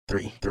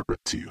Three,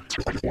 two,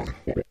 one.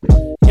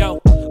 Yo,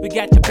 we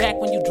got your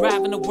back when you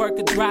driving to work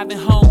or driving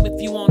home.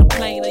 If you on a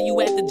plane or you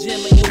at the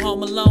gym or you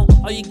home alone,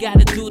 all you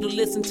gotta do to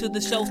listen to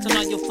the shows, turn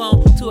on your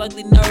phone. Two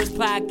Ugly Nerds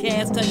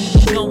podcast, tell you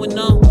what's going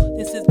on.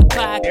 This is the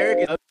podcast.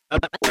 Eric is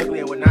ugly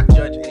and would not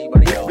judge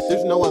anybody else.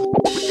 There's no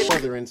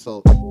other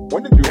insult.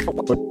 When did you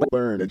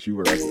learn that you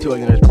were ugly? Two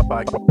Ugly Nerds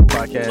podcast.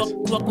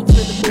 Welcome to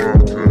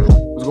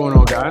the What's going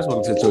on, guys?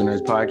 Welcome to the Two Ugly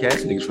Nerds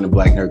podcast. Niggas from the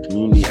Black Nerd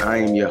community. I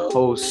am your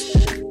host,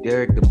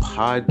 Derek, the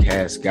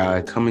podcast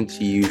guy, coming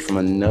to you from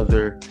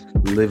another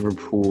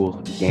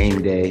Liverpool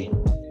game day.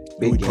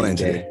 Big game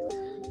day.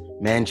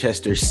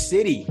 Manchester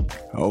City.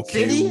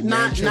 Okay. City,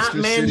 not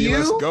Man City, U.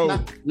 let's go.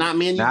 Not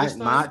Man U. Not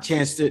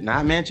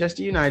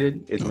Manchester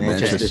United. It's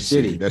Manchester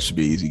City. That should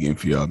be an easy game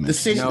for y'all, man. The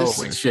City. No,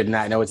 it should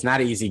not. No, it's not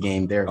an easy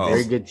game. They're a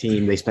very good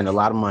team. They spend a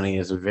lot of money.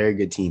 It's a very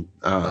good team.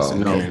 So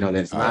no,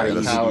 that's not an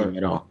easy game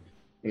at all.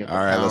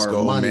 All right, let's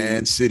go,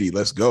 Man City.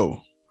 Let's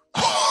go.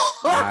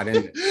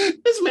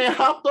 This man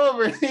hopped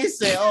over and he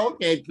said,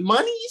 okay,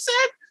 money, you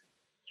said?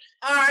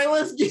 All right,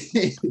 let's get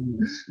it.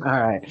 All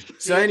right.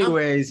 So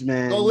anyways,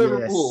 man. Go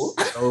Liverpool.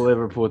 Yes, go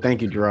Liverpool.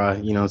 Thank you, Draw.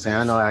 You know what I'm saying?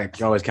 I know I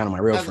can always count on my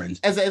real friends.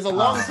 As a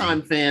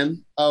longtime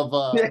fan of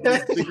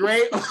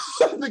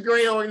the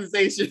great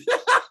organization.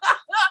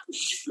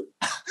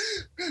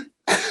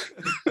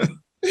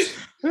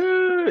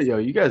 Yo,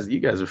 you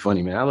guys are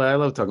funny, man. I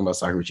love talking about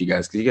soccer with you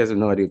guys because you guys have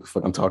no idea what the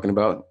fuck I'm talking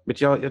about.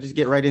 But y'all just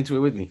get right into it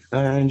with me.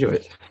 I enjoy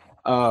it.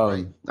 All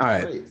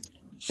right.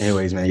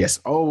 Anyways, man, yes,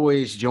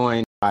 always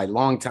joined by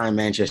longtime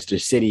Manchester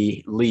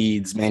City,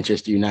 Leeds,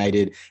 Manchester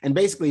United, and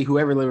basically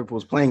whoever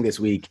Liverpool's playing this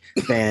week,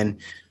 fan,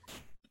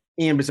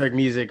 Ian Berserk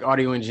Music,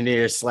 audio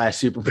engineer /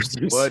 super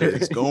producer. What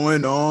is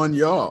going on,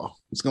 y'all?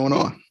 What's going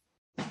on?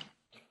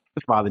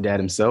 The father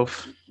dad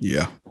himself.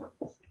 Yeah.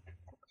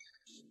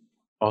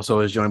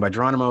 Also is joined by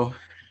Geronimo,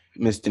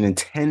 Mr.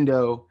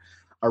 Nintendo,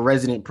 a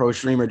resident pro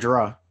streamer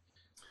Draw.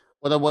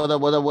 What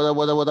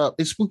up?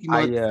 It's spooky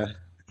month.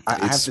 I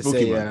have to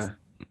say,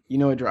 you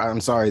know what,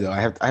 I'm sorry though.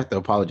 I have to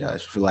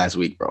apologize for last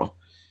week, bro.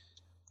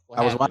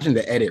 I was watching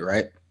the edit,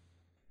 right?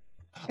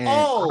 And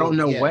I don't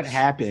know what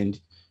happened,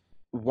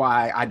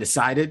 why I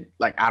decided,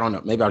 I don't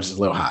know. Maybe I was just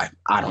a little high.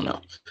 I don't know.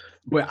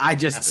 But I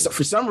just,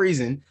 for some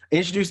reason,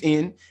 introduced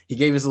Ian. He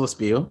gave his little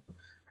spiel.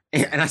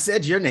 And I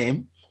said your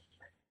name.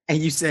 And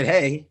you said,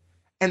 hey.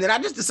 And then I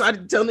just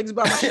decided to tell niggas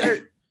about my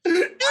shirt.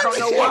 I don't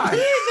know why.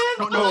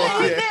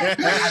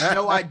 I have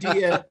no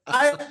idea.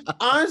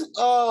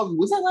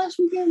 Was that last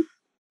weekend?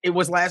 It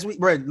was last week,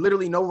 bro.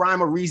 Literally no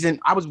rhyme or reason.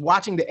 I was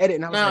watching the edit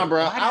and I was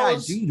bro. Why did I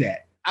do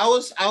that? I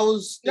was.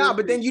 No,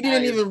 but then you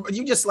didn't even.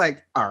 You just all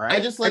right. I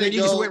just let it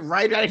you go. just went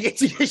right out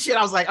into your shit.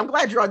 I was like, I'm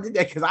glad you all did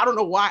that because I don't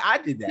know why I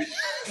did that.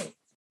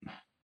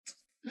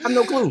 I have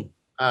no clue.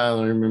 I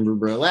don't remember,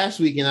 bro.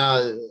 Last weekend,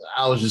 I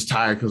was just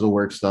tired because of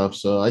work stuff.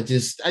 So I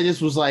just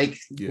was like,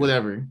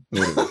 whatever.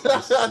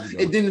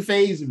 It didn't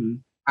faze me.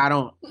 I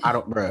don't,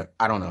 bro.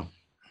 I don't know.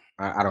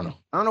 I don't know.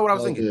 I don't know what I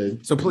was thinking.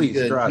 Good. So please,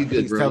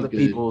 please bro. tell the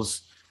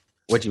peoples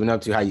what you've been up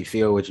to, how you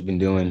feel, what you've been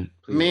doing.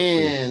 Please,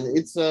 Man,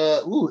 it's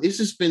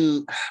just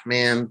been,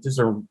 just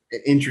an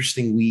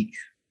interesting week.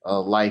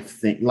 Life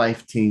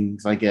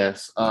things, I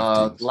guess.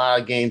 A lot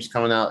of games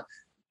coming out.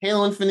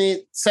 Halo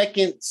Infinite,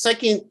 second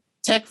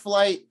tech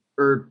flight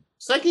or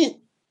second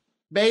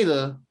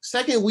beta,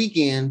 second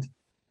weekend.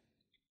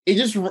 It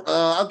just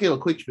I'll give a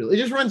quick spiel. It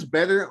just runs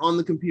better on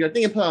the computer. I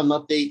think I put out an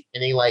update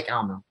and they I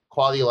don't know,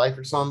 quality of life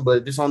or something,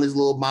 but just on this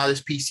little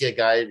modest PC I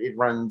got, it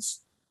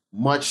runs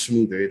much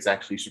smoother. It's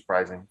actually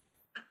surprising.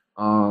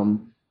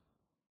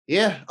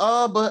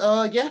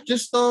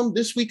 Just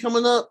this week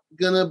coming up,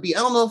 gonna be, I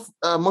don't know if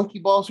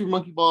Super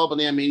Monkey Ball,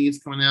 Banana Mania is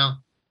coming out.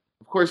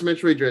 Of course,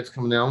 Metroid Dread's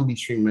coming out. I'm gonna be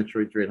streaming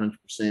Metroid Dread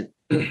 100%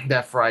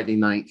 that Friday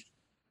night.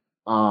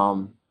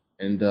 So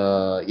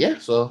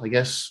I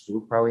guess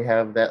we'll probably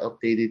have that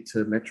updated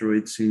to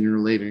Metroid sooner or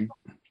later.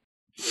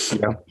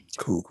 Yeah.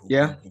 Cool.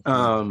 Yeah.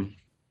 On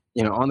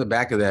the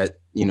back of that,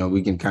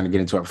 we can kind of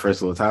get into our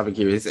first little topic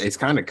here. It's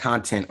kind of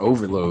content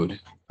overload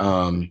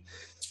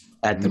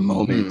at the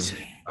moment.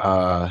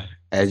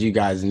 As you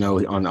guys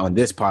know, on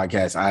this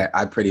podcast,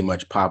 I pretty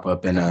much pop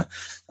up and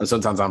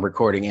sometimes I'm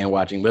recording and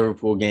watching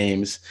Liverpool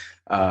games.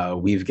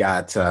 We've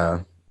got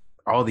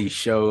all these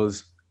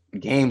shows,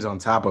 games on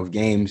top of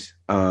games.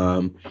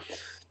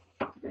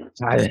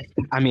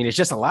 It's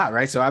just a lot,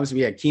 right? So obviously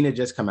we had Kena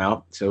just come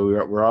out, so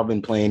we're all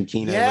been playing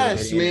Kena.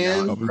 Yes,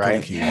 man.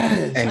 Right?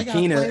 Yes. And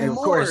Kena, and of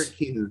course,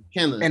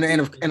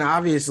 Kena. And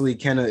obviously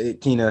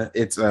Kena,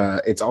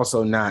 it's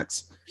also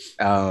not,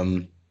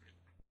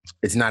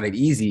 it's not an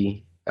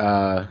easy.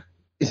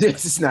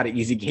 It's not an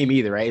easy game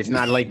either, right? It's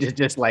not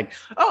just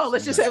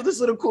let's just have this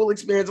little cool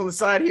experience on the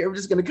side here. We're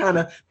just gonna kind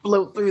of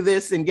float through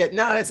this and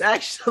it's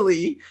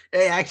actually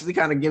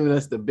kind of giving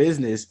us the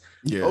business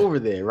over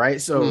there, right?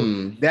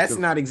 So that's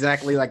not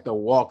exactly like the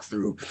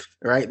walkthrough,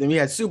 right? Then we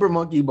had Super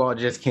Monkey Ball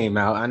just came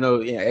out. I know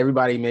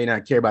everybody may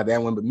not care about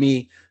that one, but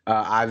me,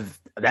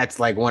 that's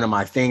like one of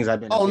my things. I've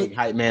been a big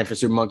hype man for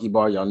Super Monkey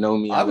Ball. Y'all know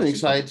me. I've been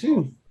excited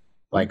too.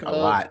 A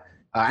lot.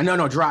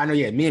 No, Gerard. I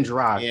know, me and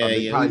Gerard.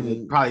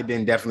 Probably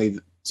been definitely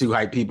two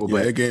hype people,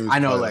 but that game is I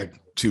know like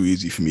too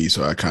easy for me,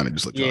 so I kind of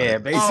just let y'all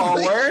basically.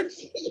 Oh, word?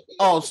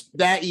 Oh,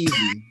 that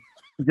easy.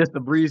 Just a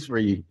breeze for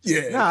you.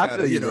 Yeah, I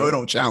feel it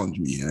don't challenge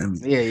me. I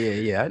mean.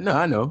 Yeah. No,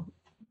 I know.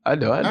 All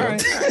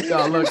right.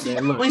 No, look,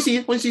 man, look. We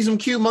see some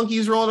cute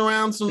monkeys rolling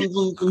around, some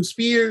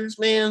spears,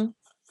 man.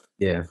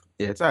 Yeah,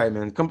 it's all right,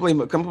 man. Complete. I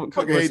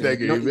hate that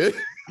game, man.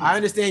 I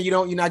understand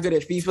you're not good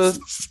at FIFA.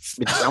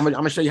 But I'm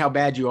gonna show you how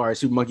bad you are at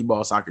Super Monkey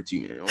Ball Soccer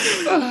 2, man.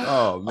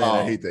 Oh man,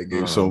 I hate that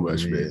game so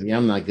much, man. Yeah,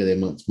 I'm not good at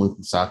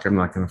monkey soccer. I'm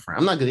not good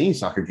at any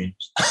soccer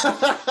games.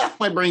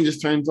 My brain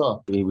just turns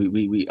off.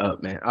 We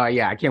up, man.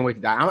 Yeah, I can't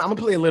wait. I'm gonna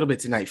play a little bit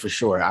tonight for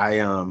sure. I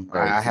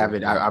have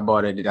it. I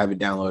bought it. I have it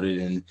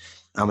downloaded, and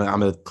I'm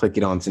gonna click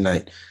it on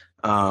tonight.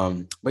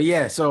 But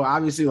yeah, so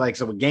obviously,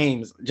 with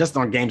games, just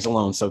on games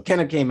alone. So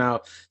Kenna came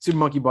out, Super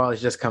Monkey Ball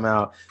has just come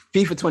out,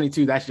 FIFA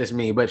 22, that's just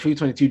me, but FIFA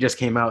 22 just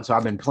came out, so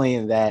I've been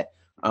playing that.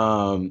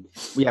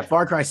 We have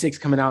Far Cry 6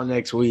 coming out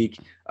next week,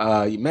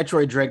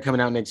 Metroid Dread coming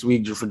out next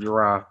week for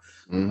Gerard.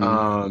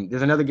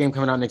 There's another game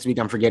coming out next week,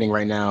 I'm forgetting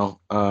right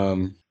now.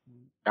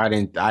 I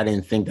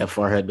didn't think that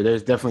far ahead, but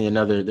there's definitely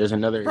another.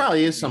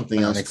 Probably is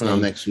something else coming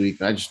out next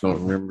week. I just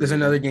don't remember. There's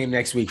another game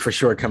next week for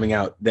sure coming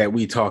out that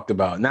we talked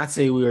about. Not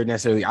say we were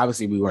necessarily,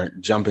 obviously we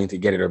weren't jumping to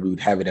get it or we would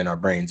have it in our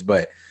brains,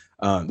 but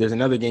there's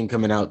another game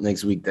coming out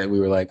next week that we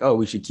were like, oh,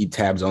 we should keep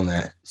tabs on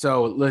that.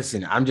 So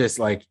listen, I'm just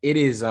like,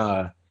 it's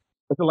a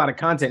lot of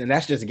content, and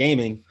that's just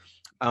gaming.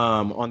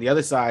 On the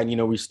other side,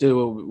 we're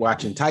still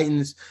watching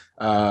Titans.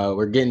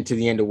 We're getting to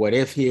the end of What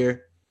If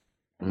here.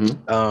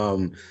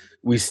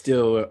 We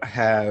still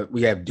have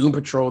Doom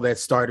Patrol that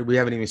started. We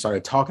haven't even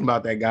started talking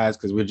about that, guys,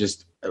 because we're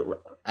just.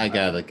 I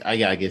gotta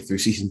get through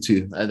season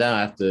 2. I don't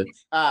have to.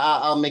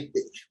 I'll make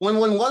when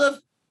What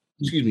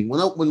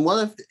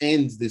If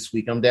ends this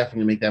week. I'm definitely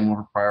gonna make that more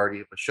of a priority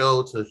of a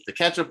show to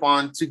catch up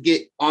on, to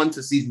get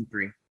onto season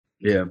 3.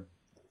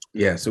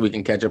 Yeah. So we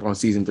can catch up on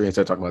season 3 and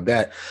start talking about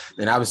that.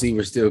 Then obviously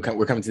we're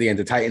coming to the end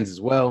of Titans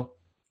as well.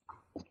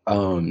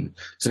 So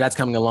that's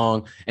coming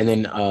along, and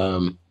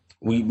then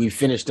we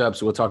finished up,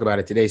 so we'll talk about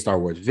it today. Star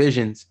Wars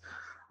Visions.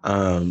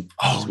 So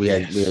we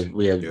had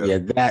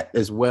that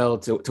as well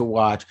to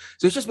watch.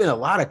 So it's just been a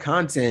lot of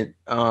content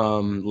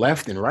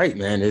left and right,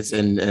 man. It's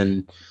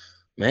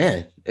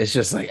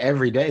just like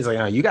every day. It's like,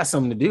 oh, you got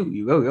something to do.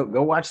 You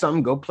go watch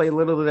something. Go play a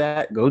little of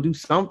that. Go do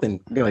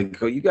something.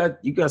 You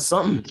got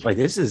something. Like,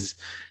 this is,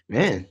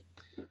 man.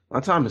 My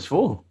time is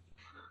full.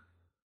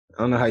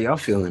 I don't know how y'all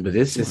feeling, but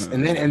it's just,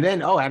 and then I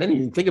didn't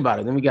even think about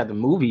it. Then we got the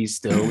movies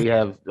still. We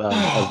have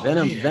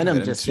Venom.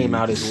 Venom just came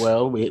out as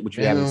well, which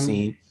we haven't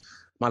seen.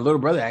 My little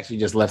brother actually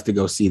just left to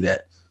go see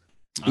that.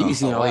 He be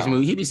seeing all these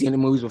movies. He be seeing the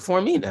movies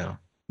before me now.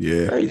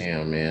 Yeah. Crazy.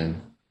 Damn,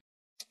 man.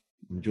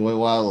 Enjoy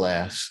while it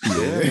lasts.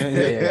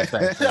 Yeah.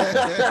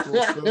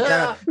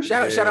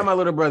 Shout out my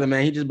little brother,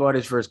 man. He just bought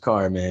his first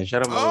car, man.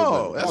 Shout out my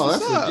little brother.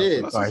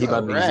 That's legit. He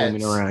about to be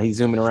zooming around. He's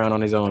zooming around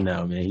on his own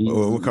now, man.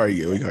 What car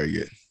you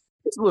get?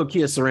 It's a little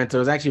Kia Sorento.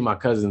 It's actually my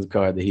cousin's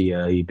car that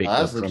he picked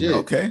up from legit. me.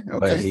 Okay.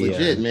 That's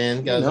legit,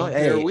 man.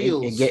 Got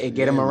wheels.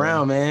 Get him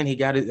around, man. He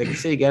got it. Like I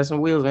said, he got some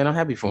wheels, man. I'm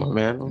happy for him,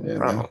 man. Man.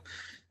 Look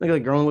like a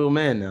grown little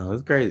man now.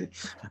 It's crazy.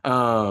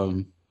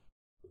 But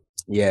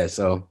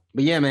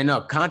yeah, man,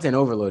 no, content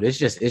overload. It's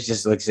just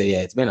like I say,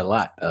 it's been a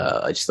lot.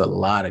 Just a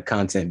lot of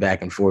content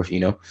back and forth,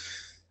 So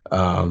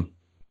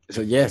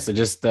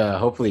just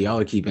hopefully y'all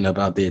are keeping up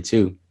out there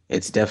too.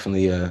 It's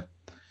definitely a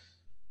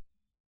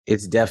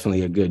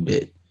good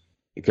bit.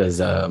 Because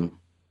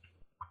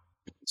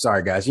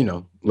sorry guys,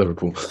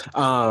 Liverpool.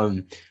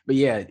 But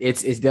yeah,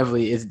 it's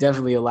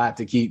definitely a lot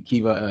to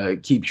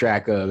keep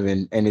track of,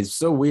 and it's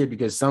so weird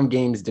because some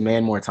games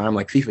demand more time.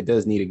 Like FIFA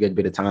does need a good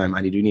bit of time.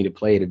 I do need to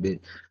play it a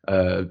bit,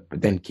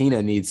 but then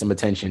Kina needs some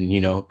attention,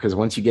 because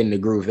once you get in the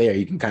groove there,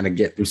 you can kind of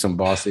get through some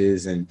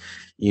bosses and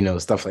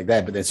stuff like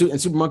that. But then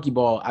Super Monkey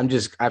Ball, I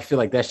feel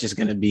like that's just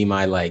gonna be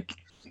my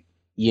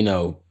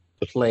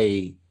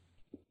play.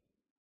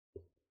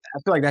 I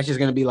feel like that's just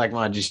gonna be like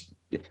my just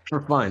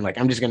for fun. Like,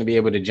 I'm just gonna be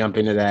able to jump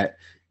into that,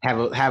 have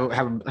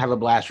a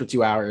blast for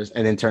 2 hours,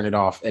 and then turn it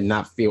off and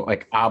not feel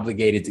like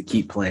obligated to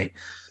keep playing.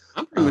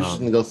 I'm pretty much just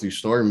gonna go through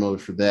story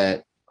mode for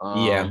that.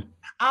 I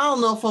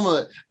don't know if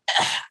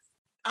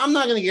I'm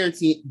not gonna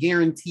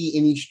guarantee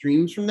any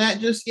streams from that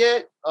just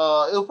yet.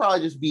 It'll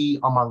probably just be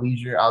on my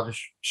leisure. I'll just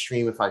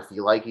stream if I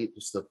feel like it,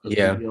 just to put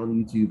it on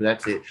YouTube. But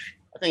that's it.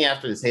 I think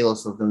after this Halo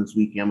stuff done this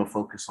weekend, I'm gonna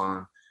focus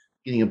on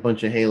getting a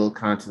bunch of Halo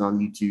content on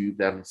YouTube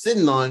that I've been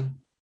sitting on.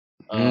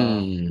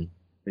 Been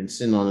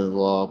sitting on it a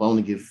while, but I want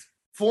to give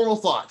formal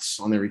thoughts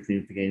on everything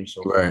with the game.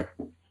 So right.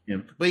 Yeah.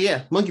 But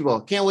yeah, Monkey Ball.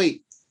 Can't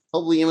wait.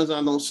 Hopefully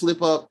Amazon don't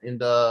slip up and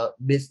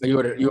miss.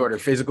 You order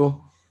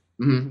physical?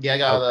 Mm-hmm. Yeah, I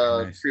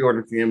got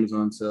pre-order through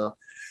Amazon. So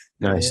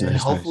nice.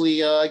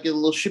 Hopefully I get a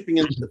little shipping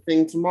into the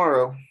thing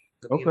tomorrow.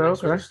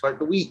 Okay. Start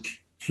the week.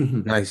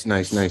 Nice.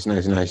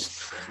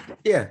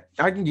 Yeah,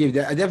 I can give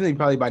that. I definitely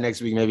probably by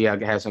next week, maybe I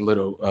can have some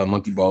little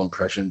Monkey Ball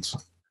impressions.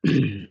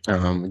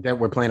 That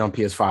we're playing on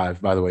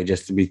PS5, by the way,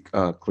 just to be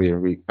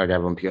clear. I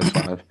got it on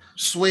PS5.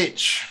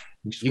 Switch.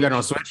 You got it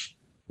on Switch?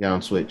 Yeah,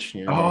 on Switch.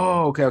 Yeah.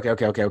 Oh, okay. Yeah,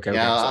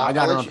 so I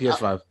got it on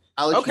PS5.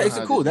 Okay,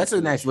 so cool. That's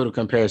a nice little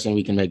comparison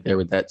we can make there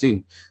with that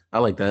too. I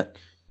like that.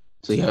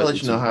 So yeah, I'll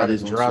let you know how it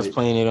is. Gerard's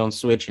playing it on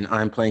Switch and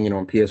I'm playing it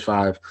on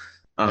PS5.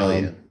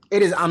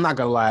 It is. I'm not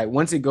gonna lie.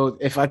 Once it goes,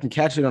 if I can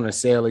catch it on a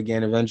sale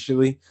again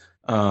eventually,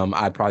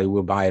 I probably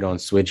will buy it on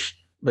Switch.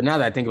 But now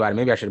that I think about it,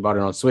 maybe I should have bought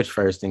it on Switch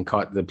first and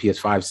caught the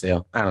PS5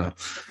 sale. I don't know.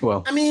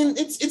 Well, I mean,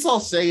 it's all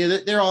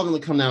Sega. They're all going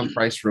to come down in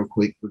price real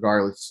quick,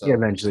 regardless. So. Yeah,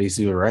 eventually,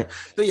 see it, right?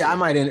 So yeah, I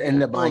might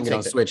end up buying it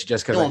on Switch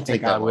just because I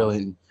think I will.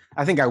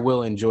 I think I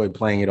will enjoy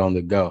playing it on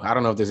the go. I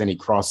don't know if there's any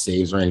cross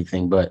saves or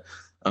anything, but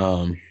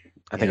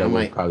I think I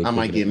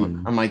might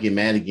get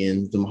mad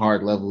again. Them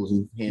hard levels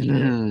and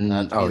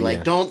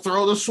don't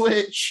throw the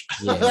Switch.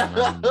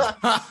 Yeah,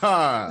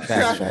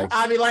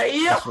 I'd be like,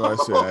 yeah. That's what I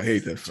said. I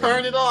hate that.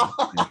 Turn it off.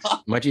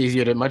 Much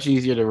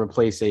easier to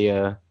replace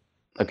a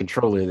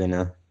controller than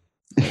a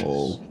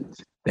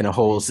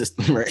whole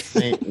system, right?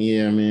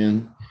 Yeah,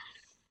 man.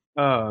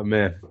 Oh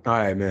man. All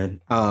right,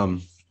 man. All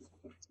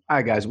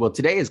right, guys. Well,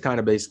 today is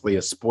kind of basically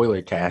a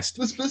spoiler cast.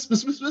 Spoiler.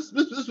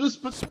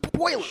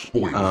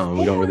 We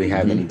don't really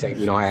have any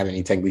we don't have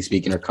any technically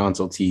speaking or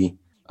console tea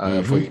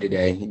for you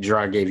today.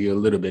 Gerard gave you a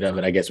little bit of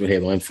it, I guess, with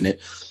Halo Infinite,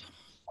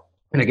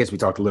 and I guess we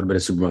talked a little bit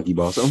of Super Monkey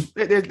Ball. So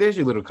there's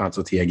your little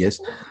console tea, I guess.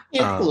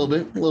 Yeah, a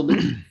little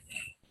bit.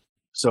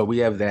 So we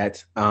have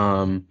that.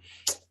 Was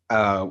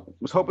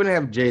hoping to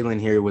have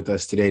Jalen here with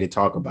us today to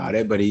talk about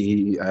it, but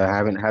I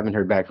haven't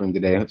heard back from him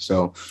today.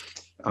 So.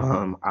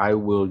 I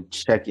will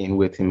check in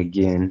with him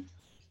again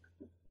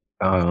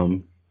a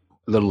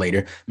little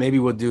later. Maybe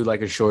we'll do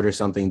like a shorter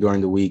something during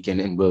the week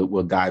and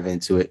we'll dive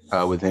into it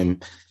with him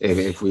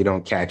if we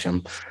don't catch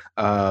him.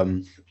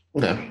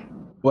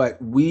 But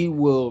we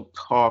will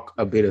talk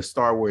a bit of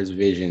Star Wars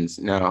Visions.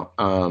 Now,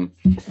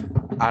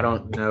 I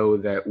don't know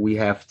that we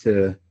have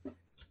to.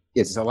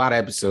 It's a lot of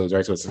episodes,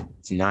 right? So it's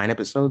 9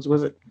 episodes,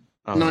 was it?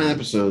 9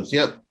 episodes.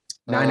 Yep.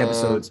 9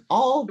 episodes.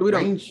 All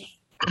range.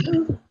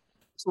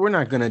 So we're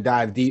not gonna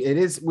dive deep. It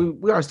is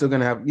we are still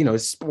gonna have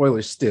it's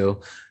spoilers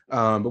still,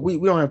 but we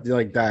don't have to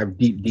like dive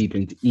deep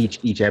into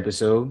each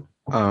episode.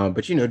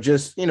 But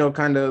just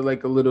kind of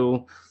like a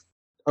little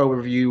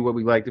overview, what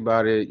we liked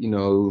about it,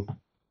 all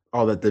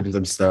that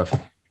different stuff.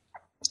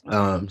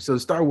 So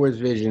Star Wars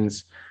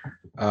Visions,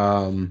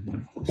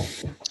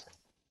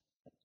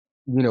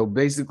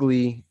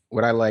 basically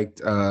what I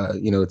liked,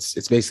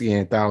 it's basically an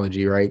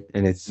anthology, right?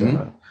 And it's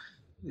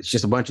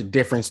just a bunch of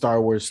different Star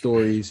Wars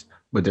stories.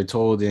 But they're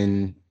told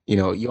in,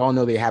 you all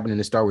know they happen in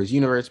the Star Wars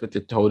universe, but they're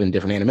told in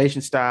different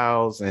animation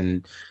styles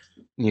and,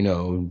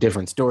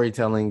 different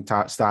storytelling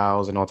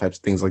styles and all types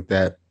of things like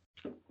that.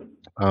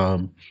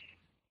 Thought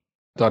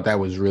that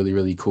was really,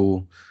 really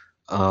cool.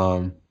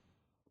 And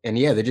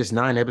yeah, they're just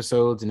 9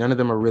 episodes. None of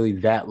them are really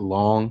that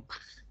long.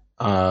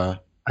 I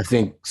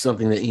think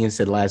something that Ian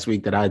said last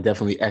week that I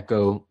definitely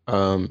echo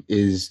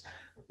is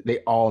they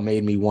all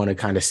made me want to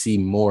kind of see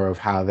more of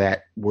how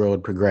that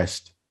world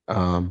progressed.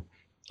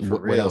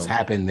 What else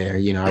happened there?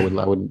 I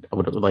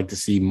would like to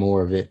see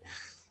more of it.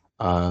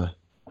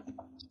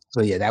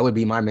 So yeah, that would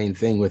be my main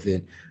thing with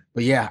it.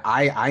 But yeah,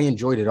 I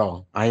enjoyed it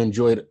all. I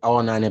enjoyed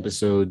all 9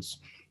 episodes.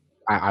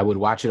 I would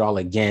watch it all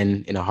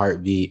again in a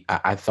heartbeat.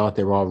 I thought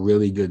they were all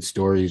really good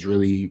stories,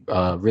 really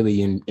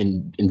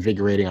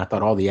invigorating. I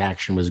thought all the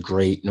action was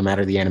great, no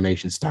matter the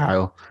animation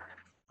style.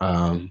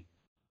 I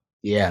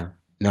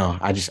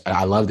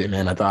loved it,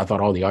 man. I thought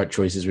all the art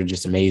choices were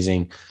just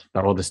amazing.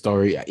 Thought all the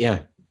story, yeah.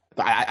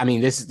 I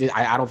mean,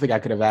 I don't think I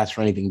could have asked for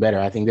anything better.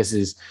 I think this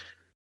is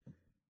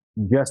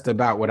just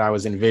about what I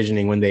was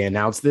envisioning when they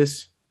announced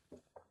this.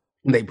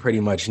 They pretty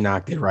much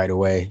knocked it right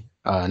away,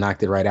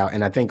 knocked it right out.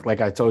 And I think,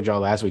 like I told y'all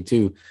last week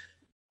too,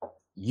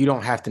 you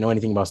don't have to know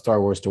anything about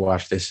Star Wars to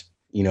watch this.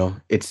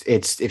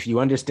 It's if you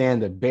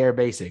understand the bare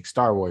basics,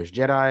 Star Wars,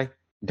 Jedi,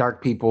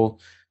 dark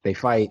people, they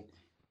fight,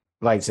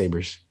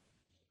 lightsabers.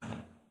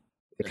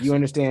 If you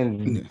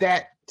understand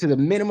that to the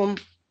minimum,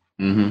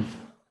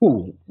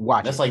 cool,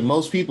 watch. That's like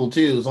most people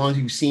too. As long as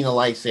you've seen a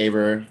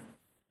lightsaber,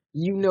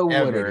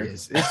 what it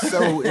is.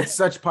 It's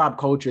such pop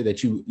culture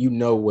that you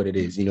know what it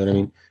is. You know what I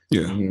mean?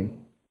 Yeah.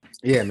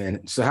 Yeah,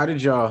 man. So how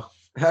did y'all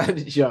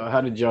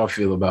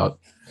feel about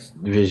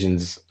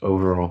Visions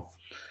overall?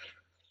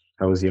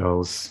 How was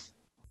y'all's?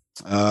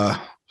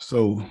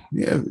 So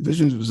yeah,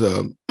 Visions was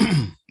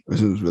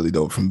Visions was really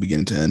dope from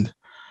beginning to end.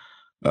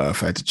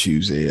 If I had to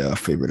choose a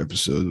favorite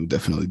episode, it would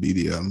definitely be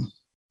the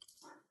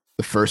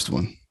first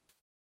one.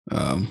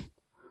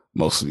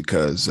 Mostly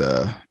because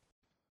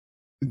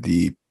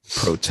the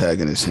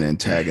protagonist and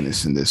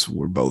antagonist in this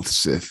were both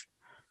Sith,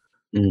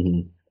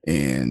 and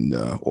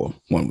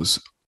one was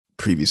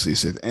previously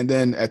Sith, and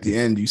then at the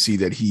end you see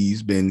that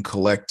he's been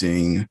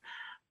collecting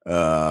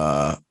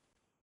those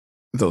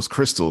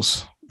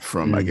crystals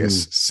from I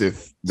guess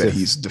Sith that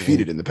he's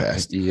defeated in the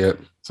past. Yep.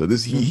 So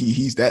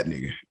he's that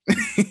nigga.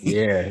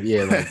 yeah.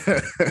 Like,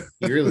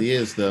 he really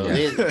is though.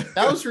 Yeah.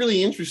 That was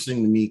really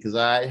interesting to me because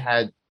I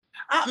had.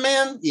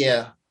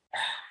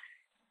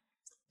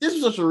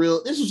 this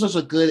was such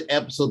a good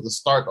episode to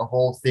start the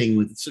whole thing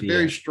with. It's a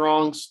very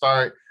strong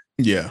start.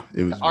 Yeah,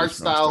 it was. The art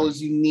style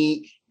was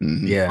unique.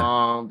 Mm-hmm.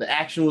 Yeah. The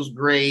action was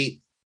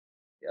great.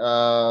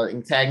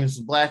 Antagonist was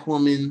a black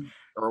woman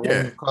or a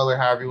woman of color,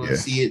 however you want to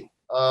see it.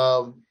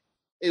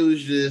 It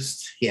was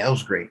just, it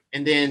was great.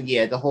 And then,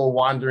 the whole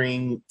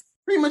wandering,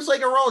 pretty much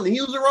like a Ronin.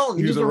 He was a Ronin.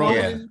 He was a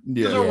Ronin.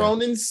 He was a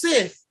Ronin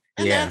Sith.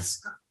 And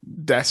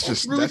that's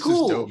just really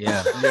cool. Just dope.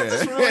 Yeah.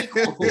 That's really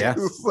cool. Yeah.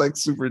 It's like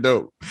super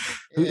dope.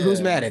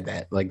 Who's mad at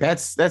that? Like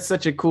that's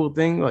such a cool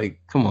thing. Like,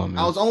 come on,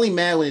 man. I was only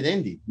mad when it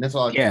ended. That's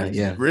all I can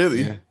say.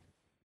 Really?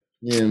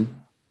 Yeah.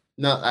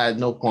 No, I had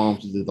no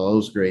qualms with it though. It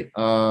was great.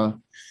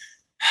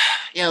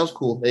 It was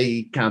cool.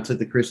 They kind of took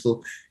the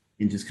crystal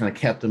and just kind of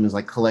kept them as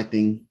like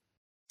collecting.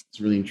 It's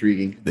really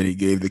intriguing. Then he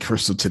gave the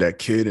crystal to that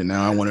kid, and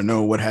now I want to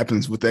know what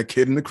happens with that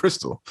kid and the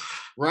crystal.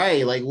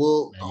 Right. Like,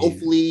 well,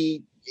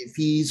 hopefully if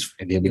he's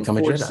become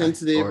a Jedi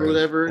sensitive or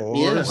whatever.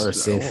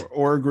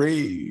 Or a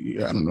gray.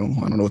 I don't know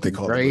what they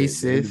call gray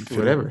Sith,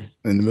 whatever.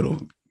 In the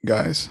middle,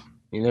 guys.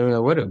 You never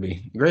know what it'll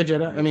be. Gray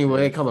Jedi. I mean,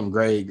 they call them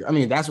gray. I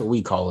mean, that's what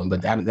we call them,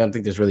 but I don't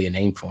think there's really a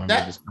name for them.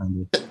 I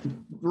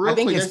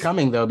think it's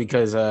coming though,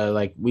 because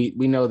like we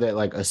know that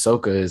like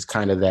Ahsoka is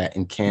kind of that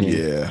in canon.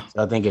 Yeah.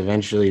 So I think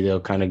eventually they'll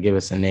kind of give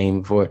us a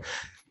name for it.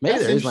 Maybe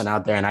there is one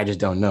out there and I just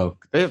don't know.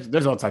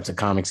 There's all types of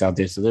comics out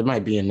there, so there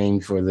might be a name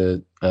for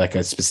the like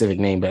a specific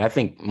name, but I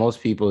think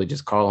most people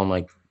just call them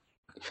like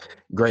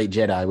Great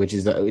Jedi, which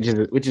is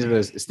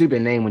a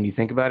stupid name when you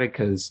think about it,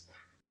 because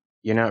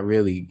you're not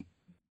really,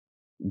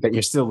 but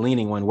you're still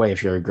leaning one way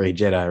if you're a Great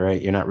Jedi,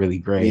 right? You're not really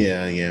gray.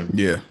 Yeah. You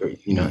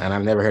know, and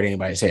I've never heard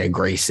anybody say a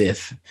gray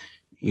Sith.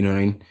 You know what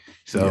I mean?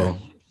 So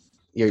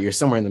you're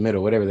somewhere in the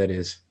middle, whatever that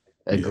is.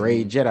 A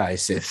gray Jedi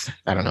Sith.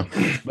 I don't know.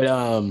 But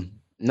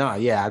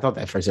I thought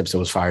that first episode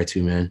was fire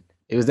too, man.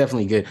 It was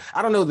definitely good.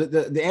 I don't know,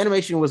 the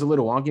animation was a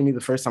little wonky to me the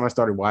first time I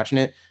started watching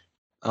it.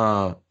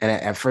 And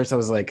at first I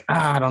was like,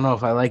 I don't know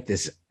if I like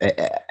this.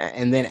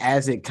 And then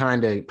as it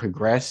kind of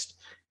progressed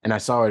and I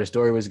saw where the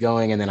story was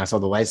going, and then I saw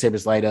the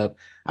lightsabers light up,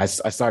 I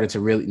started to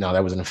really, no,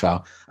 that wasn't a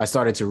foul. I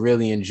started to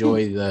really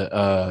enjoy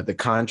the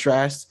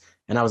contrast.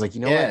 And I was like,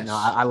 you know what? No,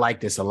 I like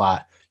this a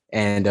lot.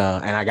 And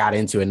I got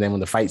into it. And then when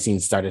the fight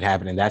scenes started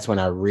happening, that's when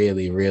I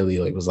really,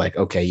 really was like,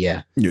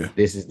 okay,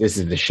 this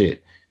is the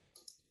shit.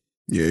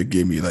 Yeah, it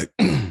gave me like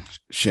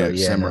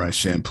Samurai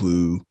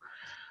Champloo.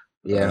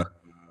 Yeah.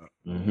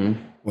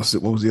 What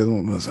was the other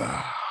one? It was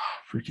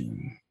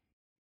freaking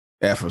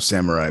Afro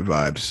Samurai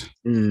vibes.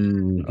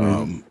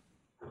 Mm-hmm.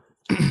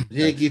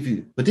 Did it give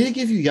you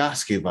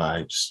Yasuke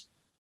vibes?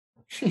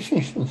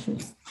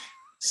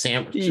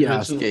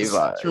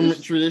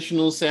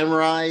 Traditional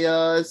samurai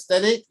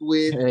aesthetic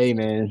with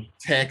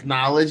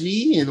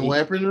technology and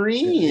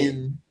weaponry,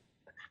 and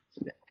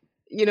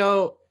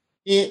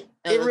it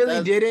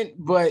really didn't,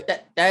 but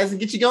that doesn't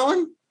get you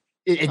going.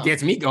 It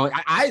gets me going.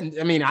 I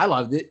mean, I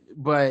loved it,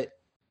 but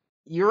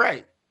you're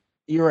right.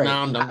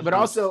 No, but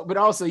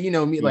also, you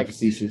know me, like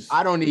facetious.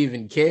 I don't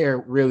even care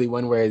really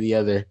one way or the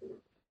other.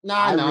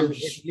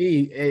 It's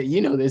me.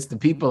 There's the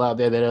people out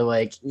there that are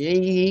like,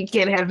 you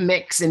can't have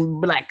mechs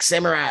and black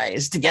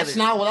samurais together. That's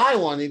not what I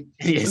wanted.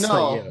 I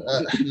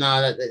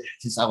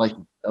like.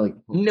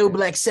 No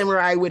black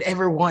samurai would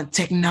ever want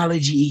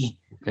technology.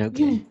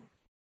 Okay.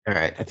 All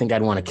right. I think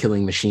I'd want a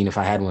killing machine if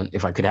I had one.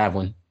 If I could have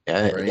one.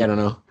 I don't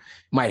know.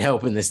 Might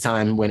help in this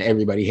time when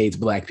everybody hates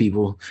black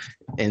people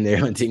and they're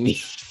hunting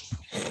me.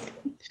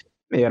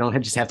 Maybe I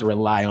don't just have to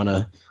rely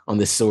on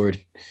this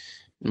sword.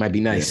 It might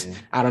be nice. Yeah.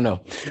 I don't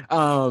know.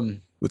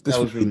 What this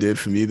really did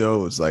for me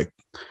though was like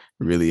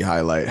really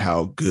highlight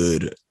how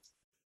good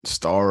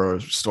Star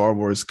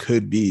Wars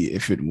could be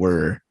if it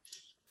were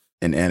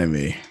an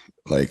anime.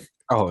 Like,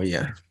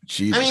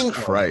 Jesus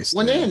Christ!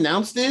 When they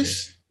announced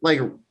this,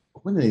 like,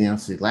 when did they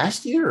announce it?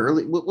 Last year,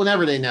 early,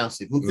 whenever they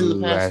announced it, within the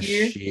past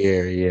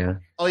year. Yeah.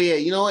 Oh yeah,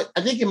 you know what?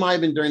 I think it might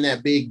have been during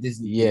that big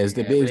Disney. Yeah, it's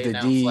the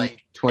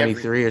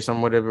D23 or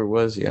something, whatever it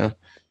was. Yeah.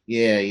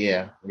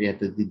 Yeah.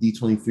 The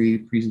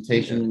D23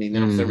 presentation, they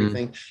announced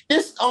everything.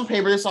 This on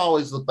paper, this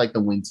always looked like the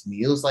win to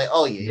me. It was like,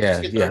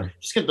 just get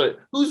the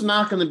who's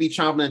not going to be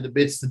chomping at the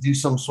bits to do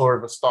some sort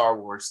of a Star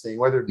Wars thing,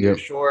 whether it be a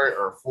short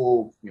or a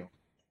full,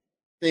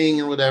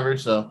 thing or whatever.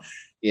 So,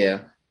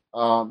 to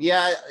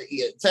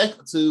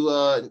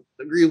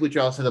agree with what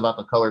y'all said about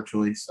the color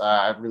choice,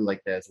 I really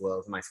like that as well.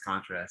 It's a nice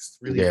contrast.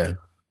 Really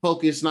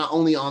focus not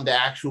only on the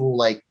actual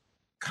like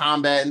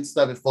combat and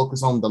stuff, it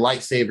focused on the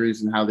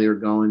lightsabers and how they were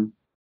going.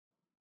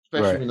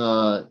 Especially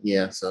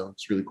when, so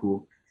it's really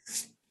cool.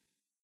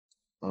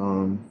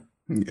 I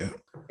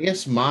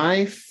guess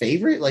my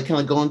favorite, like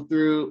kind of going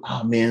through,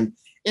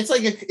 it's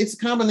like it's a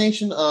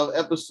combination of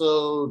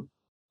episode.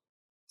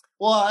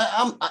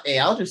 Well,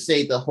 I'll just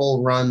say the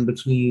whole run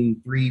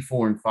between 3,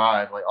 4, and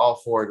 5, like all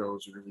 4 of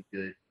those are really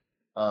good.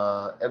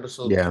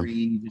 Episode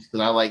 3, just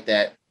because I like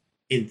that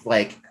it's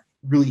like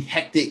really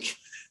hectic,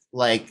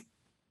 like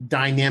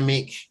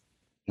dynamic.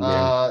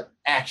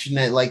 action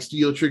that like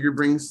Studio Trigger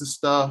brings to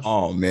stuff.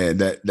 Oh man,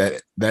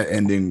 that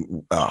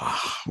ending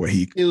where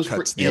he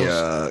cuts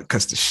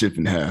the ship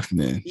in half,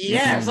 man.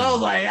 Yes, I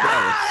was like,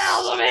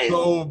 that was amazing.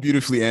 So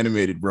beautifully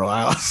animated, bro.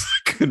 I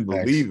couldn't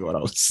believe what I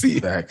was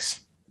seeing. Facts.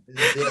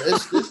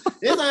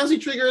 It's honestly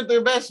Trigger at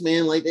their best,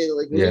 man. Like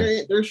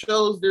their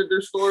shows,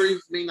 their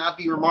stories may not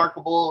be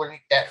remarkable or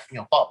that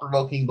thought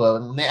provoking,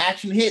 but when the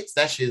action hits,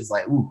 that shit is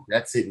like, ooh,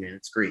 that's it, man.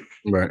 It's great.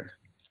 Right.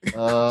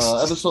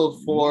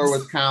 Episode 4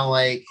 was kind of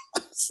like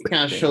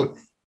showed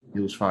it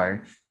was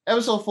fire.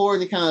 Episode 4,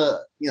 they kind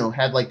of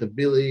had like the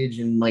village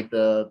and like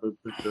the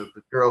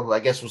girl who I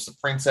guess was the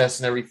princess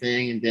and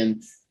everything, and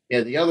then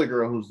the other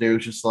girl who's there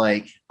was just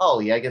like, oh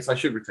yeah, I guess I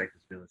should protect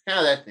this village. Kind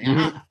of that thing.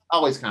 Mm-hmm. I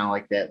always kind of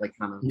like that, like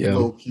kind of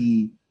low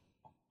key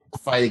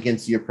fight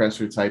against the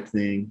oppressor type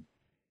thing.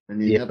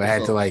 And then I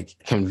had to like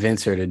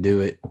convince her to do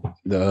it.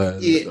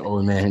 The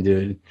old man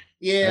did.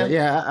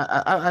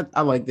 Yeah,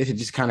 I like this. It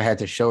just kind of had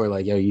to show her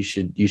like, yo, you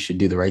should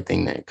do the right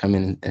thing there. Come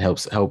in and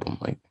help him,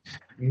 like,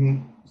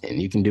 and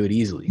you can do it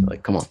easily.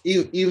 Like, come on.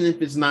 Even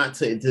if it's not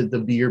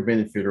to be your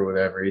benefit or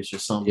whatever, it's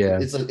just something. Yeah,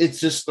 it's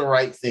just the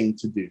right thing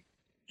to do.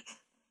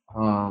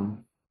 And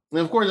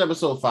of course,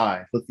 episode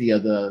 5 with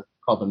the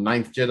called the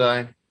Ninth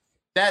Jedi.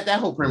 That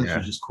whole premise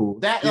was just cool.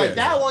 That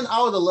one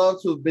I would have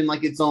loved to have been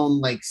like its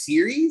own like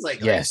series, like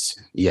yes,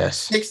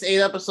 6 to 8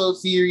 episode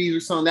series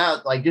or something.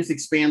 That like just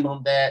expand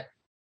on that.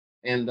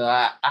 And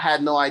I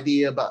had no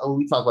idea about. Oh,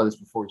 we talked about this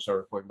before we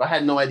started recording, but I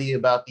had no idea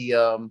about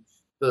the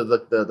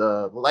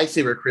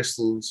lightsaber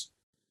crystals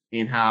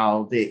and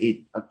how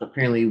it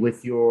apparently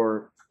with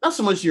your not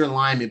so much your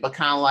alignment, but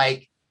kind of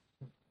like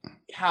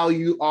how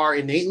you are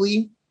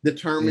innately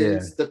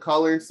determines the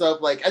color and stuff.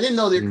 Like I didn't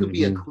know there could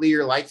be a clear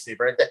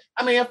lightsaber.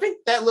 I think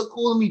that looked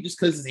cool to me just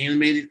because it's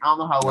animated. I don't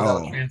know how well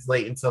that would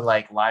translate into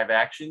like live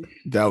action.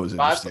 That was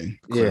interesting.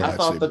 I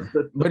thought the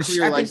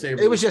clear lightsaber.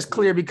 It was just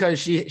clear because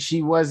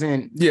she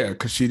wasn't. Yeah,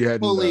 because she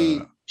hadn't.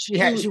 She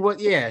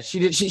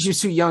was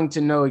too young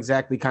to know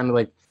exactly kind of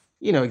like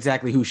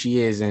exactly who she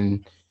is,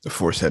 and the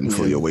Force hadn't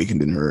fully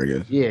awakened in her, I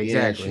guess. Yeah,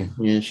 exactly.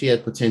 She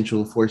had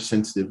potential, Force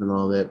sensitive and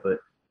all that, but.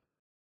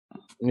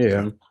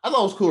 Yeah, I thought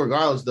it was cool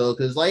regardless though,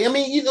 because like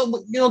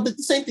the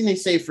same thing they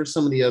say for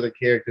some of the other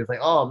characters, like,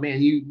 oh man,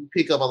 you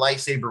pick up a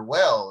lightsaber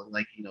well, and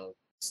like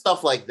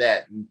stuff like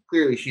that. And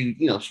clearly she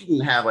didn't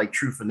have like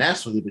true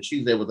finesse with it, but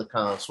she was able to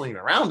kind of swing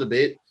around a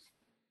bit.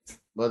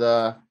 But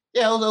that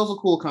was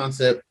a cool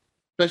concept,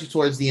 especially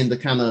towards the end. The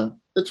kind of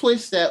the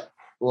twist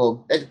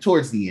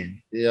towards the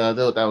end,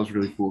 that was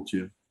really cool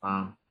too.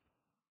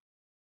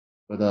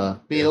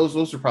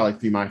 Those are probably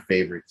 3 of my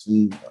favorites,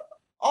 and.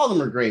 All of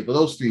them are great, but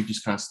those 3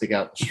 just kind of stick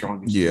out the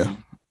strongest. Yeah,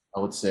 I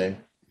would say.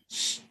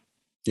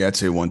 Yeah, I'd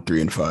say 1,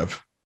 3, and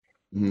 5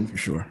 for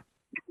sure.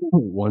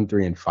 1,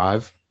 3, and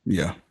 5.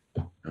 Yeah.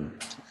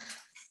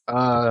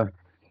 I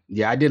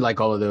did like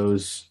all of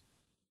those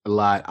a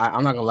lot.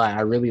 I'm not gonna lie,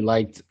 I really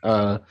liked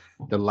the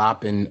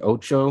Lop and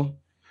Ocho.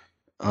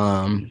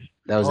 That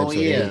was episode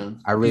 8.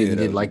 I really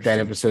did like that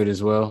episode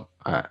as well.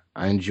 I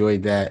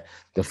enjoyed that.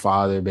 The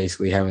father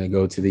basically having to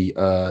go to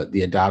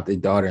the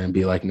adopted daughter and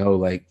be like, no,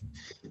 like.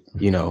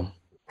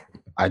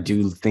 I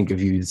do think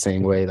of you the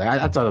same way.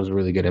 Like, I thought it was a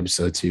really good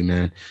episode too,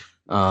 man.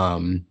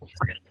 I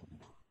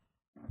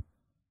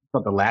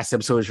thought the last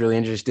episode was really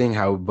interesting.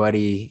 How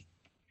Buddy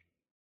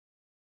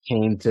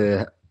came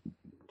to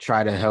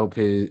try to help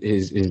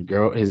his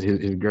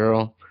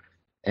girl,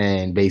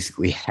 and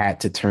basically had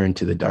to turn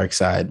to the dark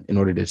side in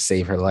order to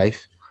save her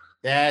life.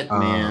 That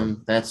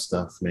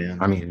stuff, man.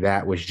 I mean,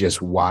 that was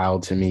just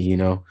wild to me,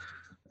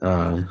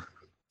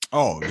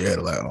 Oh yeah,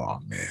 like oh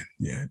man,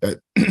 yeah. That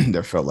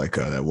that felt like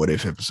that What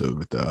If episode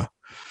with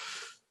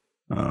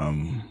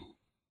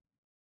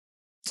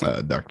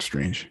Doctor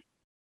Strange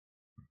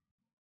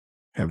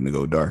having to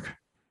go dark.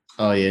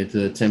 Oh yeah,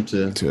 to attempt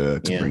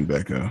to bring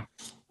back to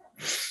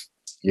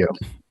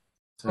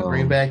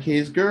bring back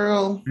his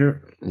girl. Yep.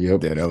 Yeah,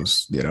 that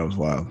was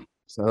wild.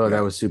 So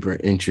that was super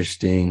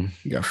interesting.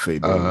 You got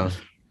Faye.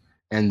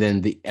 And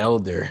then The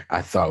Elder,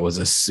 I thought was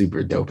a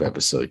super dope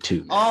episode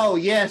too. Oh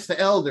yes, The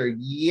Elder.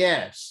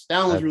 Yes,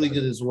 that one was really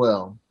good as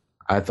well.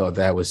 I thought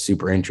that was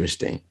super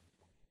interesting.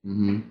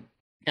 Mm-hmm.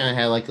 Kind of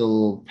had like a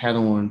little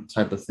Padawan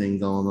type of thing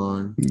going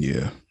on.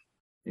 Yeah.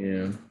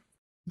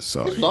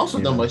 So it was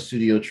also done by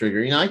Studio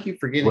Trigger. I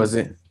keep forgetting. Was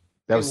it?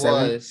 That was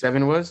 7.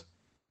 7 was.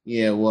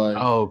 Yeah, it was.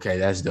 Oh, okay,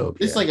 that's dope.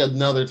 It's like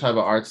another type of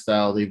art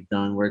style they've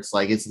done where it's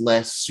like it's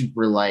less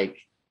super like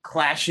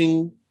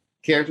clashing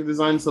character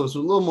design, so it's a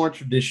little more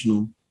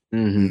traditional.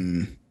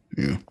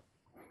 Mm-hmm.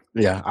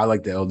 Yeah, I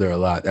like The Elder a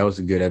lot. That was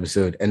a good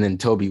episode. And then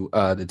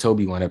the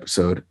Toby one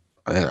episode,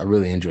 I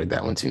really enjoyed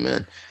that one too,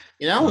 man.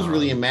 Yeah, that was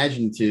really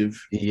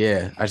imaginative.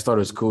 Yeah, I just thought it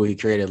was cool. He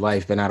created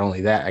life, but not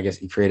only that, I guess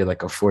he created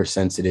like a Force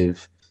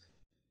sensitive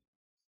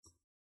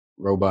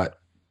robot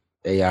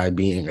AI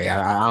being.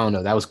 I don't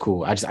know. That was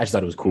cool. I just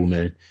thought it was cool,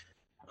 man.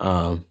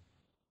 And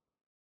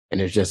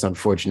it's just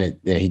unfortunate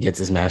that he gets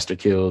his master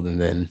killed,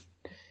 and then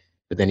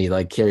but then he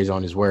like carries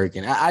on his work,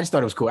 and I just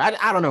thought it was cool. I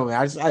don't know,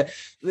 man.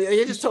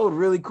 It just told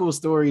really cool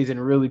stories in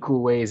really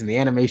cool ways, and the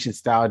animation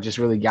style just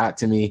really got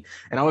to me.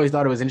 And I always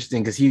thought it was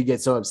interesting because he would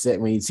get so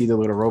upset when he'd see the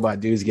little robot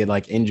dudes get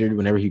like injured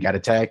whenever he got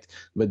attacked,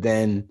 but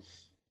then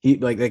he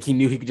like he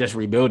knew he could just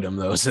rebuild them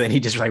though, so then he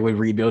just like would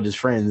rebuild his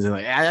friends, and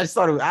like I just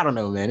thought I don't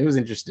know, man. It was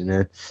interesting,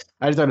 man.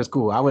 I just thought it was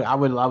cool. I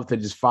would love to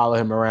just follow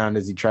him around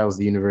as he travels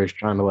the universe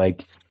trying to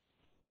like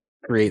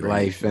create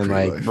life and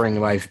like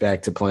bring life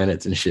back to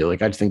planets and shit.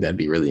 Like I just think that'd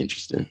be really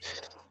interesting.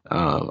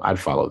 I'd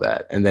follow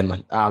that. And then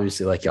like,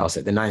 obviously, like y'all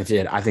said, the Ninth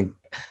Jedi.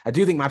 I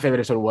do think my favorite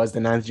episode was the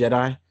Ninth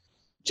Jedi,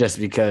 just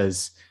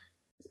because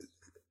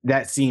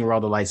that scene where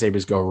all the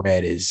lightsabers go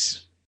red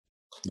is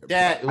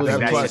it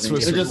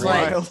was just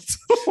wild.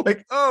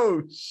 Like,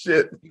 oh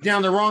shit,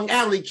 down the wrong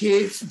alley,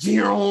 kids.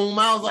 Jerome,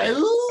 I was like,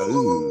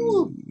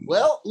 ooh.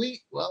 Well,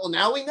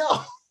 now we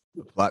know.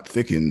 The plot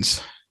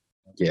thickens.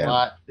 Yeah.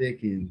 Plot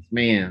thickens,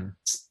 man.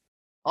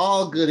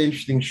 All good,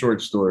 interesting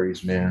short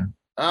stories, man.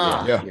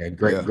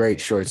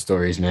 Great short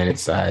stories, man.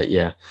 It's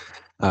I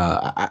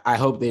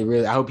hope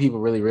people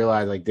really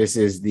realize like this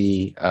is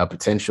the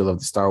potential of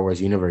the Star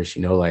Wars universe.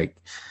 You know, like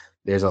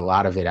there's a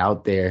lot of it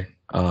out there.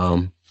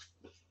 And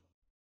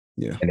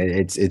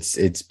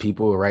it's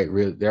people write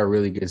there are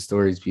really good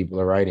stories people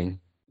are writing.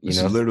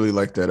 It's literally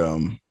like that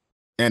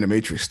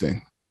Animatrix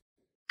thing.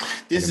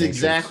 This is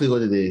exactly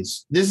what it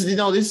is. This is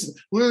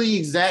literally the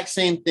exact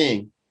same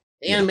thing.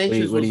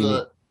 Animatrix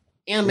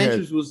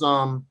was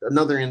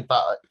another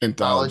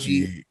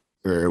anthology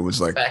where it was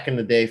like back in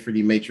the day for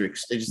the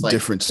Matrix. They just like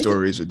different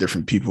stories of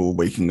different people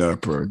waking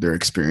up or their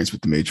experience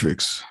with the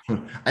Matrix.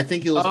 I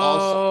think it was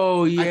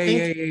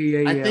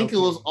I think it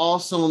was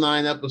also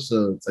 9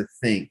 episodes. I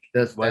think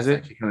that's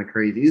actually kind of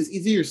crazy. It's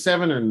either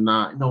 7 or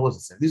 9. No, it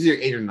wasn't 7. It was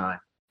either 8 or 9.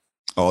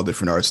 All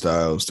different art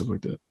styles, stuff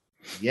like that.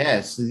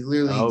 Yes, it's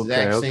literally the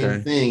exact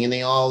same thing, and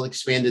they all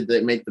expanded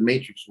to make the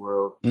Matrix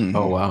world. Mm-hmm.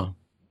 Oh wow,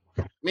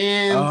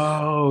 man!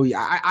 Oh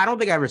yeah, I don't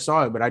think I ever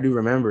saw it, but I do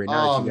remember it.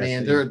 Oh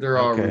man, they're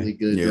all really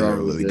good. Yeah, they're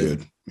really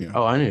good. Yeah.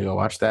 Oh, I need to go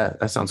watch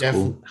that. That sounds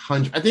cool.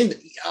 I think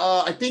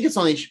it's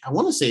on. I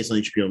want to say it's on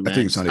HBO Max. I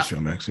think it's on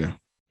HBO Max. Yeah.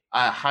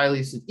 I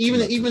highly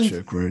even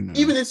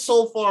it's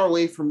so far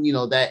away from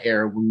that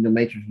era when the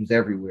Matrix was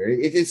everywhere.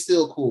 It's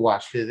still a cool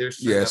watch because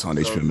there's it's on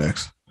HBO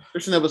Max.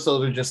 There's some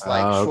episodes are just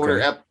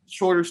like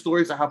shorter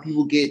stories of how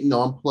people get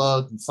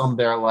unplugged, and some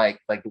that are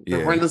like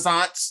the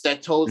Renaissance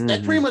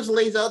that pretty much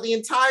lays out the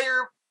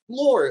entire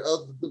lore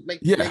of the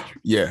Matrix.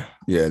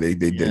 They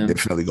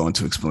definitely go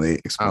into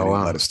explain a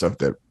lot of stuff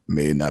that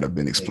may not have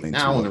been explained.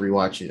 Now I want to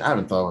rewatch it. I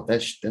haven't thought about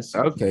that. That's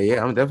okay.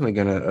 Yeah, I'm definitely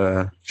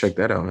gonna check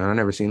that out, man. I've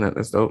never seen that.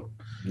 That's dope.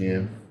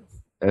 Yeah,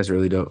 that's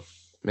really dope.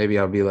 Maybe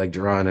I'll be like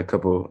drawing in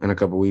a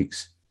couple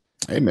weeks.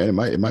 Hey man,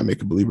 it might make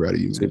a believer out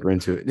of you. Super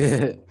into it.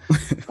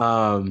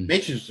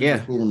 Nature's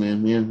cool,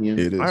 man. Yeah.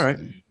 It is. All right.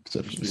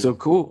 So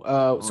cool.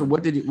 So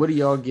what do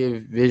y'all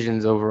give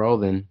Visions overall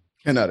then?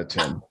 10 out of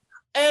 10.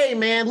 Hey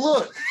man,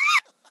 look.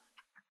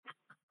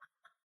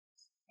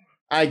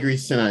 I agree,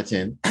 10 out of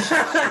 10.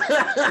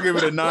 I give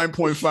it a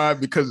 9.5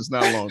 because it's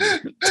not longer.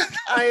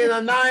 I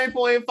am a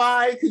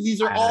 9.5 because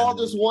these are all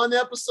just one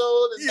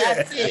episode and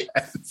that's it.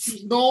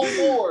 No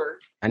more.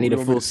 I need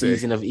a full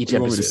season of each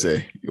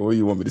episode. What do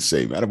you want me to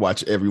say, man? I'd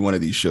watch every one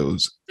of these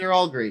shows. They're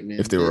all great, man.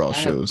 If they were all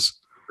shows.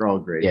 They're all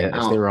great. Yeah,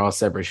 if they were all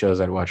separate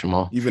shows, I'd watch them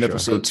all. Even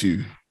episode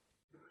 2.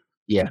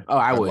 Yeah. Oh,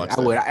 I would.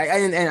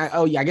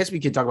 I guess we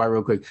could talk about it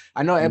real quick.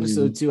 I know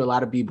episode 2, a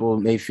lot of people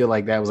may feel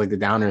like that was like the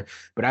downer,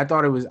 but I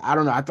thought it was, I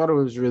don't know. I thought it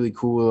was really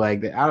cool.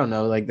 Like, I don't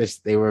know, like this,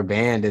 they were a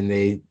band and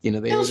they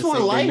it was more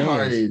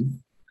lighthearted.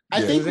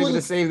 I think they were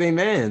to save their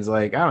mans.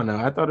 Like, I don't know.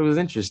 I thought it was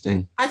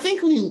interesting. I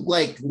think when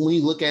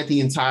you look at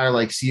the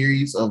entire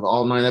series of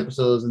all 9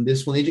 episodes and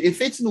this one, it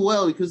fits in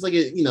well because like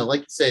you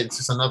said, it's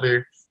just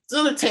another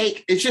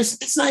take.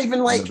 It's not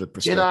even like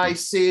Jedi,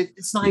 Sith.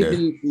 It's not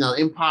even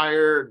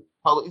Empire.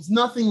 It's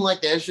nothing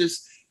like that. It's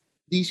just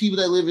these people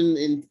that live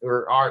in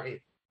or are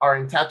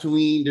in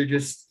Tatooine. They're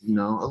just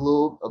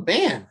a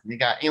band. They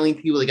got alien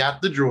people. They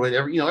got the droid.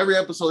 Every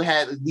episode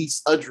had at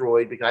least a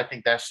droid because I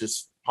think that's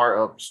just part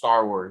of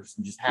Star Wars.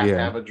 You just have to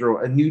have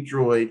a new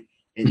droid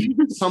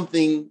and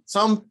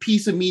some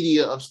piece of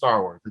media of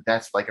Star Wars.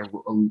 That's like a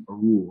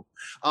rule.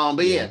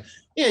 But yeah,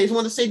 they just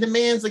want to say the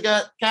mans that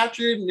got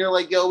captured, and they're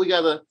like, yo,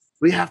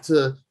 we have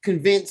to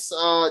convince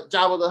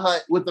Jabba the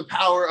Hutt with the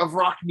power of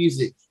rock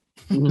music.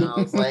 I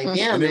was like,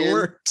 yeah, man, it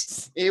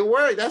worked. It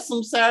worked. That's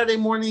some Saturday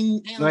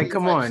morning. Like,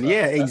 come on, stuff.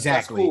 Yeah,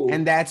 exactly. That's cool.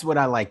 And that's what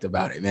I liked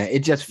about it, man. It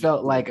just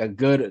felt like a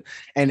good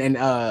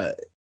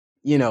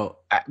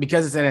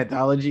because it's an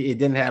anthology, it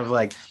didn't have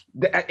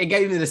it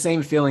gave me the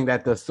same feeling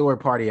that the Thor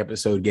party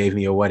episode gave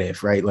me a What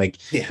If, right? Like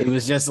it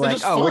was just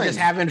like, we're just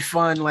having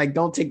fun. Like,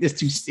 don't take this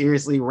too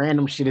seriously.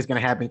 Random shit is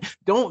gonna happen.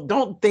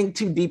 Don't think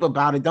too deep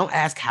about it. Don't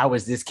ask how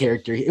is this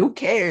character. Who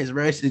cares,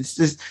 bro? It's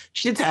just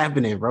shit's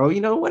happening, bro.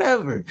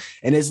 Whatever.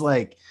 And it's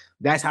like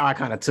That's how I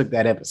kind of took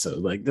that episode.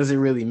 Like, does it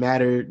really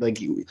matter? Like,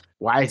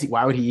 why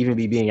would he even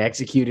be being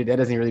executed? That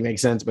doesn't really make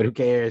sense, but who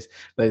cares?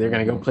 Like, they're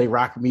gonna go play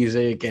rock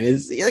music, and it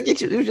was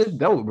just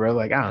dope, bro.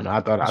 Like, I don't know.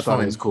 I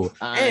thought it was cool.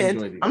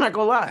 And I'm not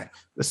gonna lie,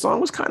 the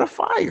song was kind of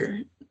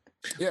fire.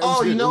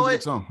 Yeah, you know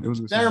what?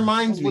 That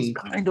reminds me,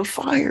 kind of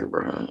fire,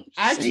 bro.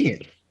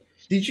 Actually,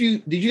 did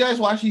you guys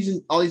watch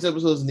all these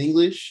episodes in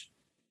English?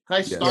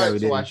 I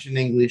started to watch in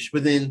English,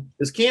 but then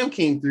as Cam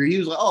came through, he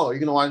was like, "Oh, you're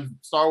gonna watch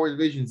Star Wars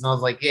Visions?" And I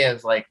was like, "Yeah."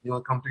 It's like, "You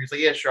want to come through?" He's like,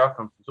 "Yeah, sure, I'll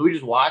come through." So we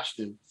just watched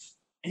him,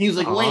 and he was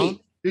like,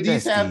 "Wait, do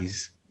these have?"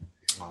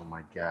 Oh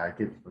my god,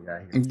 get the fuck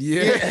out of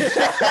here!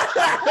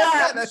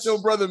 Yeah, that's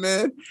your brother,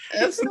 man.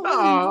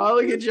 Oh,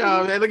 look at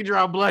y'all, man! Look at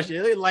y'all blushing.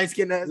 Look at light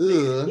skin ass.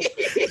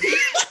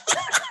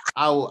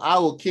 I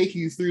will kick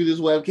you through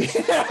this webcam.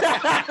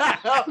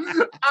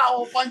 I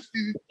will punch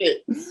you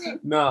shit.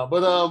 No,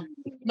 but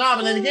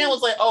then again,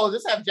 was like, oh,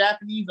 does this have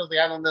Japanese? I was like,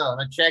 I don't know.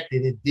 And I checked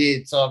it, it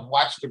did. So I've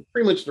watched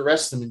pretty much the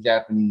rest of them in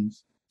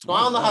Japanese. So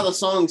I don't know how the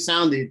song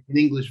sounded in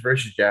English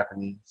versus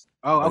Japanese.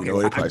 Oh, okay.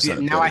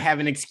 Now I have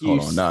an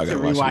excuse to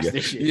rewatch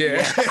this shit.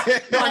 Yeah.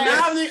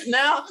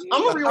 now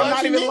I'm gonna rewatch. I'm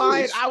not even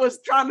lying. I was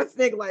trying to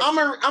think like I'm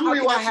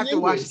rewatching. I have to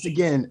watch this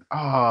again.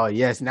 Oh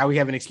yes. Now we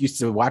have an excuse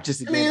to watch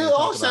this again. I mean, it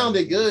all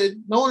sounded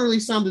good. No one really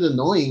sounded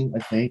annoying, I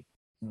think.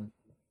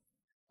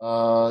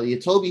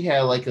 Toby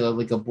had like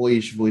a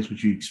boyish voice,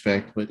 which you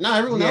expect, but no,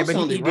 everyone else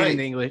sounded right.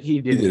 In English.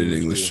 He did it in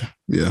English.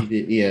 Yeah.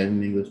 He did,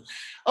 in English.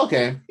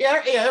 Okay.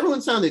 Yeah,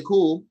 everyone sounded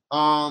cool.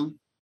 I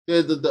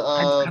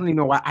don't even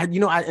know why.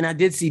 I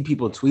did see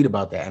people tweet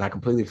about that, and I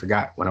completely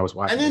forgot when I was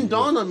watching. And then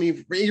dawned on me.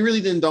 It really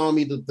didn't dawn on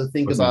me to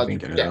think about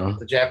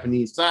the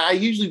Japanese. So I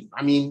usually,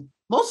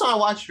 most of the time I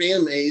watch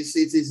anime, it's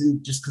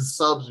just because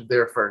subs are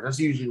there first. That's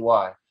usually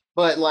why.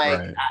 But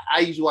like, I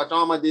usually watch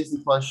all my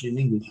Disney Plus shit in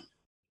English.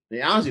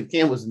 And honestly, if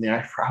Cam was in there,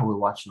 I probably would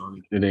watch it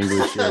in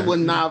English. I would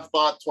not have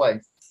thought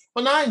twice.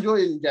 But no, I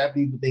enjoyed it in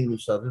Japanese with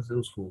English stuff. It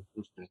was cool.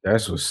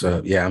 That's what's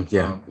up. Yeah. I'm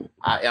gonna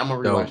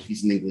rewatch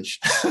these in English.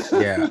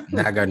 Yeah,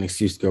 now I got an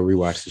excuse to go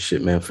rewatch the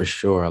shit, man, for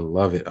sure. I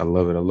love it.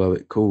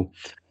 Cool.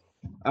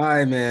 All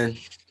right, man.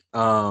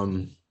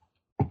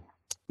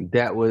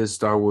 That was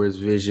Star Wars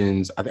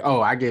Visions.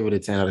 I gave it a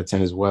 10 out of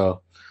 10 as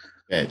well.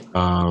 Okay.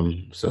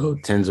 So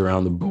 10s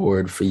around the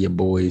board for your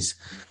boys.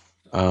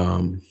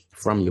 From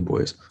your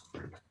boys.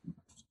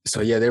 So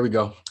yeah, there we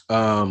go.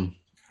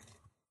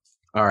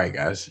 All right,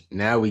 guys.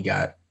 Now we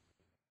got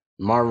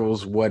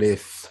Marvel's What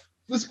If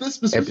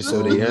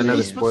episode 8.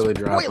 Another spoiler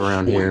drop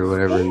around here,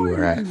 whatever you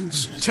were at.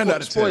 10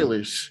 out of 10.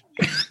 Spoilers.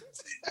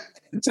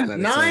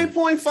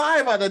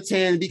 9.5 out of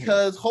 10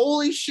 because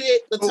holy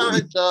shit, the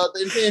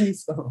Infinity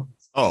Stones.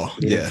 Oh,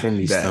 yeah.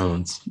 Infinity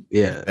Stones.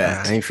 Yeah,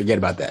 I ain't forget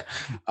about that.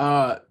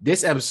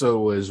 This episode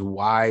was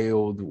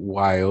wild,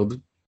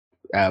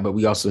 but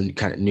we also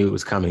kind of knew it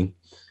was coming.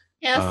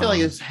 Yeah, I feel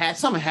like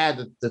something had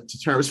to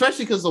turn,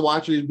 especially because the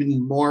Watcher has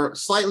been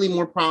slightly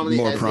more prominent.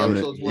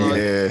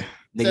 Yeah.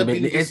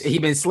 He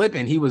been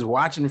slipping. He was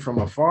watching from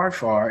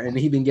afar, and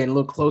he been getting a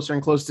little closer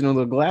and closer to the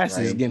little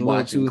glasses, right, getting a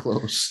little too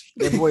close.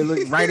 That boy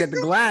looked right at the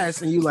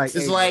glass, and you like,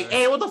 it's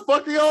hey, what the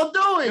fuck are y'all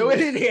doing?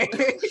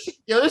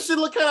 Yo, this shit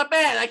look kind of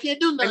bad. I can't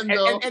do nothing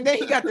though. And then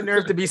he got the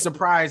nerve to be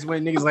surprised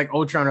when niggas like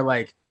Ultron are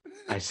like,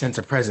 I sense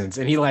a presence,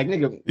 and he like,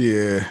 nigga,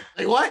 yeah,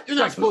 like what? You're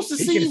not supposed to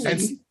see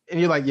me. And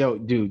you're like, yo,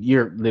 dude,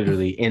 you're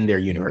literally in their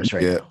universe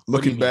right now.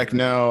 Looking back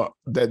now,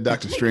 that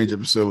Doctor Strange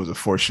episode was a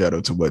foreshadow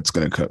to what's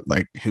going to come,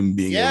 like him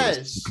being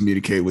able to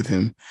communicate with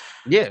him.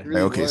 Yeah.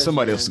 Like, okay,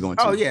 somebody else is going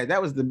to. Oh, yeah,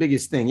 that was the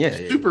biggest thing. Yeah.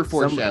 Super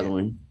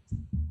foreshadowing.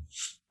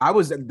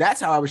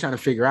 That's how I was trying to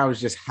figure out, was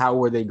just how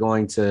were they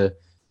going to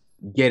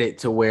get it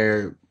to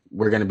where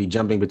we're going to be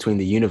jumping between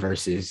the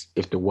universes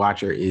if the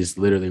Watcher is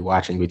literally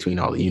watching between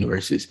all the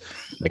universes.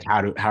 Like,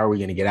 how are we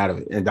going to get out of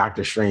it? And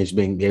Doctor Strange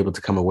being able to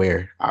come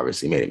aware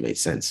obviously made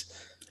sense.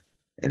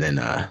 And then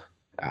I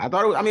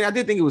thought, I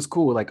did think it was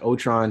cool. Like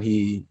Ultron,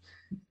 he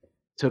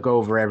took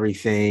over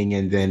everything.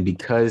 And then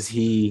because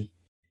I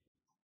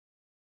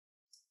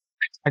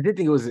did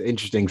think it was an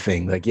interesting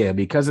thing. Like, yeah,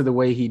 because of the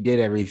way he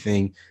did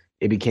everything,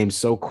 it became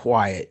so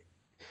quiet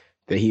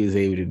that he was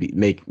able to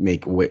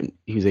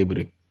he was able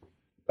to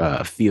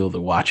feel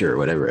the Watcher or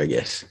whatever, I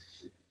guess.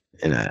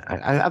 And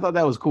I thought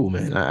that was cool,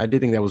 man. I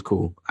did think that was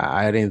cool.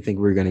 I didn't think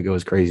we were going to go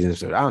as crazy as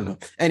this. I don't know.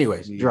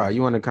 Anyways, Draw,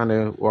 you want to kind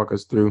of walk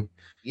us through?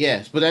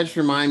 Yes, but that just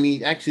remind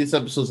me, actually, this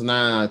episode's a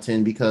 9 out of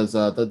 10 because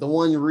the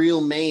one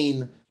real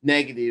main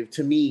negative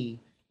to me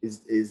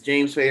is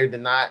James Spader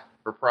did not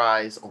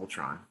reprise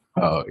Ultron.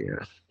 Oh,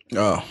 yeah.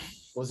 Oh.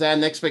 Was that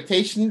an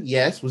expectation?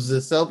 Yes. Was it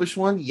a selfish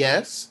one?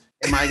 Yes.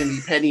 Am I going to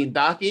be petty and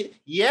docket?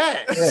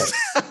 Yes.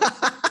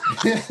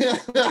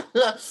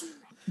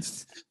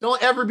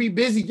 Don't ever be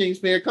busy, James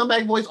Spader. Come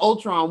back, voice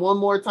Ultron one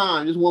more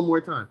time, just one more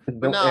time.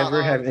 Don't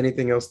ever have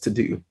anything else to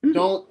do.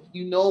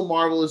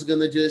 Marvel is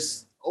gonna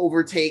just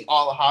overtake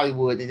all of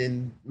Hollywood, and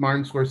then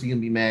Martin Scorsese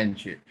gonna be mad and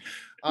shit.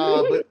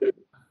 But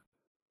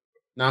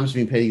no, I'm just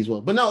being petty as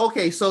well. But no,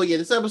 okay. So yeah,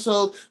 this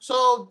episode.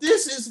 So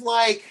this is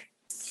like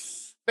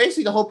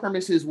basically the whole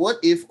premise is what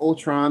if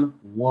Ultron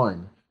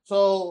won?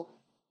 So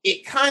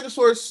it kind of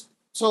sort of.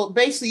 So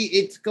basically,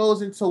 it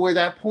goes into where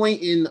that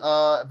point in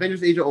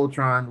Avengers: Age of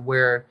Ultron,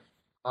 where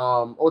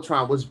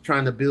Ultron was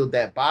trying to build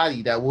that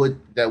body that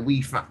would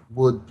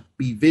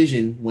be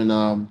Vision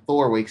when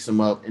Thor wakes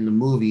him up in the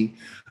movie.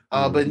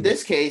 But in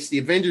this case, the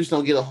Avengers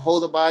don't get a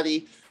hold of the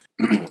body.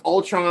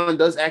 Ultron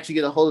does actually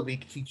get a hold of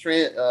it. He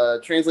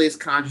translates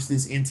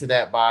consciousness into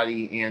that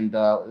body and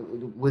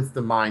with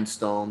the Mind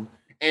Stone.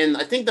 And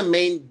I think the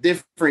main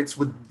difference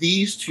with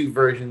these two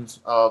versions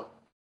of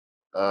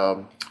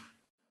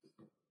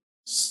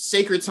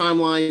Sacred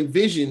Timeline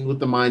Vision with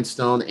the Mind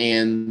Stone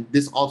and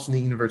this alternate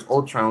universe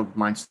Ultron with the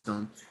Mind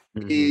Stone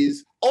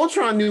is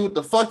Ultron knew what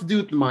the fuck to do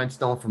with the Mind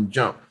Stone from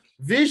jump.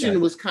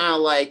 Vision was kind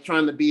of like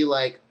trying to be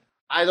like,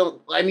 I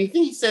think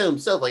he said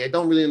himself, like, I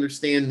don't really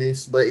understand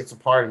this, but it's a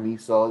part of me,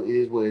 so it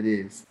is what it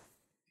is.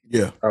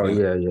 Yeah. Oh,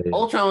 yeah.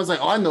 Ultron was like,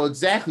 oh, I know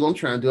exactly what I'm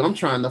trying to do. I'm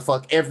trying to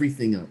fuck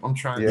everything up. I'm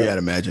trying to. He had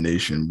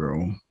imagination,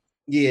 bro.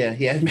 Yeah,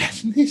 he had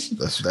imagination.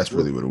 That's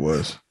really what it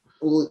was.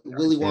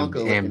 Willy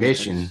Wonka.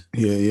 Ambition.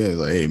 Yeah.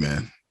 Like, hey,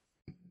 man,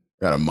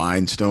 got a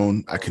Mind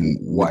Stone. I can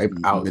wipe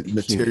out,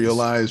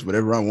 materialize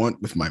whatever I want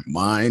with my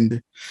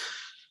mind.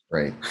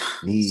 Right.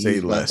 Say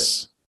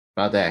less.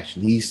 About the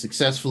action. He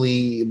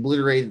successfully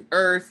obliterated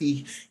Earth.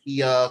 He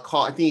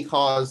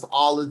caused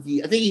all of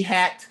the. I think he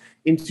hacked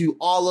into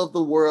all of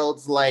the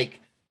world's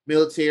like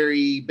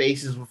military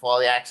bases with all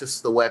the access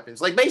to the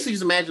weapons. Like basically,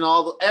 just imagine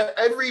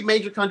every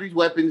major country's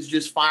weapons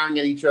just firing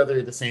at each other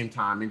at the same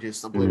time and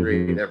just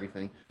obliterated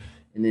everything.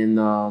 And then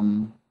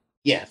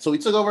so he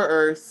took over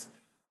Earth.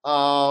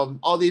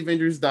 All the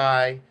Avengers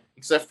die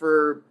except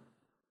for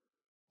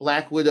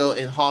Black Widow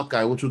and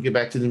Hawkeye, which we'll get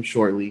back to them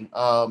shortly.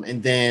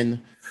 And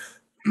then.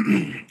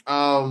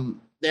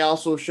 They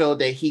also showed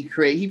that he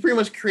pretty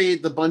much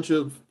created the bunch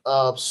of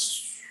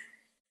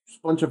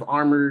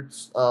armored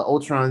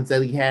Ultrons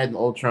that he had in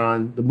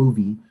Ultron the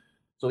movie.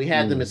 So he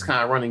had them as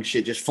kind of running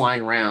shit, just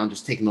flying around,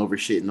 just taking over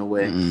shit in a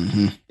way.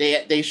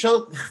 They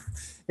showed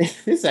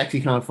it's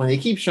actually kind of funny.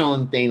 They keep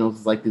showing Thanos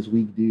as like this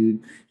weak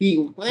dude.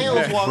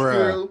 Thanos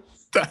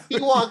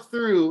walked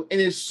through,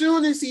 and as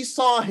soon as he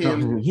saw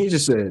him, he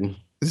just said.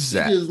 He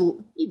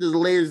just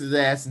layers his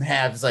ass in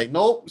half. It's like,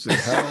 nope.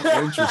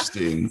 How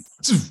interesting.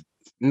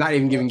 Not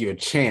even giving you a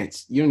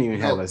chance. You don't even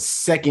have a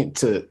second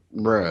to,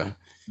 bruh.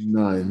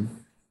 None.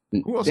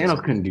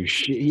 Thanos couldn't do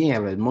shit. He didn't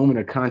have a moment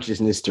of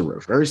consciousness to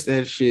reverse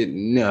that shit.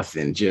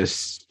 Nothing.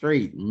 Just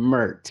straight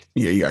murked.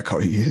 Yeah, he got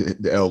caught.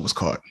 The L was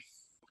caught.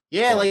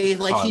 Yeah, like he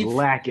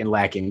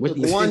lacking. With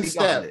one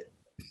step.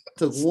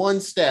 Took one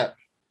step.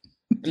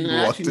 You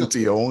walked into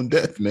your own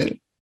death, man.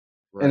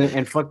 Right.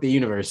 And fuck the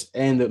universe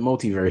and the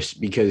multiverse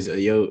because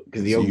the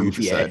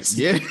goofy ass.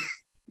 Yeah.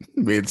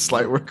 Made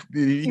slight work.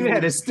 He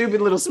had a stupid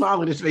little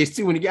smile on his face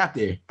too when he got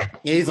there.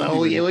 Yeah, he's like,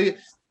 oh yeah,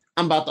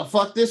 I'm about to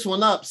fuck this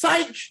one up.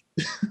 Psych.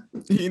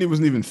 He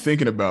wasn't even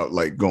thinking about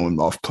like going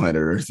off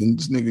planet Earth and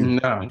this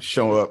nigga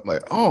show up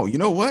like, oh, you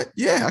know what?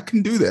 Yeah, I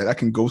can do that. I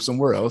can go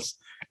somewhere else.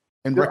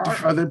 And there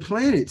are other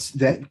planets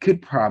that could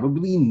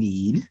probably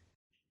need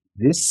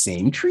this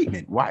same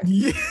treatment. Why?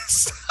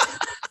 Yes.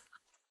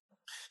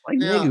 Like,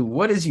 nigga,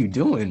 what is you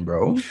doing,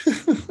 bro?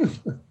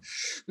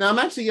 Now, I'm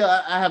actually,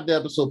 I have the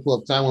episode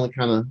pulled up, so I want to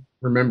kind of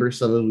remember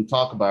some as we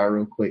talk about it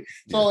real quick.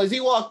 So as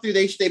he walked through,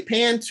 they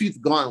pan to the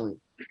gauntlet.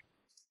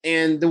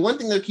 And the one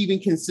thing they're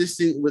keeping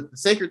consistent with the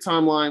Sacred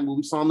Timeline, what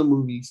we saw in the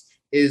movies,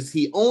 is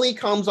he only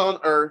comes on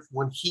Earth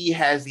when he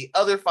has the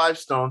other 5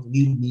 stones and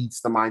he needs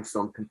the Mind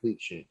Stone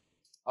completion.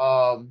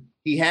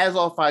 He has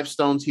all 5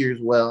 stones here as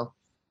well.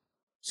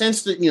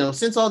 Since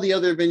all the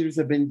other Avengers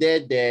have been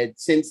dead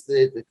since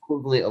the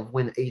equivalent of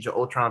when Age of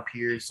Ultron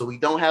appears, so we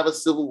don't have a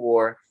Civil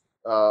War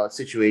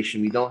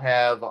situation. We don't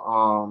have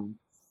why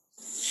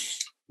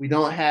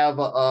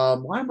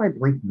am I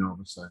blinking all of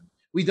a sudden?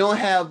 We don't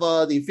have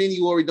the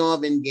Infinity War. We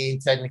don't have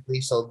Endgame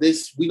technically. So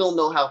we don't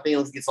know how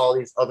Thanos gets all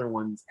these other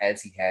ones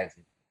as he has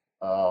it.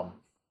 So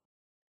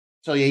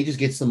yeah, he just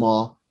gets them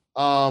all.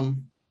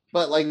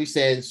 But like we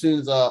said, as soon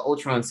as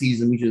Ultron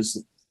sees him, he just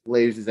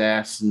layers his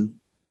ass in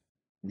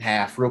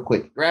half real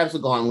quick, grabs the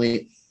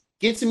gauntlet,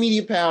 gets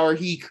immediate power.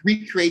 He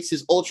recreates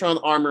his Ultron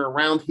armor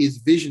around his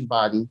Vision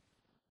body,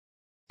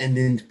 and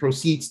then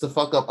proceeds to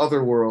fuck up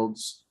other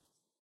worlds.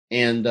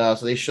 And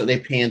so they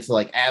pan to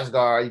like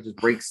Asgard. He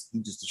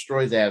just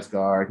destroys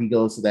Asgard. He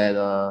goes to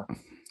that.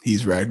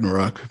 He's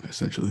Ragnarok,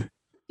 essentially.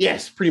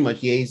 Yes, pretty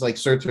much. Yeah, he's like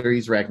Surtur.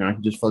 He's Ragnarok.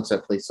 He just fucks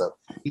that place up.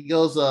 He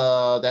goes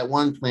that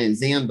one planet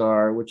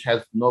Xandar, which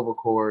has Nova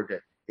Corps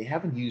that they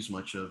haven't used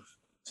much of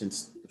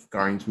since the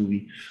Guardians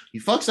movie. He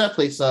fucks that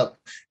place up.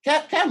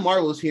 Captain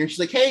Marvel's here, and she's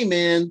like, "Hey,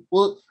 man.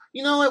 Well,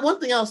 you know what? One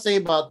thing I'll say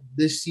about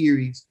this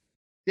series,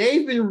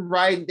 they've been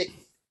writing.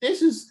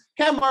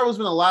 Captain Marvel's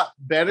been a lot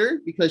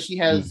better because she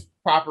has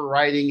proper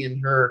writing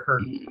and her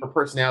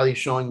personality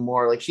showing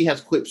more. Like she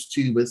has quips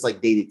too, but it's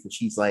like dated because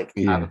she's like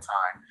out of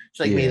time.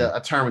 She like made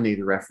a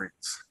Terminator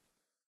reference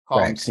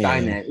called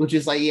Skynet, which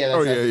is like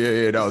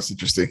that was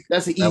interesting.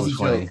 That's an easy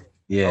joke.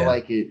 Yeah, I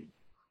like it.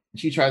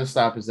 She tried to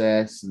stop his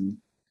ass, and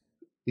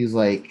he's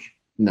like,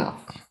 "No,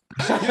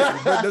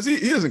 But does he?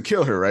 He doesn't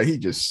kill her, right? He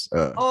just.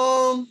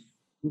 I'm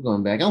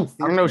going back. I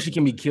don't know if she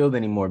can be killed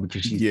anymore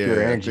because she's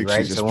pure energy,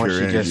 right? So once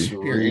she gets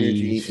pure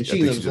energy, and she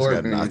can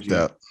absorb energy.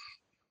 Out.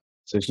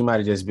 So she might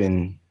have just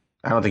been.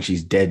 I don't think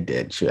she's dead.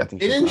 I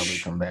think she'll probably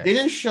come back. They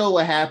didn't show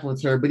what happened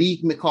with her, but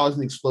he caused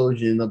an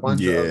explosion. A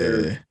bunch of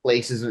other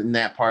places in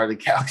that part of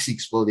the galaxy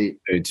exploded.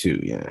 Her too,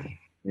 yeah.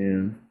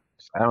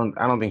 I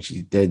don't think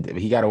she's dead. But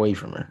he got away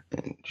from her,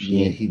 and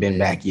she ain't been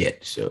back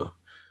yet. So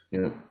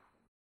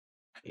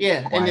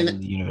yeah, and then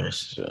in the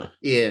universe. So.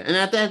 Yeah, and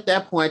at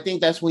that point, I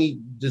think that's when he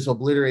just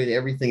obliterated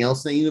everything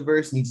else in the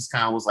universe, and he just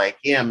kind of was like,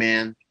 "Yeah,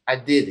 man, I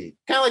did it."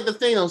 Kind of like the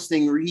Thanos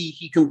thing, where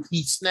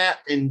he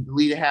snapped and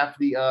deleted half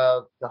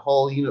the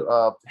whole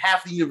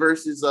half the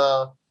universe's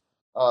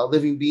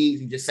living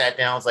beings. He just sat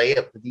down, and was like,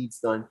 "Yep, the deed's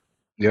done."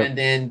 Yep. And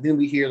then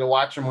we hear the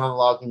Watcher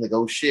monologuing like,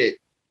 "Oh shit,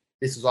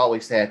 this was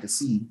always sad to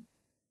see."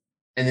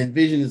 And then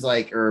Vision is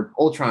like, or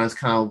Ultron is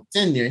kind of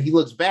in there, and he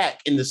looks back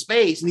into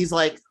space, and he's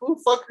like, "Who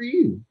the fuck are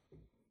you?"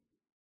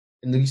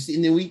 And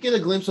then we get a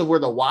glimpse of where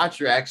the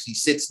Watcher actually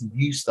sits and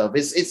views stuff.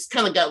 It's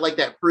kind of got like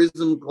that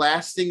prism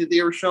glass thing that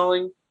they were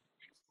showing.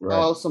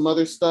 Right. Some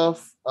other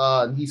stuff.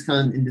 He's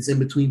kind of in this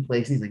in-between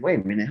place. And he's like,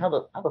 wait a minute, how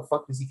the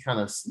fuck does he kind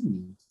of see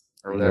me?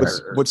 Or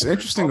whatever. What's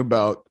interesting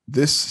about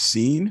this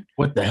scene?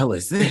 What the hell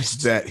is this?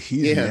 Is that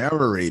he's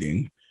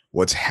narrating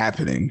what's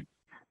happening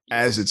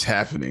as it's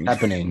happening.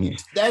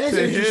 That is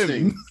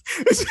interesting.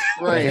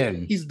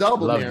 Right. He's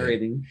double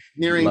narrating.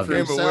 Narrating for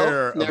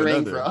himself,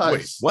 narrating for us.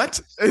 Wait, what?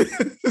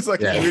 It's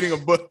like he's reading a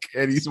book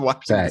and he's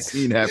watching the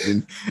scene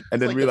happen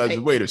and then realizes,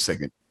 wait a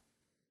second.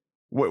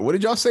 What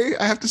did y'all say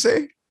I have to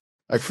say?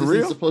 Like for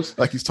real?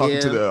 Like he's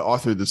talking to the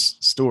author of this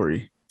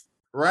story.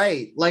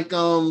 Right. Like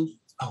oh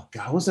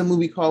God, what's that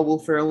movie called? Will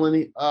Ferrell in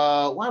it?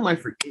 Why am I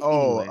forgetting? You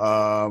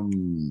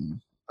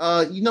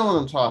know what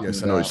I'm talking about.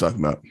 Yes, I know what you're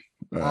talking about.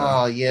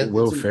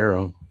 Will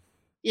Ferrell.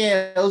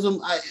 Yeah, it was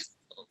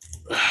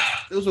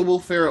a Will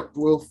Ferrell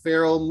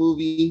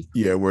movie.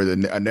 Yeah, where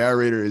a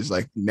narrator is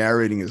like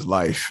narrating his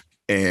life,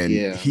 and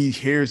he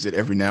hears it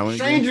every now and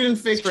again.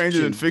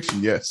 Stranger Than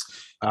Fiction, yes.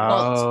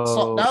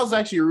 So that was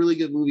actually a really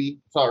good movie.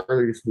 Saw it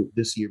earlier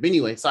this year. But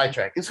anyway,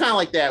 sidetrack. It's kind of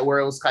like that, where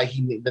it was like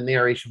the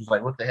narration was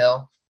like, "What the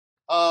hell?"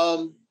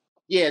 So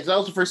that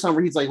was the first time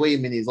where he's like, "Wait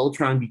a minute, is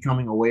Ultron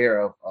becoming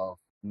aware of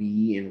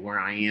me and where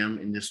I am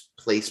in this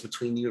place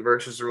between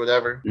universes or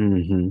whatever,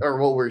 or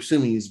what we're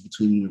assuming is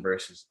between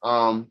universes,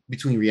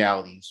 between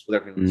realities,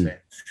 whatever you want to say."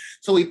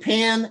 So we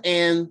pan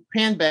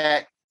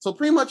back. So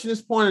pretty much at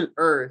this point on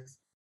Earth,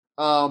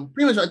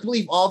 pretty much I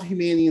believe all of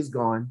humanity is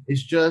gone.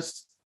 It's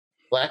just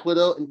Black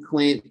Widow and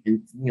Clint,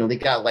 and they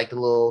got like the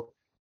little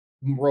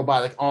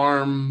robotic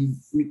arm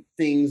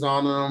things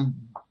on them.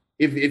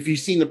 If you've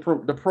seen the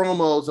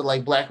promos of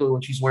like Black Widow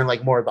when she's wearing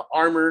like more of the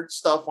armor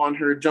stuff on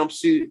her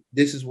jumpsuit,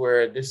 this is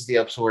the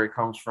episode where it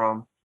comes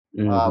from.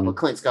 But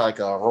Clint's got like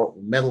a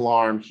metal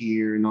arm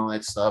here and all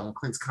that stuff. And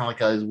Clint's kind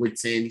of like his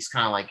wits end. He's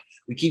kind of like,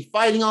 we keep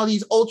fighting all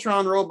these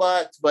Ultron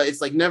robots, but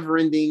it's like never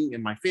ending.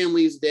 And my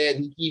family is dead.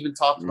 And he even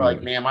talks about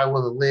like, man, my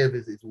will to live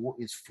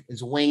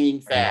is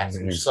waning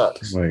fast. It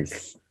sucks. Like,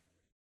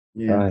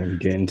 I'm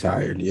getting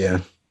tired.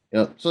 Yeah.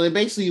 Yep. So they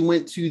basically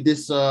went to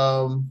this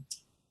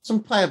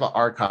some kind of an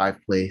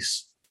archive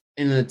place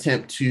in an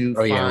attempt to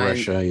find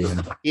Russia,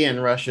 in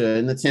Russia,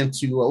 in an attempt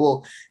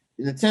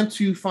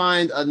to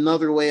find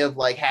another way of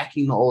like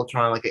hacking the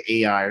Ultron, like an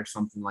AI or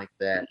something like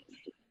that,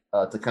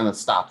 to kind of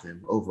stop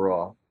them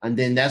overall. And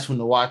then that's when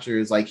the Watcher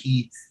is like,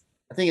 I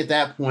think at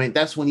that point,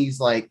 that's when he's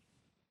like,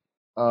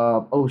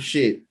 oh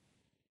shit,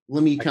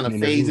 let me kind of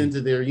phase into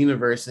their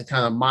universe and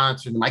kind of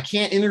monitor them. I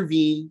can't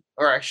intervene,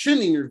 or I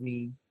shouldn't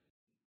intervene,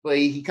 but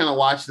he kind of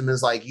watched them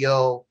as like,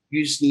 yo,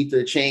 you just need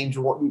to change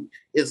what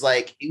is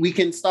like, we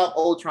can stop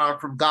Ultron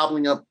from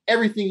gobbling up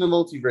everything in the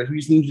multiverse. We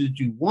just need you to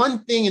do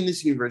one thing in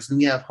this universe and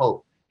we have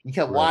hope. He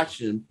kept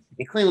watching him,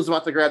 and Clint was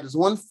about to grab this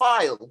one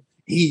file.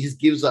 He just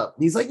gives up.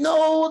 And he's like,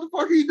 no, what the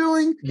fuck are you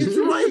doing? It's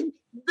right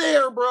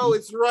there, bro.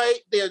 It's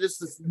right there.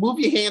 Just move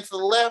your hand to the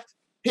left,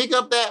 pick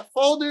up that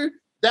folder.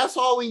 That's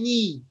all we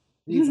need.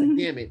 And he's like,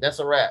 damn it, that's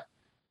a wrap.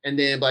 And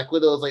then Black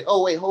Widow was like,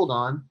 oh, wait, hold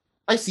on.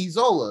 I see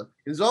Zola.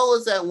 And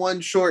Zola's that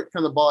one short,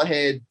 kind of bald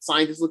head,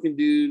 scientist looking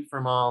dude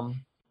from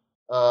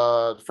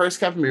the first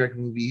Captain America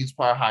movie. He's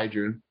part of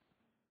Hydra.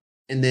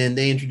 And then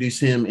they reintroduce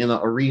him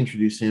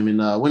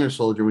in Winter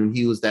Soldier when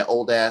he was that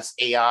old ass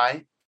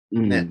AI,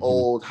 that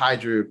old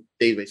Hydra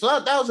database. So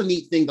that was a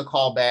neat thing to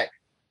call back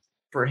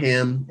for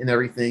him and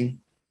everything.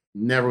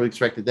 Never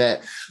expected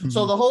that.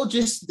 So the whole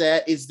gist of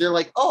that is they're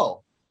like,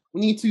 oh,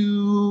 we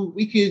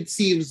could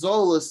see if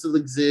Zola still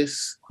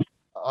exists,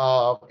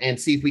 and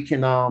see if we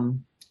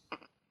can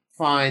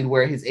find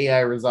where his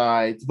AI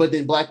resides. But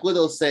then Black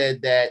Widow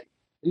said that,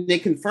 and they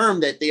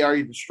confirmed that they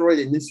already destroyed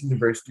it in this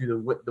universe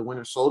through the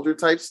Winter Soldier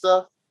type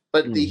stuff.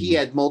 But he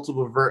had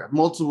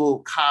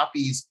multiple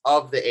copies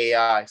of the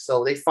AI,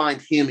 so they find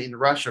him in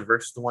Russia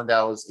versus the one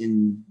that was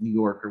in New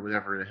York or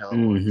whatever the hell it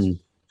was.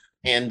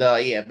 And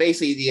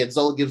basically,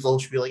 Zola gives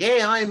Ultra be like,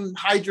 "Hey, I'm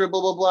Hydra,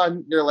 blah blah blah."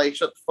 And they're like,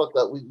 "Shut the fuck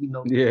up, we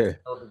know the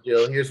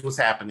deal. Here's what's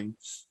happening."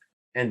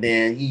 and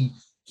then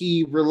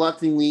he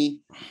reluctantly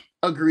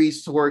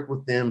agrees to work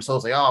with them. So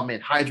it's like, oh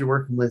man, Hydra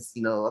working with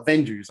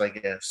Avengers, I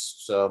guess.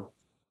 So,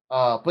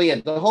 but yeah,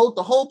 the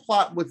whole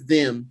plot with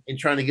them and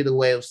trying to get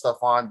away with stuff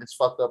on this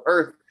fucked up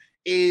Earth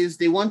is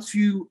they want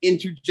to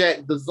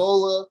interject the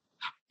Zola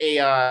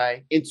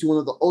AI into one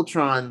of the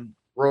Ultron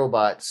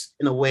robots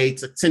in a way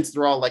to, since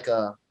they're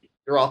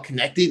all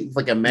connected,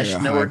 like a mesh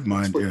network.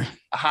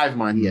 A hive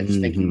mind, yes.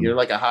 Thank you. You're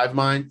like a hive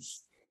mind.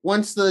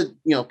 Once the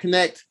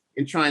connect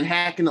and try and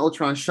hack an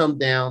Ultron, shut them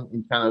down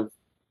and kind of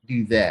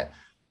do that.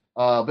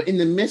 But in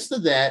the midst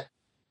of that,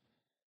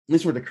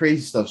 this is where the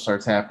crazy stuff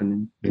starts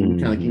happening, and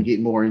we kind of can get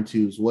more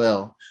into as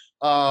well.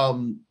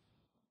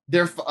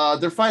 They're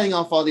fighting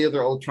off all the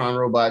other Ultron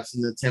robots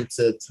in the attempt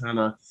to kind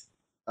of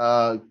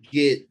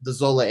get the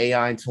Zola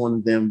AI into one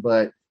of them.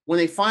 But when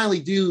they finally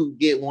do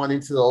get one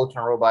into the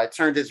Ultron robot, it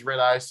turns its red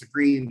eyes to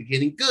green,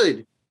 getting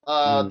good.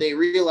 They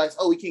realize,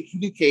 we can't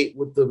communicate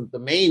with the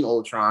main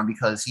Ultron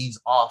because he's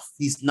off.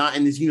 He's not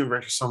in this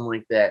universe or something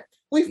like that.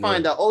 We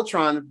find out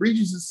Ultron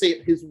breaches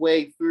his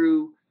way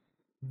through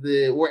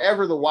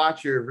wherever the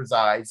Watcher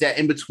resides, that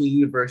in between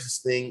universes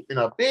thing, in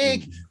a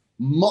big,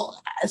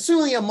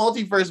 assuming a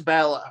multiverse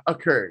battle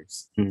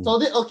occurs.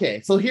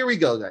 So here we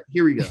go, guys.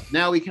 Here we go.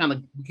 Now we kind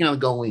of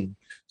go in.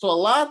 So a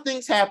lot of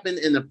things happen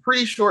in a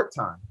pretty short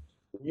time.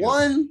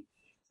 One,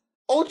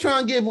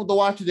 Ultron gave the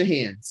Watcher the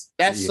hands.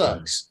 That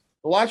sucks.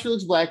 The Watcher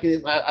looks black.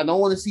 I don't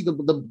want to see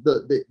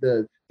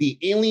the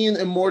alien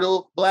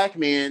immortal black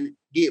man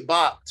get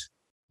bopped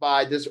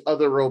by this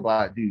other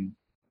robot dude.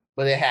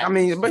 But it happens. I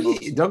mean, but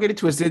don't get it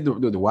twisted.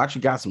 The Watcher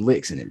got some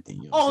licks and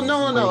everything.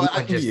 No.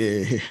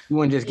 He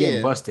wasn't just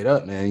getting busted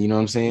up, man. You know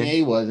what I'm saying? Yeah,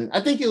 he wasn't. I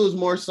think it was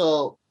more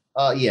so.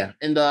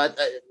 And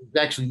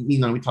actually, we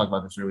talked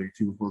about this earlier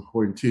too before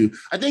recording too.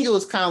 I think it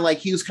was kind of like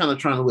he was kind of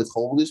trying to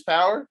withhold his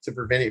power to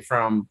prevent it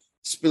from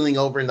spilling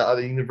over into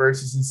other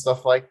universes and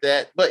stuff like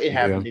that. But it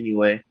happened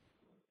anyway.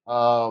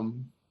 But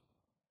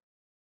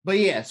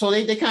yeah, so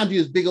they kind of do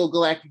this big old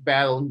galactic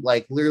battle,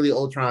 like literally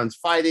Ultron's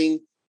fighting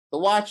the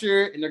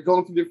Watcher, and they're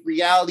going through different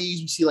realities.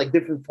 We see like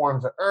different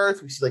forms of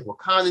Earth. We see like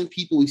Wakandan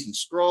people. We see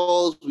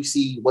Skrulls. We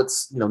see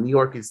what's New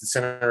York is the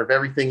center of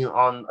everything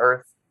on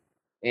Earth,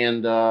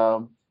 and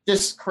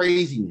just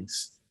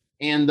craziness.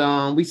 And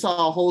we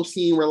saw a whole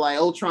scene where like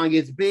Ultron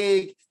gets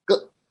big,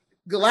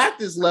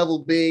 Galactus level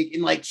big,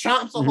 and like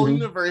chomps the whole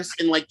universe,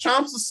 and like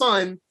chomps the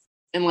sun,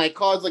 and like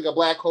causes like a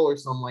black hole or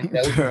something like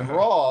that. Which is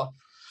raw.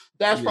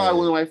 That's probably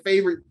one of my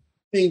favorite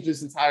things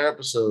this entire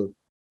episode.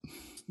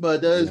 But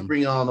it does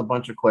bring on a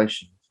bunch of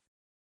questions.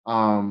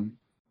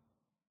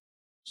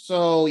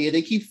 So yeah,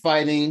 they keep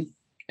fighting,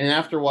 and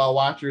after a while,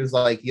 Watcher is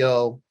like,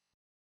 "Yo,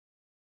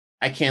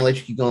 I can't let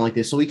you keep going like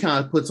this." So he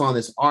kind of puts on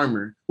this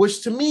armor,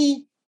 which to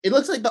me, it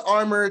looks like the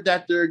armor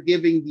that they're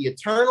giving the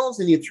Eternals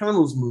in the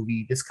Eternals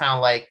movie. This kind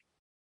of like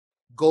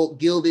gold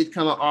gilded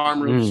kind of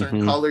armor with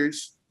certain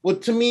colors. Well,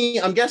 to me,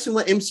 I'm guessing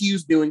what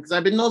MCU's doing, because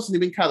I've been noticing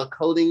they've been kind of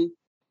coding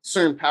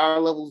certain power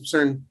levels of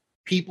certain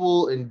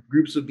people and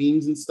groups of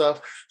beings and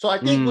stuff. So I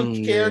think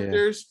when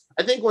characters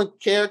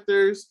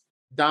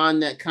don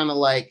that kind of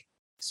like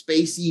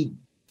spacey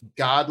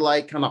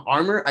godlike kind of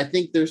armor, I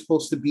think they're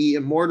supposed to be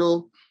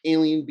immortal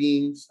alien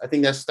beings. I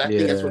think that's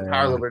what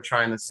power level we're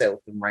trying to set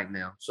with them right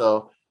now.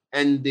 So,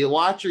 and the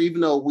Watcher,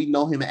 even though we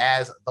know him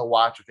as the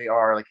Watcher, they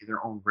are like in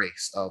their own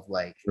race of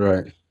like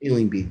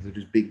alien beings. They're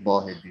just big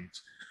bald head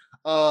dudes.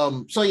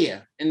 So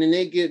yeah, and then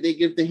they give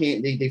the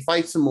hand. They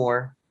fight some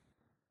more.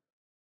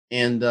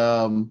 And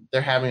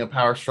they're having a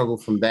power struggle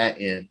from that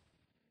end.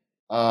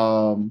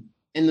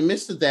 In the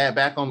midst of that,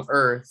 back on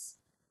Earth,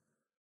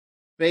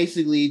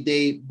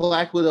 basically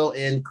Black Widow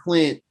and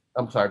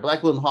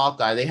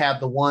Hawkeye, they have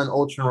the one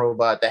Ultron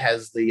robot that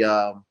has the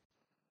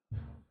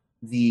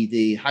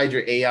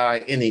Hydra AI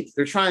in it.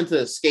 They're trying to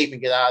escape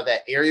and get out of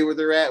that area where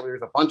they're at, where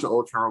there's a bunch of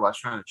Ultron robots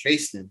trying to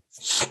chase them.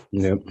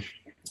 Yep.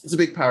 It's a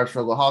big power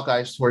struggle.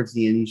 Hawkeye's towards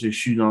the end. He's just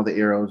shooting all the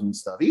arrows and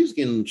stuff. He was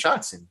getting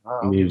shots in.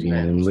 He was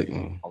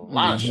getting a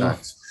lot of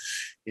shots.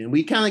 And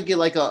we kind of get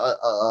like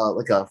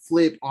a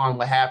flip on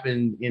what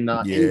happened in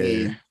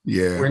Endgame.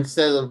 Yeah. Where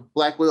instead of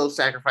Black Widow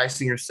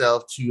sacrificing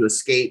herself to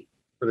escape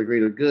for the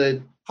greater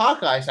good,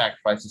 Hawkeye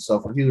sacrificed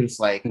himself, and he was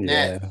like,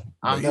 that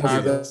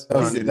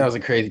was a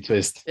crazy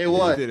twist. It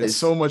was. It's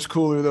so much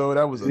cooler though.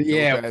 That was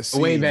a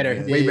scene, way better.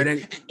 Man. Way better.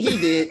 He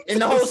did. And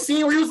the whole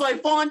scene where he was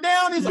like falling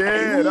down.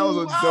 That was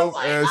a dope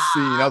ass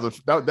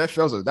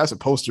scene. That's a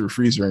poster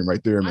freeze frame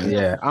right there, man.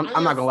 Yeah, I'm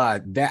not gonna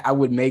lie. That I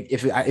would make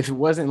if it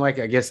wasn't like,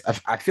 I guess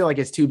I feel like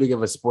it's too big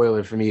of a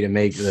spoiler for me to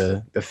make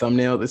the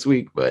thumbnail this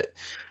week, but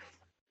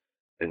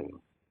I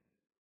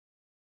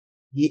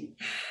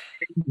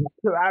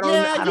don't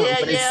know,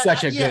 but it's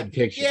such a good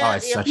picture.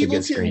 It's such a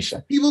good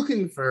screenshot. People can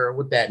infer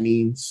what that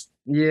means.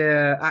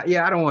 I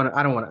don't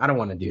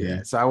want to do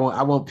that. So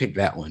I won't pick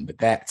that one, but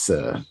that's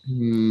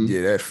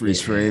that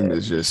freeze frame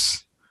is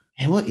just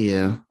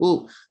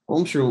well,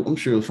 I'm sure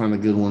we'll find a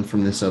good one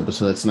from this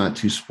episode that's not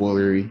too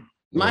spoilery.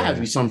 Might have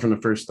to be something from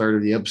the first third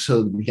of the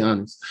episode, to be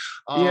honest.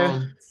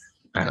 I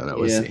don't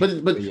know.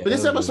 But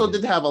this episode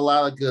did have a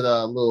lot of good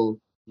little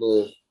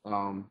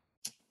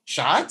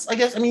shots, I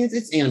guess. I mean,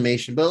 it's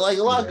animation, but like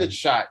a lot of good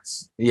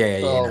shots.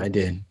 Yeah, I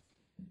did.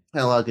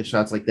 Had a lot of good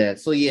shots like that.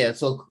 So yeah,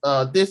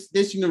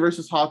 this universe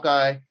is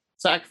Hawkeye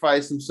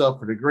sacrificed himself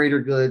for the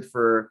greater good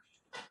for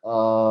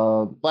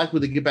Black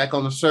Widow to get back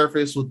on the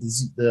surface with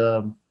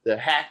the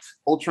hacked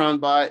Ultron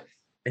bot,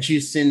 and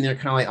she's sitting there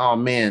kind of like, oh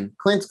man,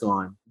 Clint's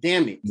gone.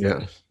 Damn it.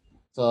 Yeah.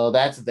 So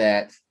that's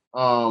that.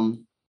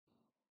 And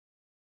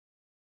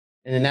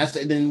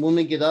then when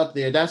they get up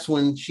there, that's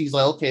when she's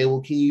like, okay,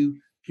 well, can you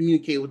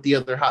communicate with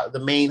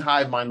the main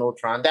hive mind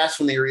Ultron? That's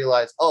when they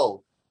realize,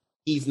 oh,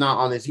 he's not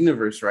on this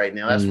universe right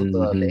now. That's what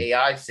the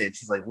AI said.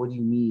 She's like, what do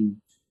you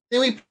mean? Then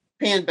we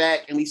pan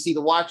back and we see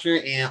the Watcher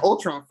and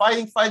Ultron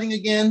fighting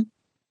again.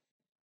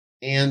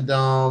 And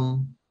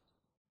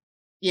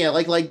yeah,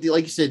 like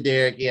you said,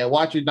 Derek, yeah,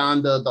 Watcher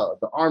donned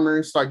the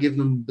armor, start giving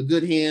them the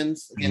good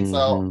hands against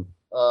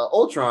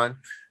Ultron.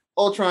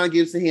 Ultron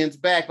gives the hands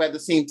back, but at the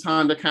same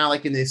time, they're kind of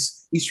like in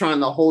this, he's trying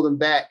to hold them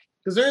back.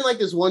 Because they're in like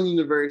this one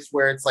universe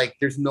where it's like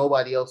there's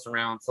nobody else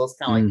around. So it's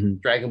kind of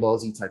like Dragon Ball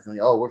Z type thing.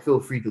 Like, oh, we're feel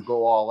free to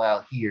go all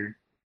out here.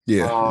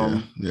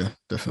 Yeah,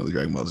 definitely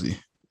Dragon Ball Z.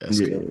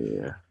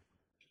 Yeah.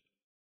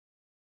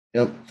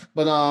 Yep.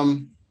 But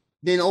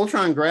then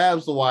Ultron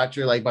grabs the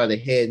Watcher like by the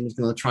head and he's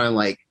gonna try and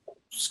like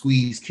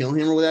kill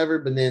him or whatever.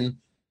 But then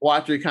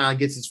Watcher kind of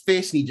gets his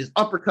fist and he just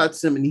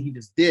uppercuts him and he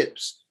just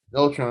dips. And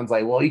Ultron's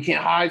like, well, you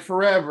can't hide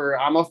forever.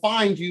 I'm gonna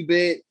find you,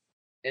 bit.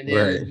 And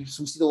then we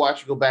see the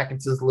Watcher go back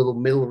into this little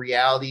middle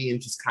reality and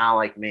just kind of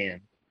like,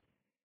 man,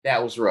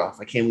 that was rough.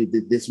 I can't believe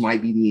that this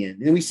might be the end.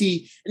 And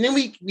then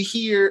we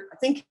hear, I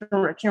can't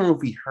remember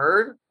if we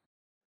heard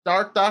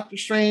Dark Doctor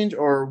Strange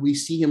or we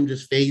see him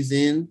just phase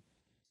in.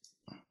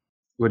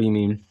 What do you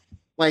mean?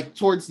 Like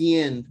towards the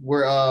end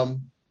where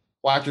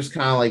Watcher's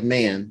kind of like,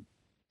 man,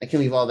 I can't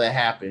believe all that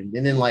happened.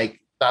 And then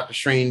like Doctor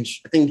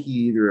Strange, I think he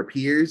either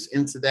appears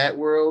into that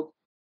world.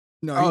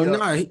 He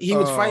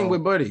was fighting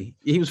with Buddy.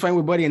 He was fighting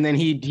with Buddy, and then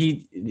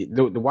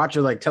the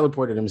Watcher like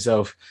teleported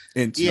himself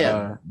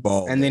into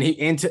ball, and then he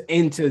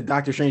into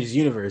Doctor Strange's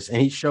universe,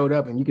 and he showed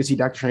up, and you can see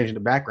Doctor Strange in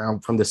the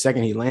background from the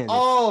second he landed.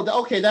 Oh,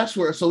 okay, that's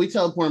where. So he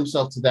teleported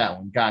himself to that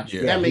one. Gotcha.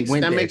 Yeah. That makes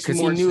because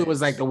he knew it was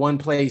like the one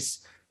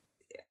place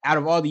out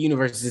of all the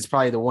universes. It's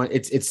probably the one.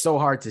 It's so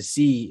hard to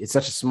see. It's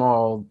such a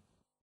small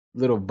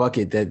little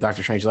bucket that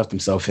Doctor Strange left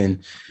himself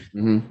in.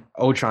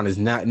 Ultron is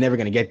never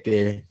going to get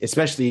there,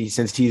 especially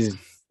since he's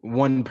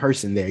one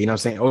person there. You know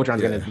what I'm saying?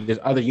 Ultron's there's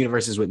other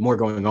universes with more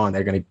going on that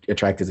are going to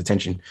attract his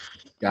attention.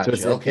 Gotcha.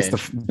 So it's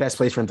the best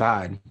place for him to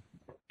hide.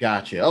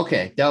 Gotcha.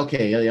 Okay.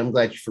 I'm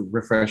glad you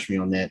refreshed me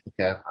on that.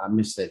 Okay. I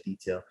missed that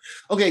detail.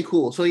 Okay,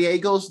 cool. So yeah, he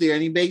goes there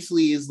and he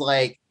basically is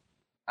like,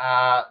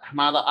 I'm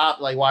out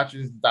of like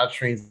watches Doctor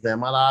Strange.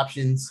 I'm out of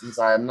options. He's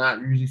like, I'm not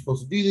usually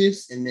supposed to do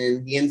this. And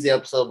then he ends the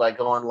episode by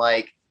going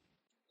like,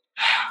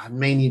 I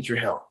may need your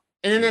help.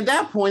 And then at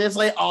that point, it's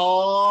like,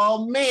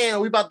 oh man,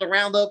 we about to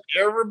round up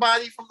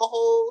everybody from the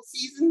whole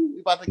season.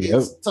 We about to get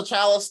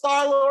T'Challa,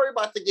 Star-Lord. We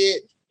about to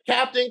get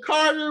Captain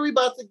Carter. We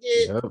about to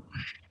get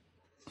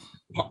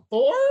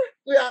Thor.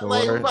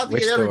 We're about to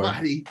get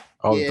everybody.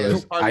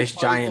 Ice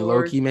Giant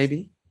Loki,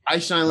 maybe.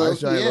 Ice Giant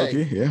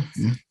Loki.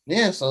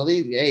 Yeah. So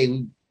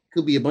we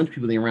could be a bunch of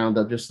people they round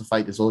up just to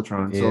fight this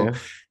Ultron. So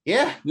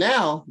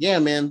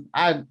man.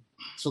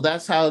 So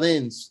that's how it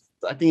ends.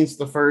 I think it's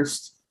the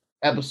first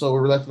episode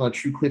we're left on a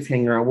true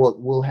cliffhanger on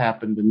what will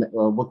happen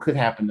what could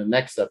happen the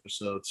next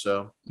episode.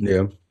 So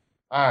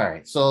all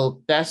right,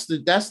 so that's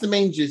the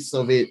main gist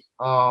of it.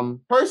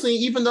 Personally,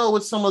 even though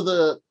with some of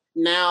the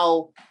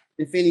now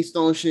Infinity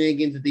Stone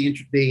shenanigans that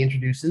they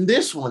introduced in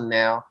this one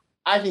now,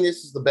 I think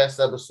this is the best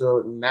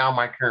episode and now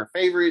my current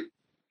favorite,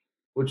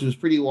 which was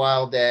pretty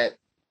wild that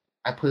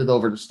I put it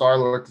over to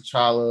Star-Lord,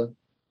 T'Challa,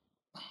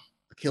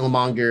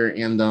 Killmonger,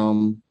 and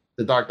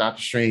the Dark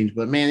Doctor Strange.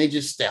 But man,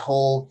 it's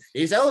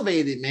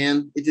elevated,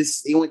 man.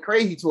 It went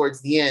crazy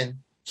towards the end.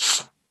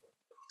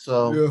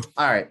 So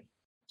all right.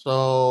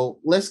 So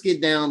let's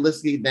get down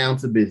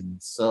to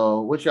business.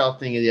 So what y'all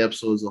think of the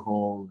episode as a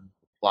whole,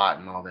 plot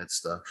and all that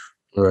stuff?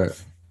 Right.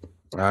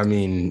 I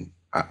mean,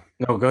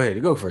 no, go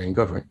ahead. Go for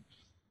it.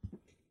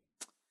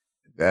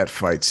 That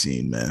fight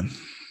scene, man,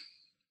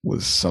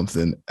 was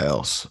something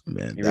else,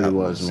 man. It really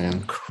was, man.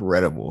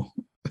 Incredible.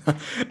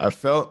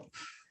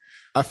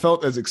 I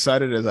felt as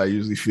excited as I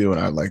usually feel when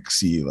I like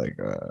see like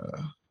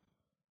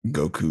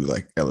Goku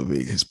like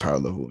elevate his power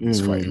level in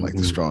this fight, like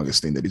the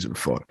strongest thing that he's ever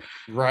fought.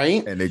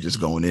 Right. And they just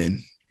going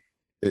in.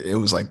 It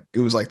was like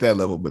that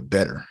level, but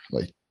better.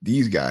 Like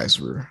these guys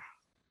were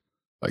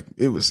like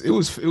it was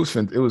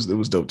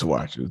dope to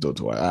watch. It was dope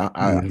to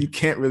watch. You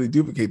can't really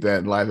duplicate that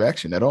in live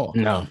action at all.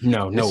 No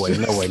way.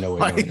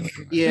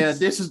 Yeah,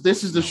 this is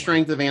the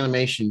strength of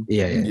animation.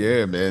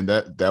 Yeah, man.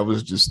 That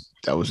was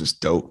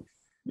just dope.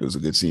 It was a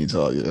good scene.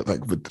 So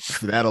like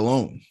for that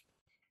alone,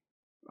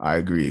 I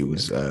agree. It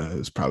was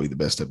probably the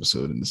best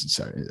episode in this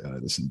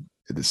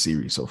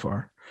series so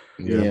far.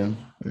 Yeah.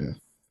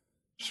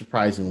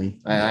 Surprisingly,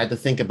 I had to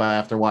think about it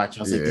after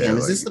watching. I was like, damn,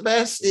 is this the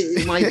best?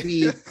 It might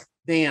be.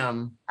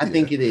 Damn, I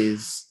think it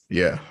is.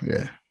 Yeah.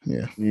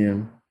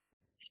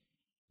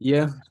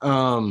 Yeah.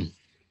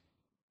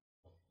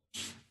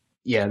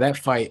 Yeah, that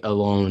fight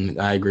alone,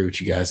 I agree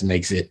with you guys,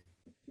 makes it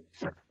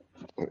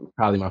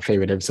probably my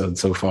favorite episode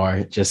so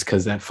far, just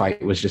because that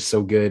fight was just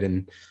so good.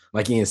 And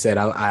like Ian said,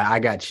 I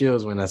got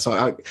chills when I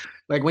saw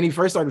like when he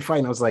first started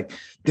fighting, I was like,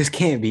 this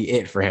can't be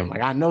it for him. Like,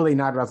 I know they're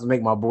not about to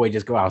make my boy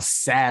just go out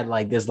sad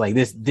like this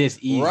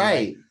easy.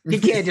 Right. Like,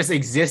 he can't just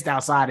exist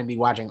outside and be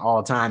watching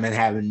all time and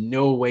have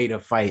no way to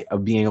fight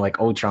of being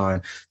like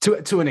Ultron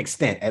to an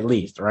extent, at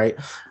least, right?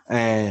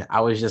 And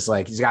I was just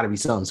like, he's got to be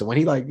something. So when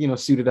he like,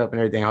 suited up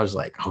and everything, I was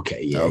like,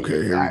 okay, yeah,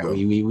 okay, here we go.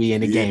 We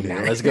in the game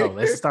now. Let's go.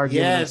 Let's start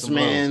getting yes,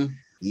 man. Moves.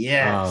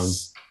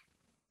 Yes.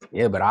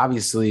 Yeah, but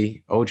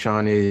obviously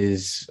Ultron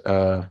is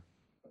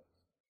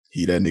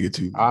he that nigga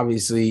too.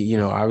 Obviously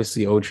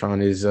Ultron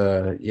is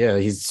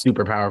he's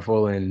super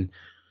powerful, and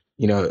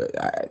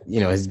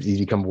he's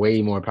become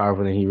way more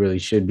powerful than he really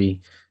should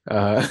be.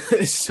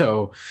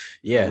 So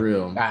yeah,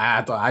 real.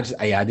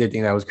 I did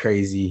think that was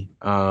crazy.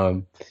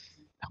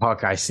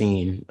 Hawkeye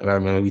scene, I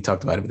remember we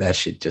talked about it, but that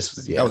shit just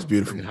was that was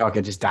beautiful.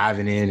 Hawkeye just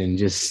diving in and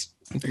just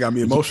it got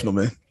me emotional,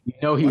 man. He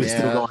was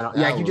still going off.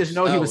 Yeah, you just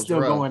know he was still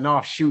going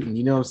off shooting.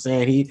 You know what I'm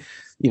saying? He,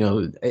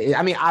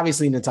 I mean,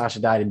 obviously Natasha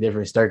died in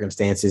different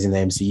circumstances in the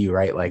MCU,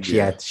 right? Like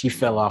she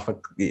fell off a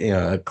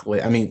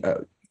cliff. I mean,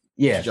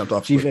 she jumped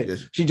off.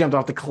 She jumped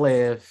off the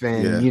cliff,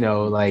 and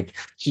like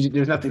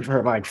there's nothing for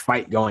her to like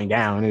fight going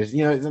down. There's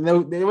there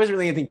wasn't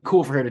really anything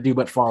cool for her to do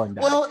but falling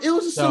down. Well, it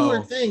was a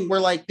similar thing where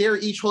like they're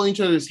each holding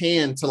each other's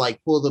hand to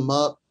like pull them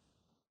up,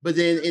 but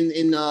then in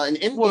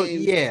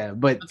Endgame,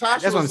 but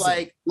Natasha was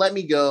like, "Let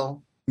me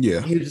go."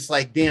 Yeah, he was just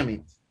like, "Damn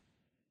it."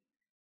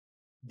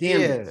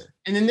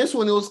 And then this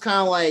one, it was kind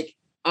of like,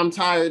 "I'm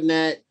tired,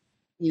 Nat.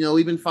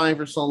 We've been fine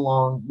for so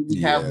long.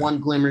 We have one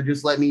glimmer.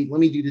 Just let me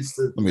do this.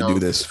 Let me do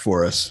this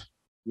for us."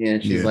 Yeah,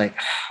 and she's like,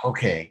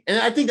 "Okay." And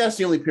I think that's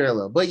the only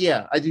parallel. But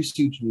yeah, I do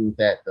see what you mean with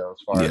that though, as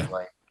far as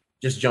like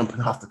just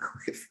jumping off the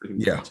cliff.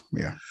 Yeah,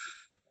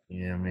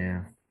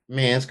 man.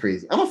 Man, it's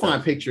crazy. I'm gonna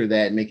find a picture of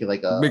that and make it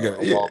like a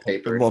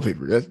wallpaper.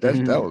 Wallpaper. That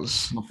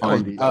was.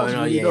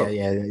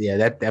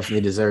 That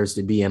definitely deserves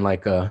to be in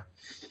like a.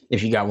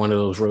 If you got one of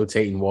those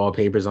rotating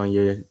wallpapers on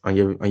your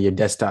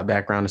desktop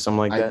background or something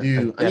like that. I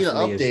do. I need to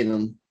update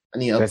them.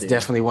 That's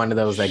definitely one of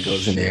those that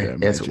goes in there.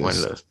 That's one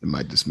of those. It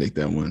might just make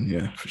that one.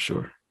 Yeah, for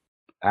sure.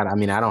 I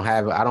mean, I don't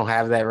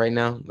have that right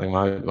now. Like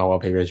my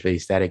wallpaper is pretty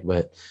static,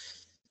 but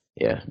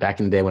yeah, back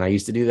in the day when I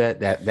used to do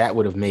that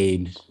would have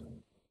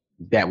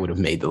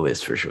made the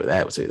list for sure.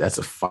 That's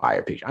a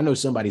fire picture. I know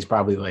somebody's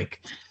probably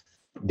like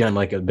done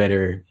like a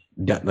bit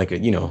like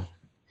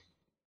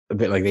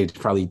they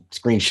probably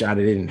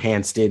screenshotted it,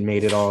 enhanced it,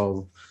 made it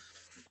all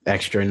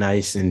extra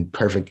nice and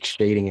perfect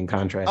shading and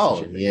contrast.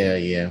 Oh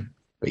yeah.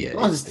 But yeah, as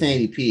long as it's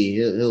 1080p,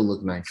 it'll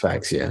look nice.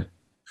 Facts, yeah.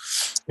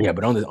 Yeah,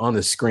 but on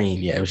the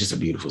screen, it was just a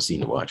beautiful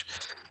scene to watch.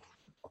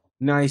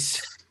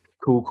 Nice,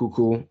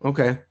 cool.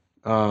 Okay,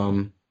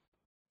 time.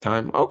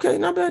 Okay,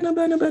 not bad.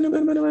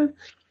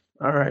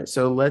 All right,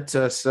 so let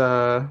us.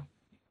 So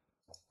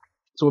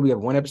we have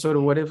one episode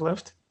of What If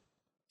left.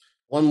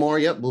 One more,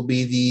 yep, will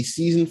be the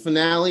season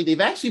finale.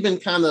 They've actually been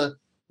kind of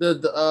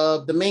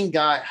the main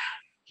guy. I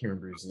can't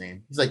remember his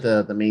name. He's like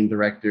the main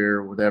director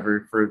or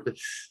whatever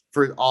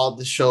for all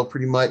the show.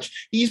 Pretty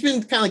much, he's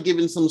been kind of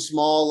giving some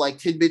small like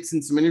tidbits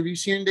and some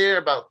interviews here and there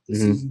about the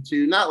season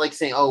 2. Not like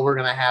saying, "Oh, we're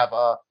gonna have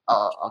a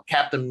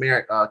Captain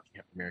America."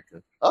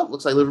 Oh,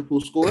 looks like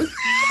Liverpool scored.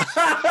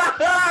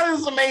 It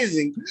was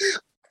amazing.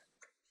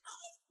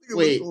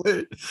 Wait,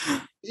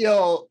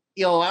 yo,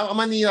 I'm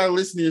gonna need our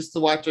listeners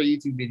to watch our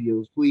YouTube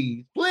videos,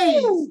 please.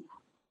 Ooh.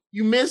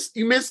 You missed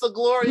the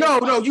glory.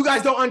 No, you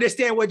guys don't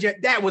understand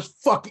that was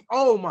fucking.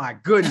 Oh my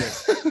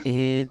goodness.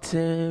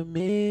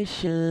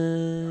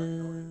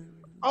 Intermission.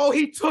 Oh,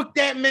 he took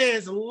that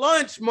man's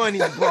lunch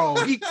money, bro.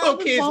 He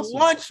took his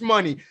lunch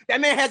money.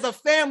 That man has a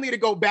family to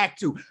go back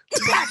to.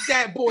 Back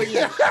that boy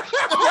in.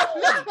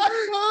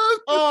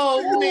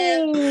 Oh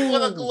man,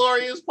 what a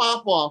glorious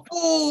pop off.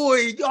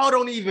 Boy, y'all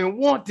don't even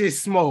want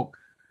this smoke.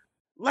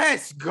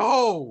 Let's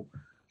go.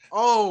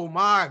 Oh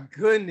my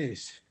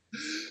goodness.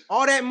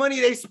 All that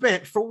money they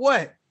spent for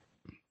what?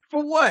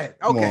 For what?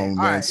 Okay, come on, man.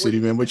 Right. City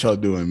man, what y'all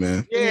doing,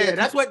 man? Yeah,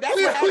 that's what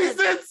happens.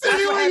 That's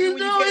what happens when you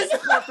get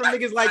support from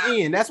niggas like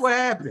Ian. That's what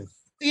happens.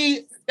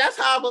 See, that's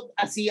how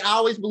I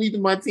always believe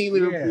in my team,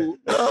 Liverpool.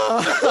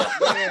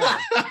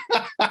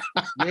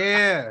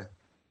 Yeah.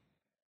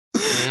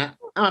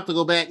 I'll have to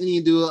go back. We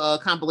need to do a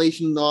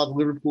compilation of all the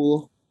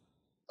Liverpool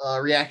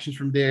reactions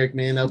from Derek,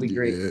 man. That'll be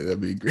great. Yeah,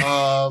 that'd be great.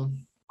 Oh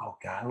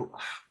God,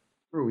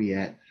 where are we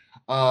at?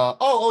 Yeah.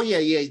 So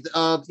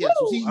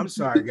I'm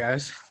sorry,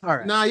 guys. All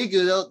right. Nah, you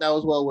good. That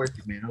was well worth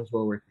it, man. That was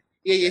well worth it.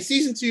 Yeah.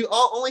 Season 2.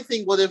 Only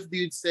thing What If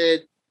dude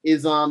said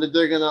is that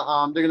they're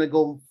gonna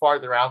go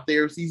farther out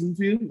there. Season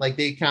 2, like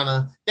they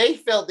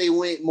felt they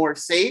went more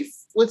safe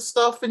with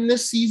stuff in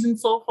this season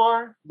so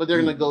far, but they're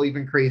gonna go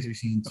even crazier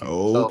season 2.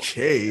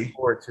 Okay.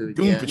 So,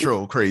 Doom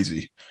Patrol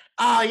crazy.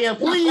 Oh yeah,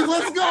 please,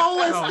 let's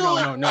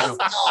go. No.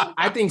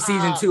 I think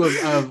season 2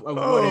 of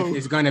What If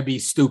is gonna be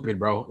stupid,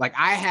 bro. Like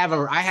I have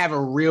a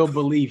real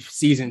belief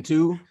season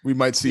 2 we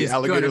might see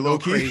Alligator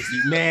Loki. Crazy.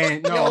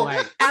 Man, no,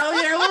 like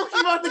Alligator Loki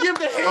about to give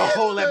the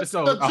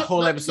a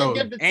whole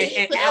episode,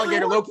 and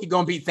Alligator Loki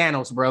gonna beat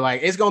Thanos, bro.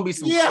 Like it's gonna be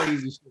some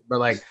crazy shit, bro.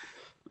 Like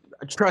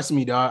trust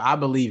me, dog. I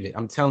believe it.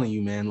 I'm telling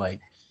you, man.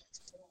 Like.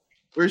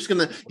 We're just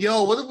gonna,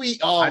 what if we?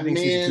 Oh, I think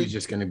season 2 is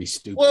just gonna be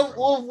stupid.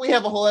 Well, if we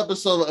have a whole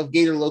episode of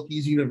Gator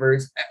Loki's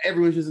universe,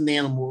 everyone's just an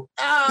animal.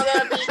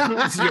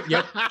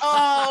 Yep.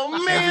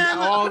 Oh man,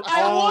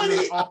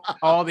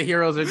 all the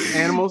heroes are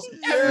animals.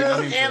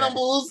 Everyone's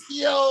animals.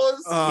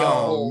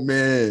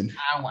 Man.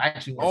 I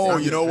actually.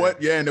 You know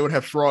what? Yeah, and they would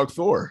have Frog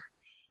Thor.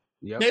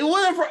 Yep. They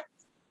would have.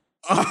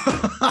 I'm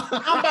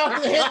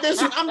about to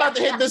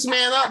hit this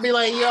man up. Be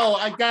like,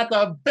 I got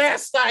the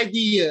best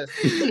idea.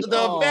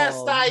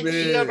 Best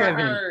idea you ever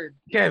heard.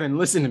 Kevin,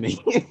 listen to me.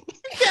 I'm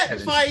gonna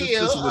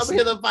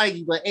fight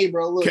you. Like, hey,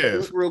 bro, look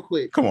real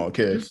quick. Come on,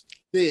 Kev.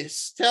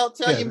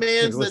 Tell your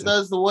man that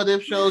does the What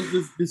If shows.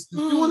 This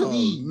one of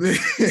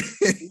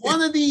these.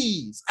 One of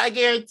these. I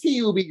guarantee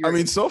you will be. I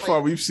mean, so far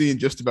we've seen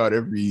just about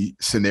every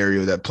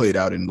scenario that played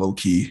out in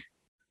Loki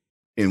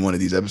in one of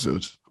these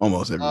episodes.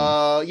 Almost every.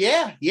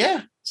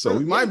 Yeah. So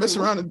we might mess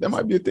around, and that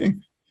might be a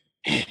thing.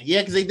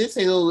 Yeah, because they did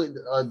say they'll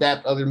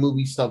adapt other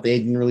movie stuff they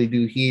didn't really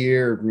do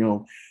here,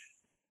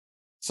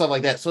 stuff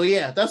like that. So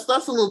yeah, that's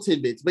a little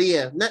tidbits. But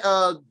yeah,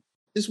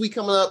 this week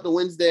coming up, the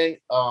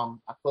Wednesday,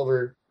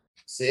 October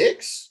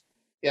 6th.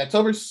 Yeah,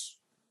 October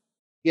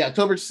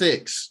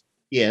 6th.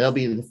 Yeah, that'll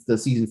be the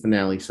season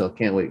finale. So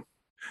can't wait.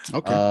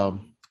 Okay.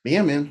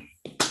 Yeah, man.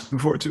 Looking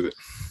forward to it.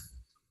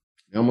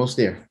 Almost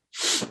there.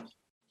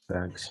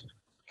 Thanks.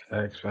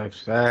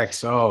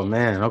 Facts. Oh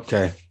man,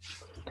 okay.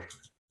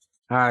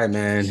 All right,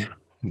 man.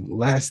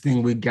 Last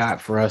thing we got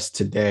for us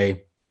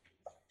today.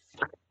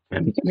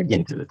 Man, we can get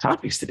into the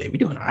topics today. We're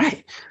doing all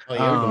right. Oh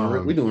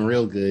yeah, we're doing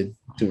real good.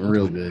 Doing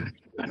real good.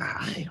 All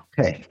right,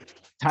 okay.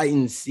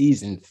 Titans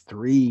season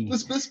 3.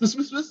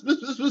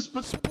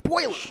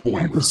 Spoiler.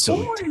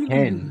 Episode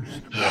 10.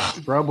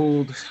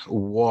 Troubled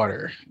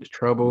water.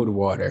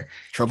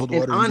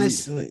 And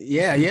honestly,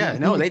 yeah.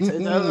 No, they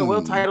a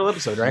well-titled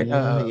episode, right?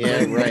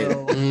 Right.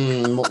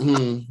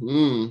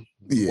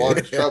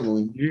 Water's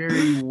troubling.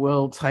 Very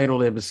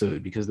well-titled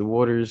episode because the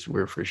waters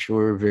were for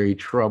sure very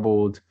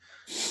troubled.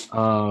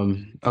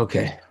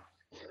 Okay.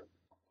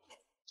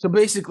 So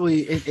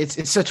basically,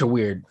 it's such a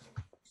weird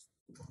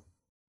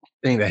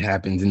thing that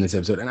happens in this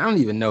episode, and I don't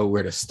even know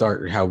where to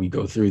start or how we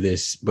go through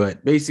this,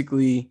 but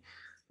basically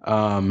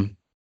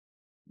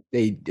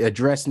they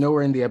addressed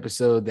nowhere in the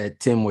episode that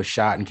Tim was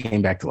shot and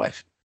came back to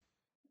life.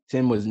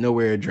 Tim was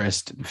nowhere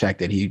addressed the fact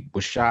that he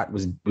was shot,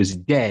 was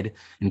dead,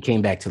 and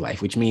came back to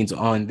life, which means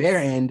on their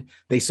end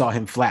they saw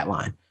him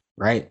flatline,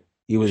 right?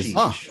 He was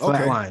flatline.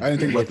 Okay. I didn't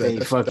think about that.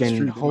 That's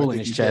fucking hole in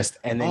his chest,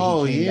 and then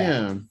he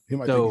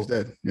might think he's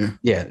dead.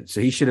 Yeah.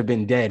 So he should have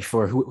been dead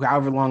for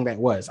however long that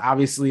was.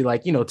 Obviously,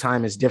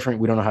 time is different.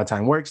 We don't know how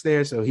time works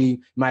there, so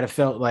he might have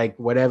felt like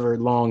whatever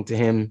long to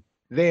him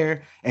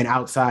there, and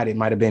outside it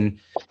might have been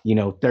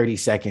 30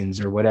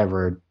 seconds or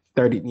whatever,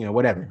 30,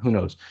 whatever. Who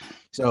knows?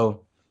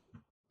 So,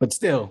 but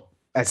still,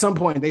 at some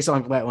point they saw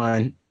him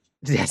flatline.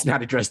 That's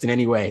not addressed in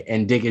any way,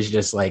 and Dick is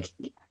just like.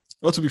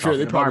 Well, to be fair,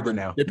 they probably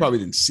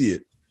didn't see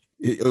it.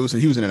 He was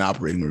in an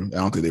operating room. I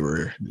don't think they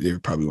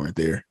probably weren't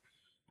there.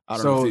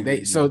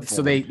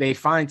 They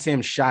find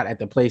Tim shot at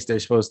the place they're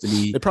supposed to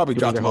be. They probably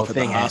dropped him off at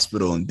the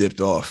hospital and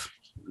dipped off.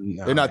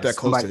 No, they're not that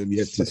close to him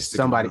yet.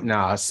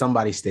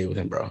 Somebody stayed with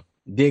him, bro.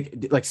 Dick,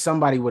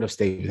 somebody would have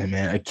stayed with him,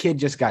 man. A kid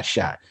just got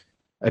shot.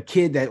 A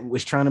kid that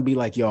was trying to be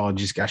like y'all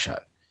just got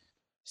shot.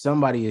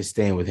 Somebody is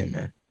staying with him,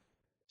 man.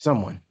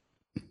 Someone.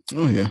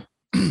 Oh yeah.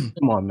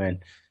 Come on, man.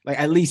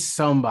 At least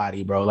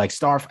somebody, bro.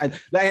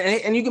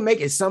 And you can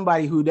make it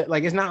somebody who,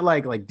 it's not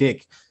like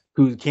Dick,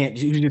 who can't.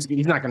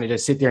 He's not gonna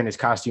just sit there in his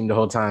costume the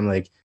whole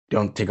time.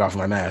 Don't take off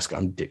my mask.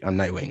 I'm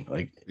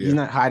Nightwing. He's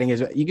not hiding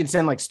his. You can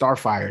send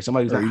Starfire,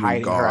 somebody who's not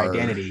hiding her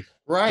identity.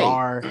 Right.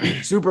 Gar,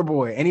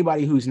 Superboy,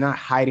 anybody who's not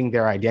hiding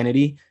their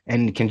identity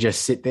and can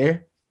just sit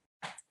there.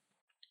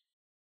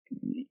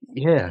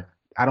 Yeah,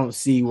 I don't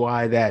see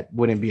why that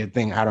wouldn't be a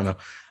thing. I don't know.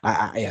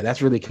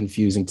 That's really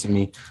confusing to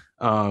me.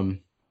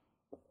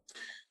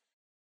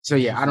 So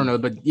yeah, I don't know,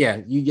 but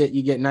yeah, you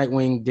get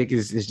Nightwing. Dick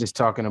is just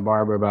talking to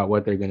Barbara about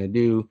what they're gonna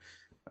do.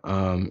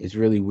 It's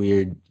really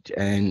weird,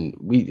 and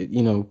we,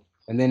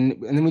 and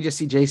then we just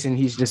see Jason.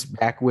 He's just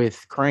back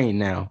with Crane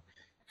now.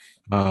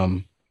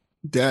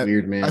 That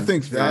weird, man. I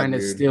think that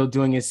is still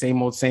doing his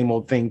same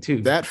old thing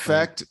too. That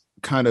fact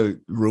kind of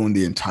ruined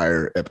the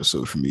entire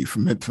episode for me.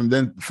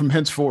 From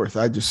henceforth,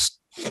 I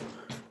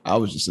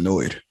was just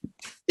annoyed.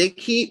 They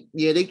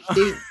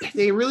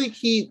really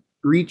keep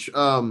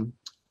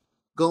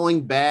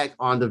going back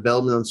on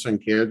development on certain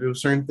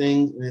characters, certain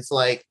things, and it's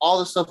like all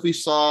the stuff we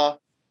saw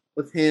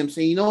with him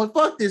saying, you know what,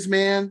 fuck this,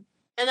 man,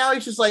 and now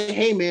he's just like,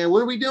 hey, man,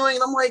 what are we doing?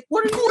 And I'm like,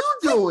 what are you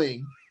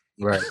doing?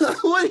 Right.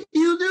 What are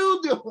you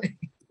doing?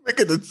 Make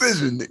a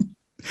decision.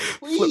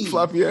 Flip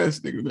floppy ass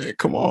nigga, man.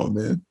 Come on,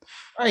 man.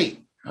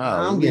 Right.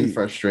 I'm getting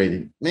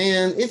frustrated,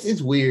 man.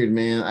 It's weird,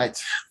 man.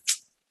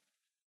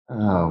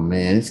 Oh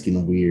man, it's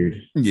getting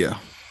weird. Yeah.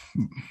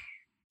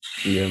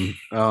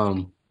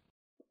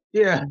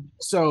 Yeah.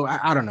 So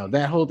I don't know.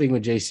 That whole thing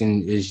with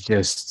Jason is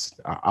just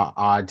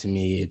odd to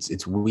me.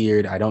 It's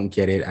weird. I don't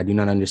get it. I do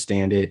not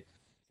understand it.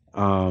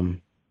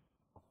 I'm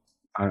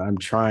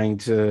trying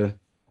to.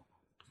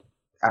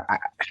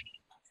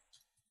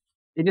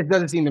 It just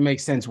doesn't seem to make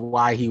sense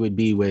why he would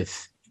be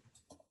with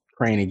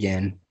Crane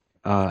again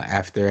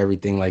after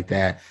everything like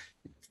that.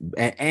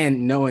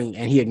 And knowing,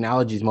 and he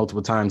acknowledges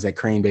multiple times that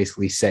Crane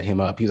basically set him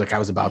up. He's like, I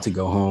was about to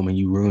go home and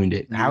you ruined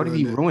it. How did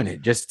he ruin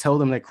it? Just tell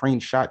them that Crane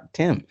shot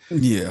Tim.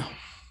 Yeah.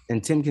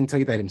 And Tim can tell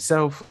you that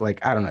himself.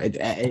 Like, I don't know. It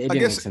didn't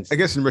make sense. I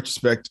guess in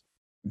retrospect,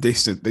 they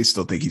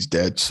still think he's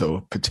dead.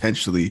 So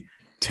potentially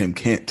Tim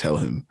can't tell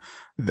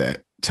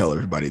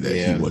everybody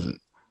that he wasn't.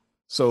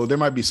 So there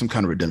might be some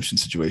kind of redemption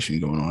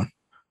situation going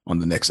on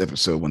the next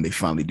episode when they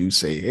finally do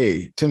say,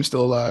 hey, Tim's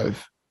still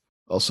alive.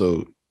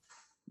 Also,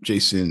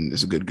 Jason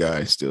is a good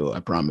guy still. I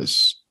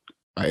promise.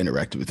 I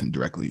interacted with him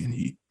directly and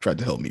he tried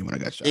to help me when I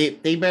got shot.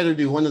 They better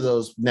do one of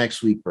those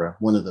next week, bro.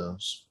 One of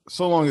those.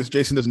 So long as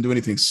Jason doesn't do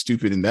anything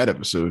stupid in that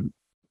episode,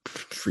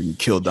 freaking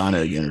kill Donna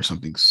again or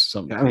something.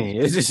 I mean,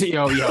 it's just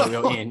Ian,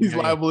 he's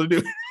liable to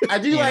do. I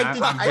do like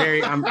this.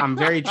 I'm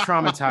very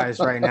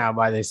traumatized right now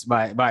by this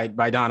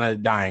by Donna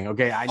dying.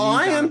 Okay, I need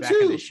I Donna am back too.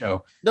 in this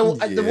show. The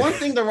one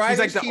thing the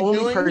writers She's like the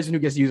only person who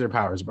gets to use her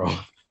powers, bro.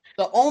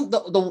 The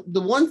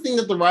one thing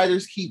that the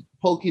writers keep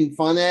poking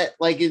fun at,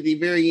 like at the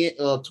very end,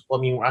 I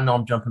mean, I know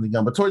I'm jumping the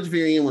gun, but towards the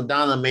very end when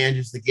Donna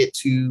manages to get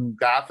to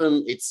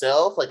Gotham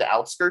itself, like the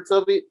outskirts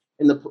of it,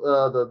 and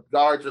the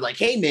guards are like,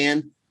 hey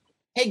man,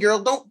 hey girl,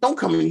 don't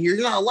come in here,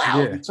 you're not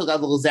allowed. Yeah. Took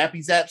out the little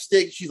zappy zap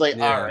stick. She's like,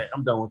 all right,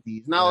 I'm done with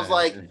these. And I was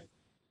like,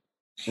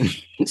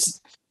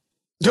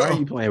 why are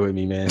you playing with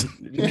me, man?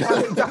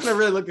 Donna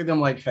really looked at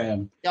them like,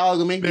 fam, y'all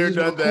gonna make me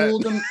cool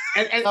them.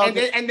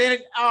 And then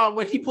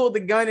when he pulled the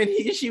gun and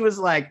she was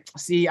like,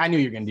 see, I knew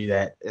you were gonna do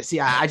that.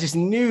 See, I just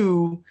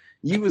knew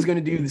you was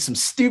gonna do some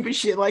stupid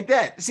shit like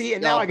that. See,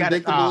 and now I got to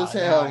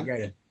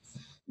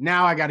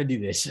now I got to do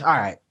this. All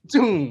right.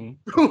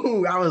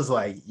 I was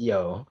like,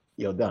 yo,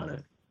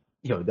 Donna.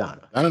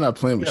 I'm not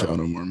playing with y'all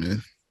no more,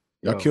 man.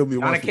 Y'all killed me.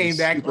 Donna came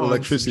back with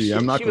electricity.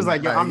 I'm not. She was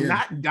like, yo, I'm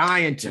not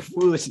dying to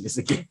foolishness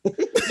again.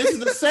 This is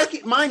the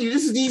second, mind you,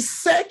 this is the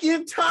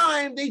second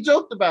time they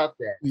joked about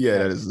that. Yeah,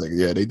 that is like,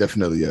 they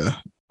definitely,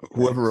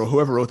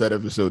 whoever wrote that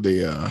episode,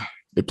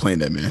 they playing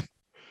that, man.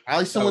 At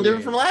least someone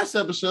different from last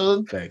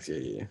episode. Thanks,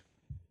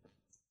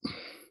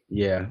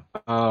 yeah.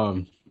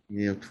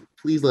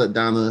 Please let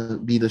Donna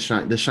be the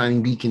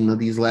shining beacon of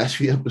these last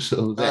few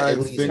episodes. I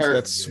think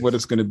that's what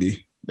it's going to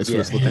be. That's what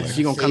it's looking like.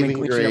 She's gonna come and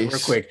clean it up real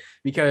quick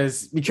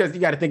because you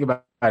got to think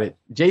about it.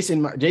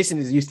 Jason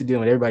is used to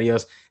dealing with everybody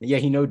else, and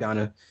he know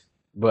Donna,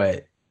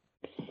 but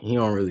he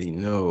don't really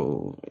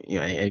know.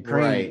 And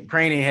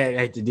Crane ain't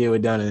had to deal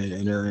with Donna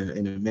in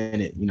a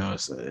minute.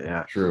 So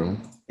yeah, true.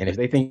 And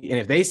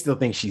if they still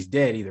think she's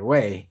dead, either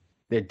way,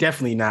 they're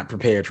definitely not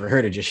prepared for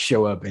her to just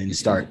show up and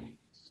start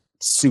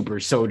super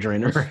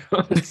soldiering around.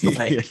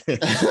 Like,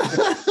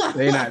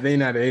 they not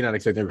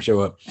expecting her to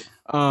show up.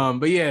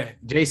 But yeah,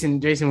 Jason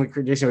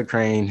with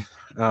Crane.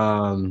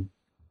 Then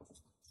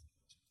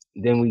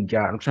we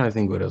got, I'm trying to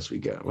think what else we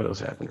got. What else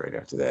happened right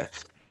after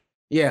that?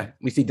 Yeah,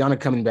 we see Donna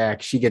coming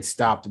back. She gets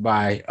stopped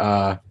by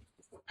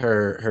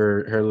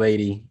her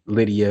lady,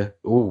 Lydia.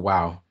 Oh,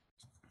 wow.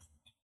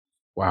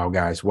 Wow,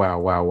 guys.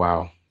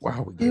 Wow.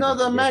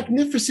 Another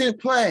magnificent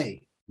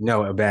play.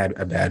 No, a bad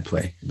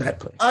play.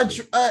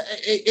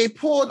 A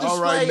poor display.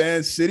 All right,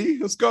 Man City.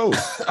 Let's go.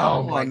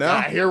 Oh my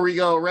God. Here we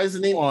go.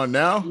 Resident on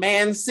now.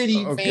 Man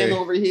City fan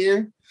over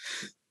here.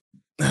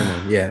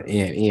 Yeah,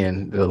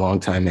 Ian, the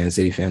longtime Man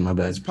City fan. My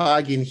bad. It's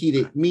pod getting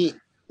heated. Me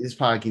is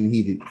pod getting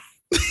heated.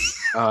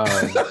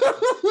 I'm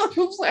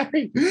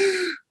sorry.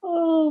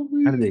 Oh,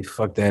 how did they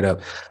fuck that up?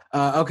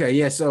 Okay,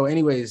 yeah. So,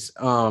 anyways,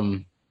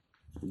 Donna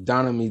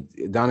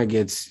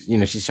gets,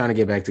 she's trying to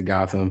get back to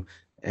Gotham,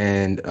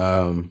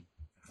 and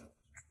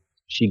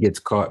she gets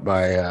caught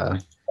by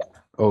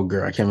oh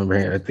girl, I can't remember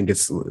her. I think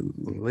it's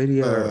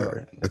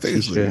Lydia. I think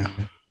it's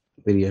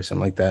Lydia or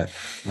something like that.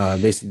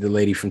 Basically, the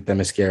lady from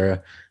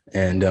Themyscira,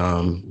 and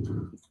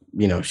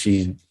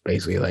she's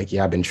basically like,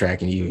 yeah, I've been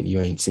tracking you, and you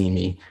ain't seen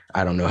me.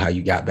 I don't know how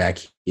you got back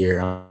here.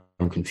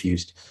 I'm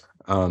confused.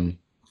 And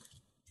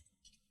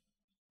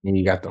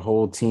you got the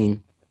whole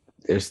team.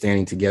 They're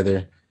standing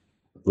together,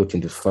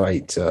 looking to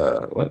fight.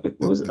 What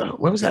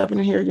was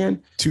happening here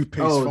again?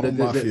 Toothpaste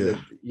mafia.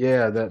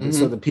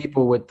 So the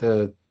people with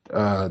the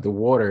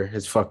water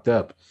has fucked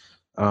up.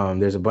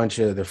 There's a bunch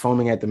of, they're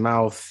foaming at the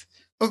mouth.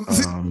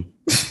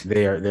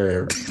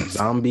 They're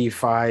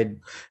zombified.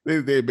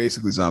 They're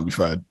basically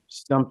zombified.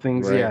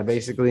 Something's right.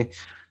 Basically.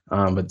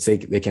 But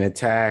they can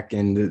attack,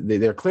 and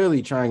they're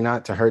clearly trying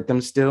not to hurt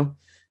them still.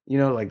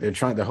 Like they're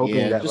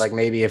hoping that like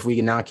maybe if we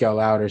can knock y'all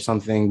out or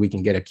something, we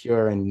can get a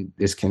cure and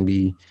this can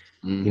be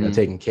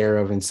taken care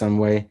of in some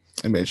way.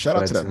 Hey man, shout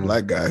out to that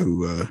black guy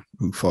who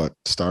fought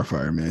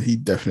Starfire, man. He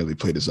definitely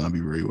played a zombie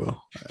very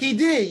well. He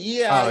did,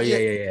 yeah. Oh,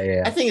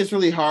 yeah. I think it's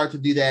really hard to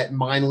do that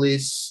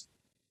mindless,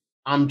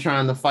 I'm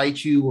trying to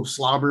fight you with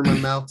slobber in my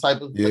mouth type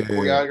of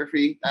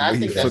choreography. I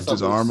think he flipped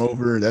his arm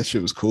over. That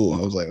shit was cool. I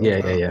was like,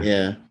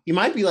 yeah. He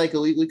might be like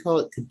we call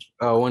it.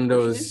 One of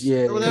those,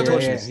 yeah.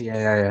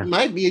 He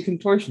might be a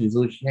contortionist.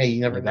 Which, hey,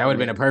 you never. That would have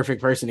been a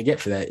perfect person to get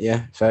for that.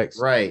 Yeah, facts.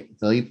 Right.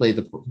 So he played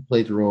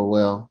the role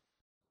well.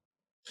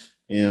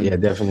 Yeah,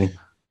 definitely.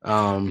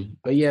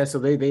 But yeah, so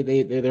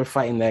they're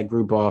fighting that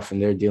group off,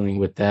 and they're dealing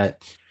with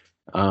that.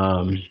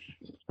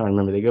 I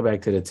remember they go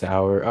back to the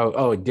tower.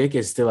 Oh, Dick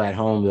is still at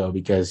home though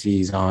because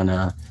he's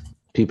on.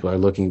 People are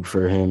looking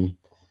for him.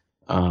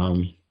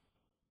 And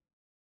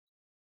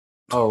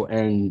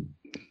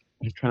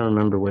I'm trying to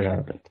remember what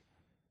happened.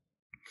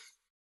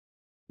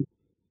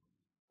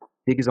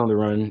 Dick is on the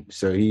run,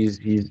 so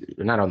he's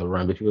not on the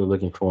run, but people are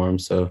looking for him.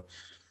 So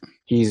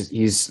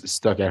he's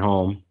stuck at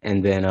home,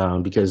 and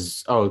then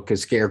because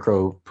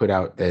Scarecrow put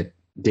out that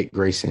Dick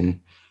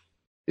Grayson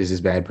is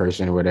this bad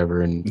person or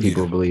whatever, and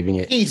people are believing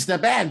it. He's the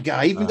bad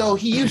guy, even though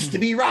he used to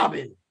be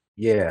Robin.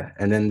 Yeah,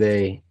 and then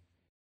they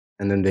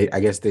I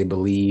guess they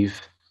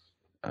believe.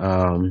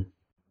 I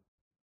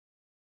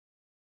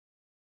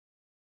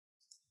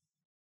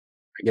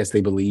guess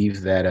they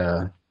believe that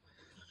him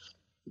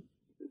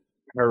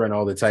and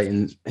all the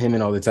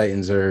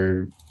Titans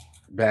are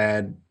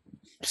bad,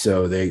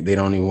 so they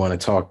don't even want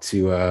to talk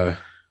to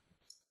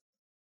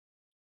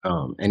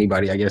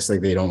anybody. I guess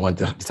like they don't want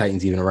the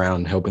Titans even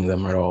around helping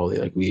them at all.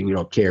 They're like, we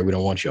don't care, we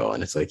don't want y'all.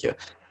 And it's like, yeah,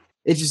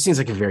 it just seems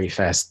like a very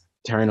fast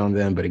turn on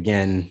them. But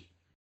again,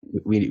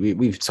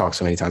 we've talked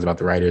so many times about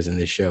the writers in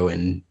this show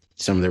and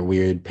some of their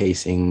weird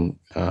pacing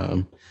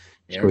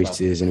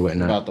choices and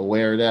whatnot. About to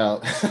wear it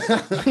out.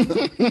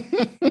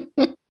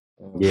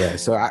 Yeah.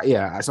 So I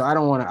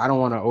don't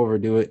want to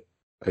overdo it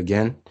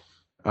again.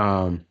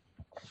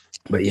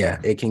 But yeah,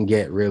 it can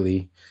get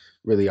really,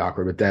 really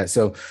awkward with that.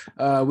 So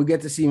we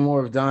get to see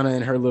more of Donna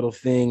and her little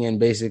thing, and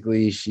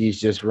basically she's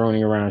just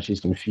roaming around.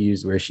 She's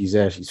confused where she's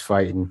at. She's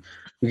fighting.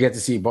 We get to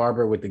see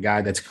Barbara with the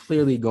guy that's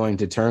clearly going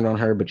to turn on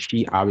her, but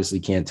she obviously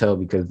can't tell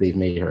because they've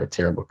made her a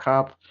terrible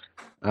cop.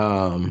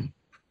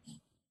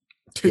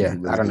 Yeah,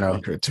 I don't know.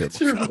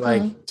 Terrible.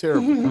 Like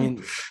terrible. I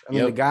mean,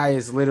 the guy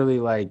is literally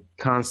like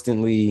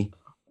constantly,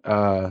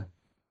 they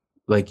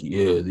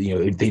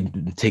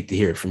take to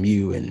hear it from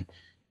you, and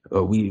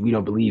we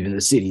don't believe in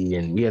the city,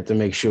 and we have to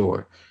make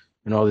sure,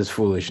 and all this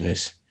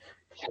foolishness.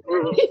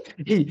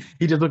 He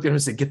just looked at him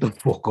and said, "Get the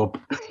fuck up."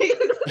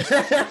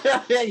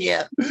 Yeah,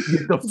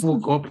 get the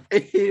fuck up.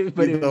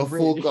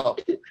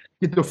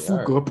 Get the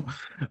fuck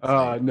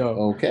up. No.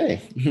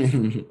 Okay.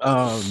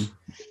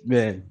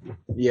 Man.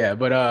 Yeah,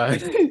 but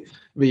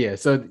yeah,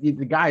 so the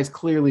guy is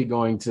clearly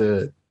going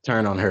to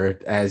turn on her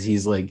as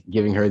he's like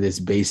giving her this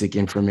basic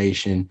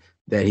information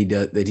that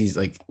he's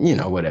like,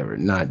 whatever,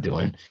 not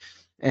doing.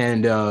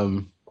 And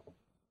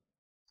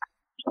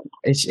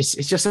it's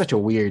just such a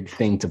weird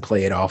thing to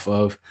play it off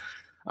of.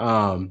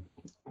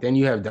 Then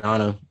you have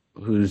Donna,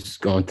 who's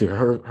going through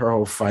her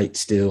whole fight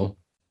still.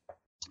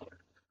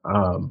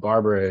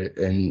 Barbara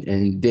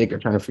and Dick are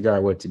trying to figure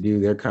out what to do.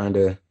 They're kind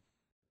of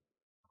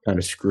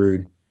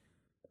screwed.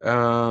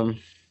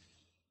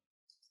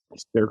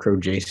 Scarecrow,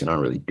 Jason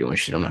aren't really doing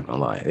shit. I'm not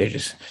gonna lie. They're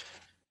just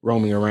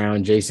roaming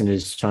around. Jason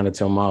is trying to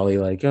tell Molly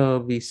like, "Oh,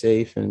 be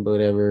safe" and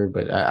whatever.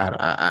 But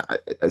I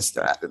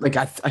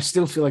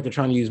still feel like they're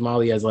trying to use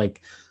Molly as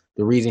like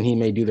the reason he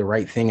may do the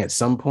right thing at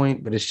some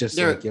point. But it's just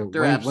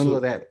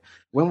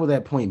when will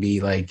that point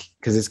be? Like,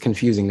 because it's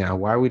confusing now.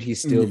 Why would he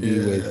still be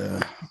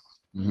with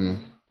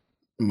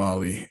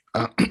Molly?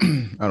 I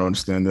don't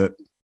understand that.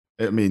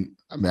 I mean,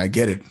 I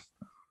get it.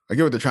 I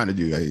get what they're trying to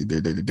do.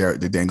 They're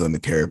dangling the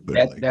carrot,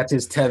 but that's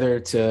his tether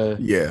to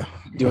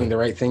doing the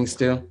right thing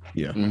still.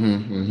 Yeah.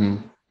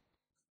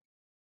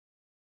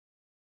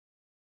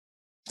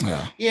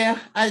 Yeah.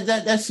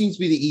 That seems to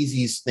be the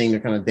easiest thing.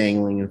 They're kind of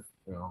dangling in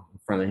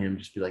front of him.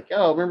 Just be like,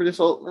 "Oh, remember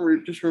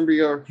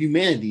your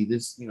humanity.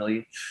 This,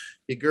 your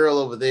girl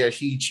over there.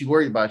 She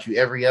worried about you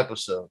every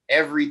episode,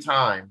 every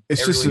time.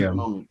 It's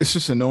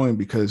just annoying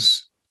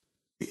because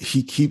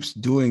he keeps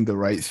doing the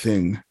right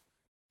thing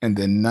and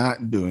then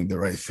not doing the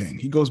right thing.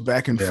 He goes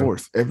back and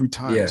forth every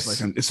time.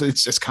 Yes. It's like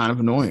it's kind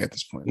of annoying at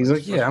this point. He's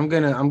like, "Yeah, I'm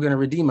gonna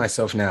redeem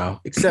myself now."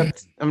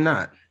 Except I'm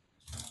not.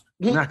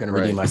 I'm not gonna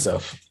redeem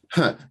myself.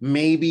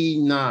 Maybe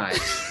not.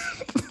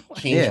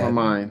 Change my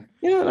mind.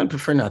 Yeah, I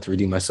prefer not to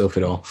redeem myself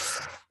at all.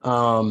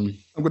 I'm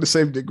gonna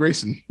save Dick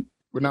Grayson.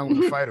 We're not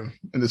gonna fight him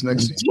in this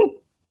next scene.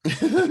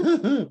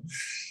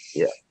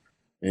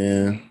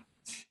 Yeah.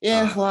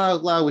 A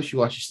lot of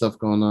wishy-washy stuff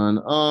going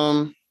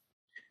on.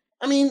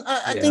 I mean,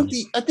 I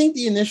think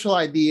the initial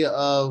idea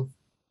of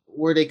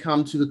where they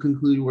come to the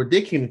conclusion, where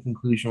Dick came to the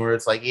conclusion, where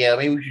it's like, yeah,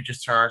 maybe we should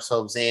just turn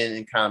ourselves in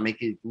and kind of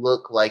make it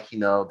look like,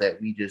 that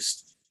we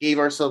just gave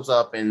ourselves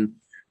up, and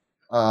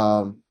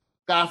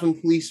Gotham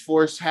Police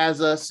Force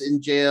has us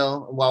in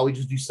jail while we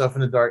just do stuff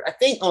in the dark. I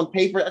think on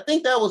paper,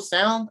 that was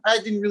sound. I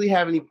didn't really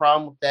have any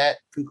problem with that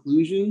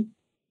conclusion.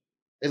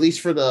 at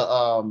least for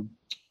the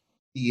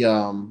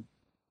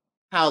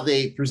how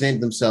they present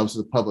themselves to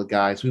the public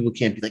eye. So people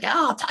can't be like,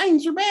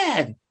 Titans are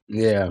bad.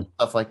 Yeah.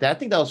 Stuff like that. I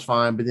think that was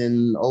fine. But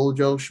then old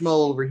Joe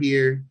Schmo over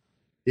here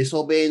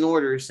disobeying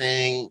orders,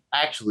 saying,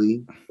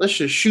 actually, let's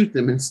just shoot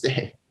them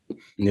instead.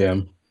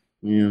 Yeah.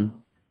 Yeah.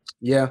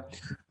 Yeah.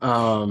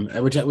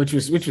 Which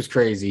was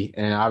crazy.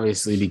 And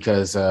obviously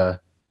because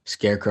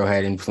Scarecrow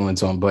had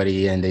influence on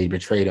Buddy and they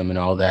betrayed him and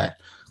all that.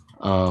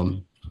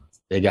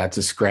 They got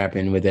to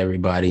scrapping with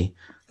everybody.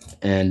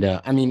 And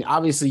I mean,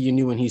 obviously you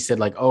knew when he said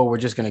like, oh, we're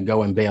just going to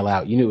go and bail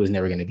out. You knew it was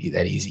never going to be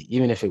that easy.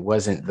 Even if it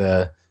wasn't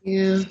the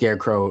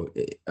Scarecrow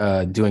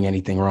doing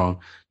anything wrong.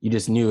 You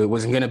just knew it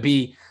wasn't going to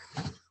be,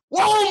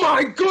 oh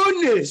my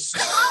goodness.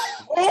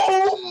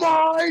 Oh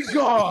my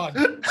God.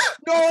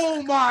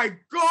 Oh my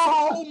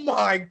God. Oh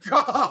my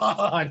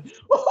God.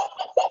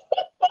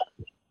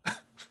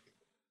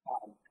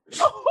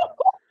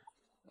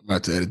 I'm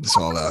about to edit this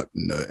all out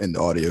in the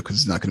audio because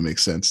it's not going to make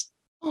sense.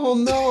 Oh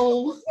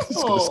no!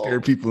 It's gonna scare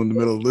people in the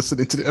middle of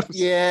listening to the episode.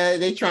 Yeah,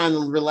 they trying to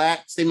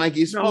relax. They might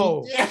get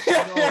no.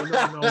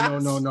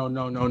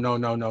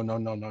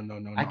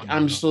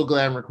 I'm so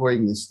glad I'm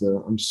recording this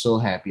though. I'm so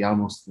happy. I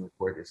almost can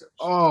record this episode.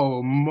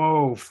 Oh,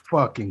 Mo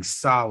fucking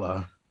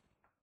Salah.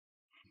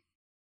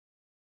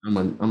 I'm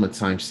a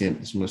timestamp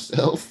this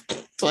myself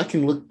so I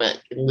can look back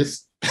and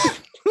listen.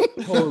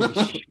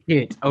 Holy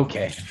shit!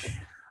 Okay,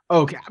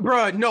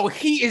 bro. No,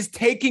 he is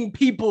taking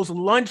people's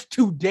lunch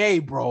today,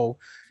 bro.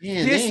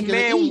 Yeah, this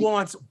man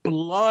wants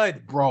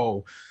blood,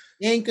 bro.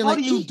 How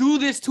do you do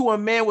this to a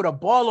man with a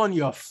ball on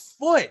your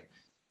foot?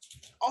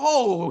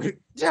 Oh,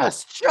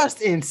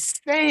 just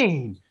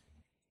insane.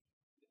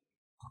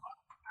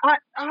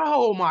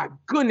 Oh my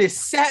goodness,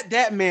 sat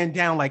that man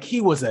down like he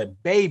was a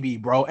baby,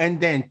 bro,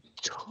 and then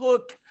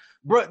took,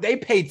 bro. They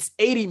paid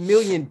 80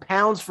 million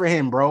pounds for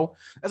him, bro.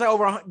 That's like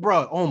over,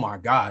 bro. Oh my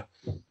God.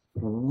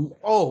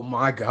 Oh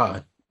my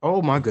God.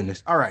 Oh my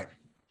goodness. All right.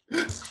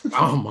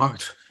 Oh my.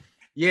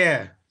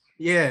 Yeah.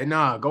 Yeah,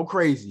 nah, go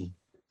crazy.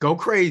 Go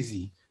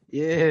crazy.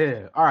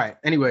 Yeah. All right.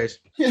 Anyways.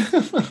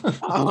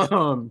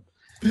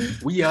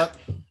 We up.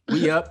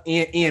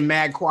 Ian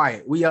mad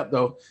quiet. We up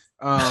though.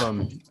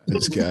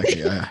 This guy,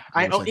 yeah.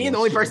 Ian the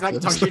only person I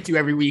can talk shit to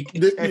every week.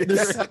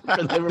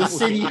 The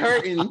city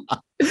hurting.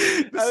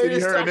 The city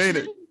hurting, ain't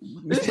it?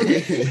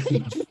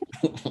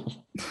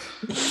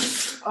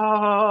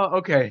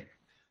 Okay.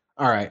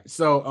 All right.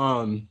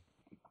 So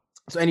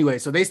anyway,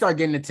 so they start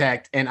getting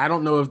attacked, and I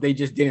don't know if they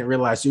just didn't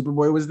realize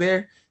Superboy was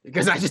there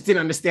because I just didn't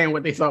understand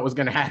what they thought was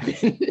going to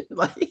happen.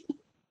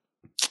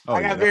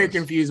 I got very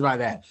confused by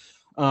that.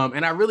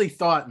 And I really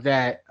thought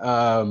that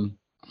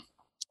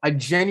I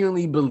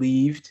genuinely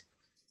believed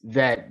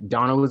that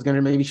Donna was going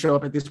to maybe show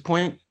up at this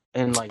point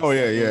and like. Oh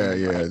yeah.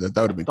 That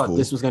would have been cool.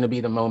 This was going to be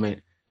the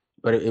moment,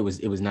 but it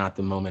was not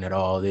the moment at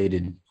all. They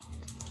did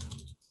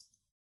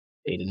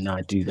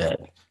not do that.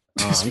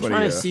 I'm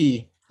trying to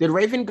see. Did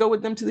Raven go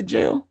with them to the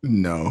jail?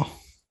 No.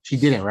 She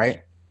didn't,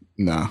 right?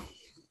 No.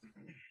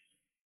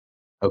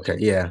 Okay,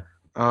 yeah.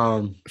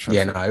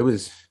 It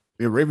was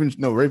Raven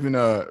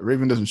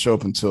doesn't show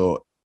up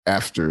until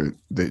after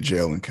the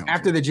jail encounter.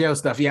 After the jail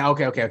stuff. Yeah,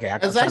 okay.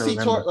 It's actually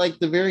toward like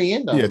the very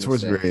end.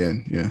 Towards the very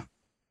end, yeah.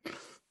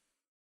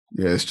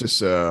 Yeah, it's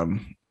just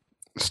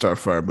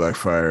Starfire,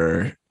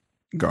 Blackfire,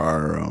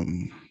 Gar,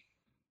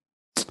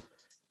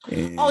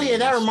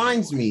 that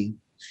reminds me.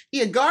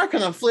 Yeah, Gar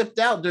kind of flipped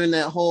out during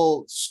that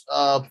whole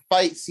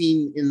fight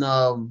scene in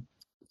the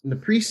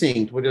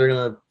precinct where they're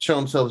gonna show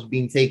themselves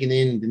being taken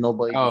in and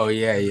nobody. Oh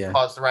yeah.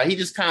 Caused the riot. He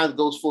just kind of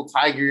goes full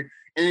tiger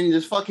and then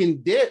just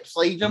fucking dips.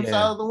 Like he jumps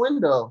out of the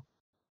window.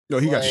 No,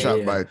 he got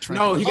shot by a train.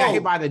 No, he got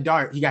hit by the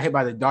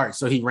dart.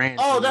 So he ran.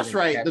 Oh, that's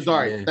right. The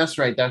dart. Yeah. That's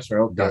right.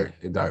 Okay.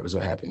 The dart was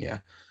what happened.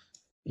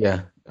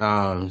 Yeah.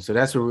 So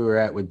that's where we were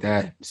at with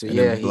that. So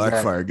and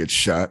Blackfire gets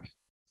shot.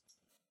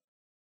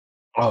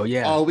 Oh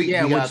yeah. Oh, we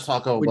gotta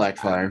talk about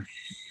Blackfire.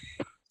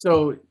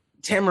 So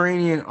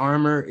Tamaranian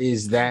armor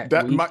is that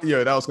that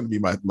was gonna be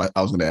my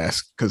I was gonna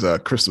ask because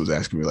Crystal was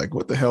asking me like,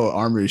 what the hell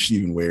armor is she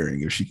even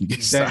wearing if she can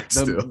get shot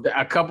still?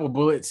 A couple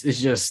bullets. It's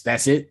just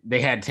that's it.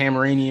 They had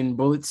Tamaranian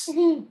bullets.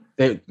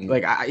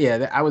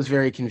 I was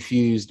very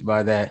confused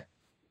by that.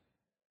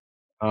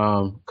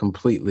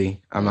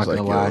 Completely. I'm not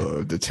gonna lie.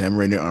 The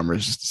Tamaranian armor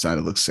is just designed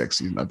to look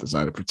sexy, not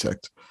designed to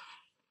protect.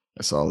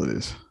 That's all it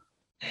is.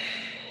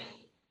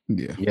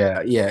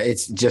 Yeah.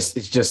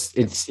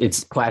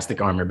 It's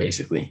plastic armor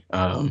basically.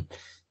 Or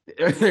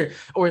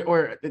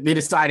they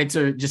decided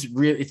to just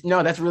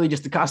that's really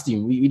just the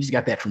costume. We just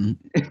got that from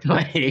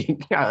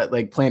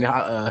like playing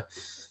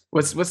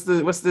what's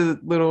the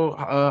little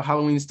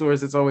Halloween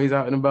stores that's always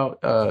out and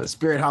about,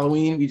 Spirit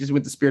Halloween. We just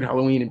went to Spirit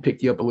Halloween and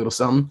picked you up a little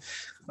something.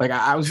 Like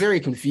I was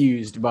very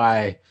confused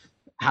by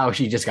how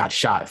she just got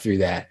shot through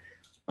that.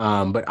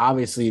 But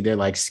obviously they're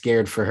like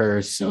scared for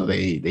her, so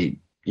they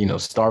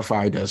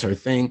Starfire does her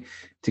thing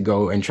to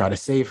go and try to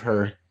save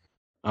her.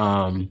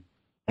 And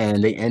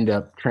they end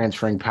up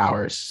transferring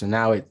powers. So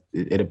now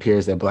it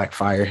appears that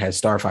Blackfire has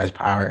Starfire's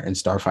power and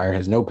Starfire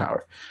has no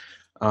power.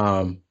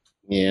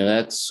 Yeah,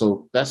 that's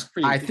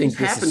pretty. I think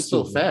this happened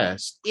so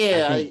fast.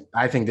 Yeah,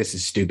 I think this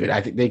is stupid. I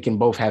think they can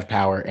both have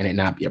power and it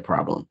not be a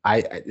problem.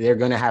 They're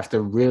gonna have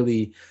to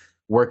really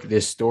work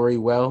this story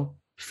well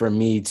for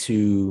me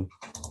to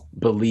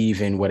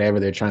believe in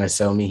whatever they're trying to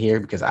sell me here,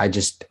 because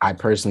I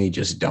personally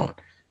just don't.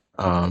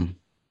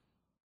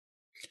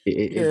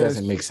 It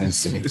doesn't make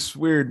sense to me. It's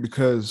weird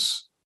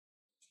because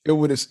it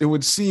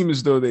would seem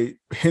as though they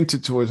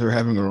hinted towards her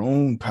having her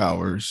own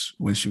powers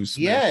when she was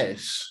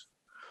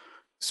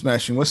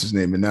smashing what's his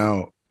name, and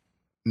now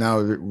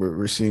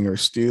we're seeing her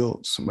steal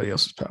somebody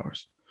else's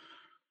powers.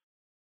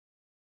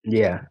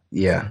 Yeah.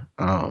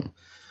 I'm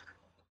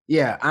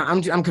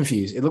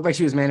confused. It looked like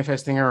she was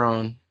manifesting her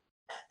own.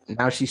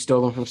 Now she's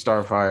stolen from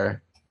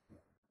Starfire.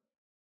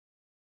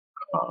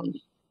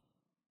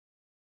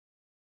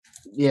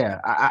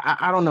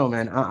 I don't know,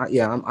 man.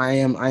 I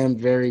am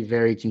very,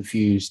 very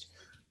confused.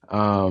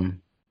 It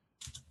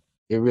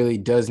really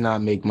does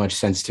not make much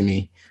sense to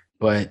me,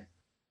 but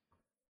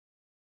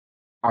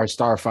our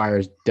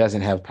Starfire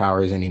doesn't have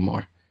powers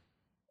anymore.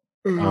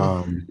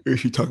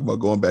 Is she talking about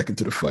going back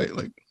into the fight?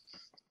 Like,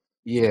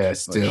 yeah,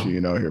 still, like she,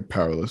 here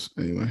powerless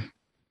anyway.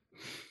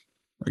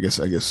 I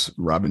guess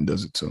Robin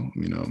does it, so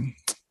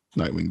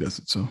Nightwing does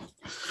it, so.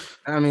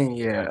 I mean,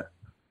 yeah.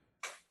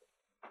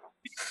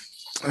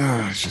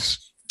 It's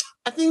just.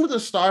 I think with the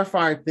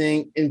Starfire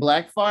thing in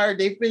Blackfire,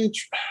 they've been.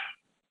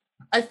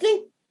 I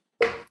think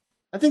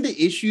the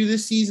issue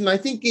this season, I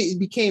think it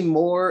became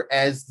more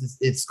as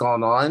it's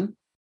gone on.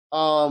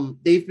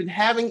 They've been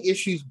having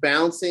issues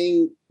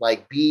balancing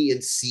like B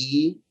and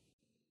C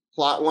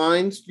plot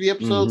lines 3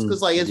 episodes,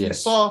 because we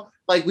saw,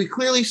 we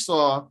clearly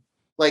saw,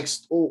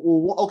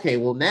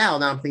 now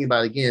I'm thinking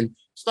about it again.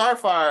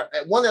 Starfire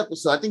at one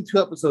episode, I think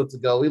 2 episodes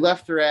ago, we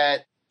left her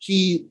at,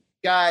 she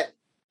got,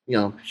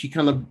 she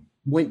kind of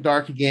went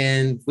dark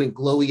again, went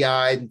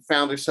glowy-eyed, and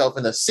found herself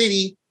in a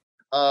city.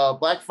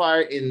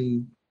 Blackfire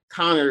and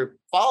Connor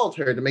followed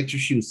her to make sure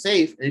she was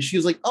safe, and she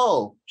was like,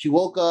 oh, she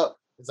woke up.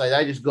 It's like,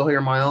 I just go here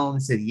on my own,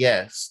 and said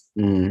yes.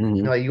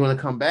 Mm-hmm. Like, you want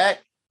to come back?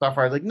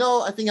 Starfire's like,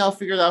 no, I think I'll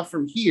figure it out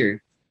from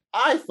here.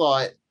 I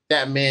thought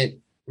that meant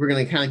we're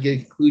going to kind of get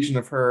a conclusion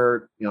of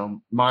her,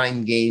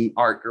 mind game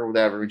arc or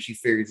whatever, and she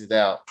figures it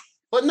out.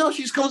 But no,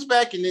 she just comes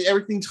back and then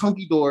everything's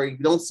hunky-dory. You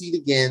don't see it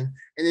again.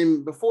 And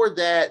then before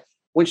that,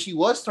 when she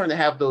was starting to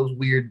have those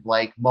weird,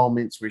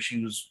 moments where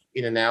she was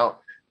in and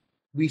out,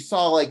 we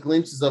saw,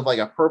 glimpses of,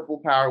 a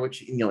purple power,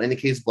 which,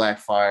 indicates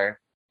Blackfire.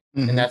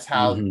 Mm-hmm. And that's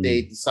how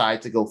they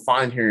decide to go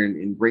find her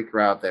and break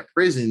her out of that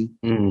prison.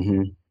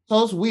 Mm-hmm.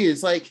 So it's weird.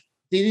 It's like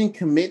they didn't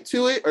commit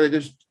to it, or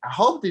I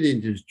hope they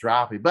didn't just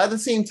drop it. But at the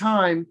same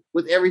time,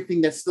 with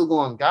everything that's still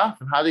going on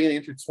Gotham, how are they going to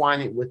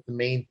intertwine it with the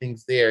main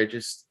things there?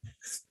 Just,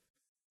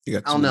 I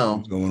don't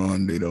know. Going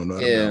on, they don't know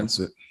how to balance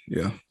it.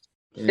 Yeah.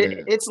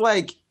 It's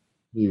like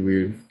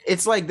weird.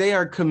 It's like they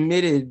are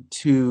committed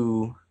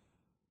to.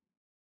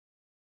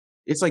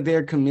 It's like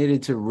they're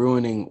committed to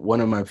ruining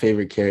one of my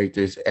favorite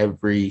characters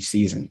every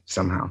season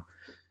somehow.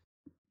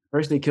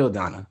 First they killed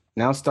Donna.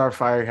 Now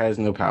Starfire has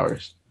no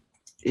powers.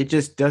 It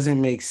just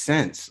doesn't make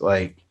sense.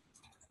 I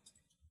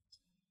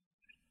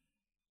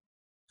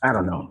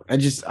don't know.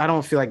 I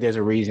don't feel like there's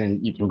a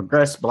reason you can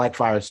progress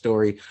Blackfire's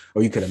story,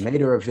 or you could have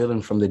made her a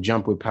villain from the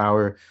jump with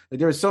power.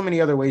 There are so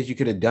many other ways you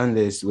could have done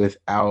this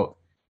without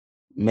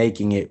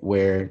making it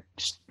where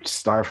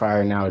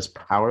Starfire now is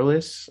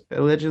powerless,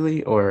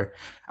 allegedly, or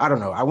I don't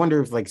know. I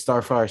wonder if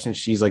Starfire, since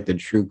she's the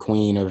true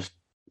queen of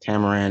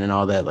Tamaran and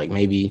all that,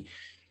 maybe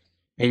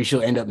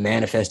she'll end up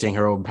manifesting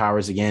her own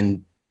powers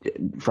again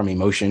from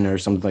emotion or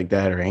something like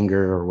that, or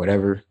anger or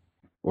whatever,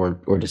 or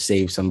to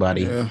save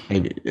somebody. Yeah.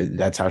 Maybe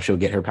that's how she'll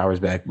get her powers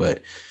back.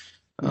 But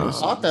I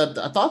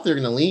thought they were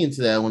gonna lean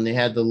into that when they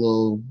had the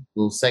little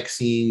sex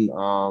scene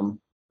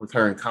with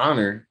her and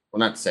Connor. Well,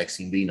 not sex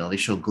scene, but they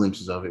showed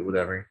glimpses of it,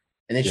 whatever.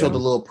 And they showed the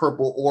little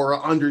purple aura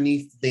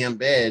underneath the damn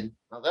bed.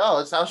 I was like, oh,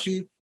 that's how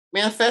she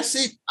manifests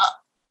it.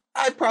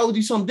 I'd probably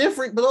do something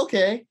different, but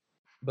okay.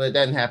 But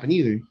that didn't happen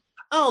either.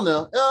 I don't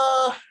know.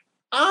 I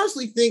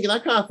honestly think, and I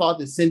kind of thought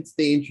that since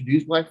they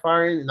introduced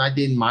Blackfire, and I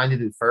didn't mind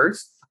it at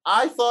first,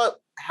 I thought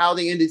how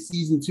they ended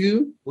season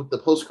 2 with the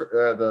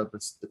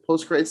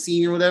post-credit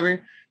scene or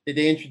whatever, that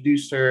they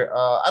introduced her.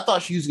 I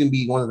thought she was going to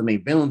be one of the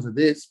main villains of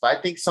this, but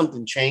I think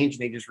something changed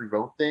and they just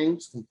rewrote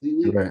things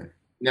completely. Right.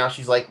 Now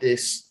she's like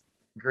this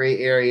gray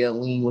area,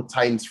 lean with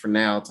Titans for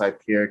now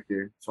type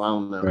character. So I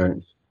don't know. Right.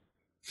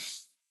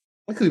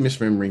 I could be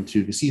misremembering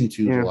too, because season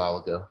 2 was a while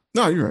ago.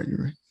 No, you're right.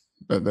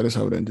 That is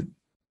how it ended.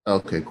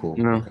 Okay, cool.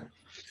 No. Okay.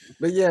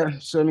 But yeah,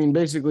 so I mean,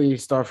 basically,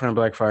 Starfire and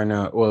Blackfire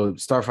now. Well,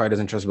 Starfire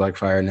doesn't trust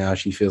Blackfire now.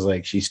 She feels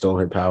like she stole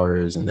her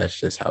powers, and that's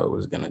just how it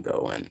was gonna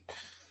go. And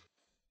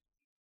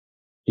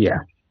yeah,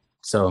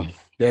 so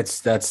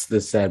that's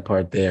the sad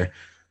part there.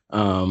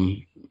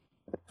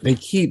 They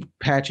keep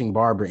patching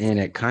Barbara in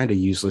at kind of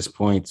useless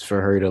points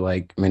for her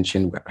to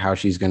mention how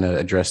she's gonna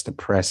address the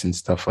press and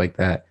stuff like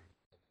that.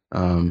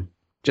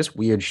 Just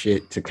weird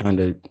shit to kind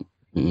of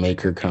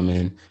make her come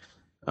in.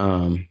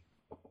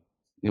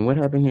 And what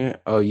happened here?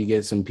 Oh, you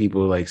get some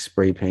people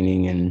spray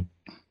painting and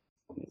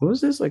What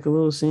was this? Like a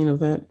little scene of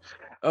that?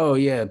 Oh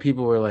yeah,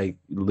 people were like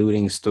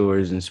looting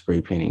stores and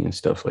spray painting and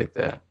stuff like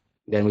that.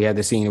 Then we had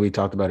the scene that we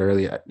talked about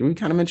earlier. Did we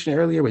kind of mention it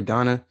earlier with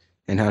Donna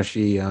and how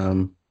she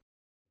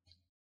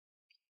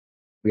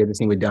we had the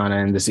scene with Donna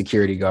and the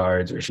security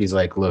guards where she's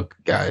like, "Look,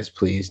 guys,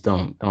 please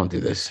don't do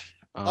this."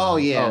 Oh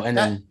yeah, and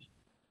then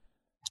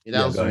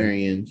that was the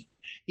very end.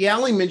 Yeah, I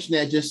only mentioned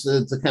that just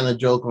to kind of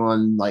joke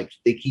on, like,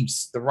 the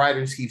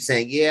writers keep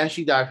saying, yeah,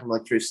 she died from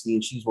electricity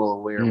and she's well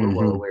aware, we're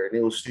well aware, and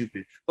it was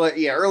stupid. But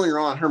yeah, earlier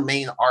on, her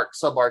main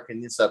sub arc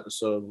in this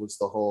episode was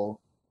the whole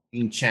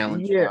being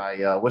challenged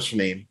by what's her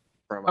name?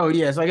 So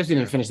I guess we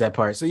didn't finish that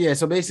part. So yeah,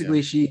 so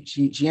basically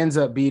she ends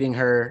up beating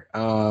her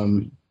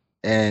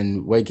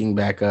and waking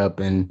back up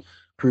and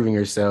proving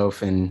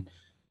herself, and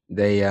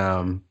they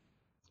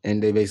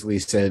basically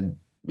said,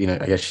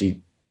 I guess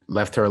she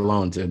left her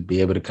alone to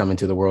be able to come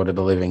into the world of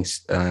the living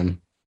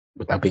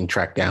without being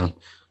tracked down.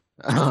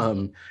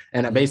 And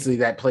basically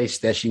that place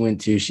that she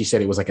went to, she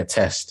said it was like a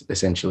test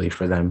essentially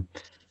for them.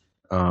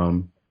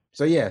 So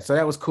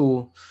that was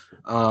cool.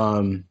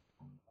 And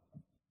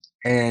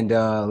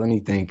let me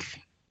think.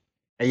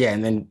 Yeah,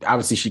 and then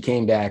obviously she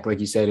came back,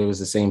 like you said, it was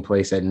the same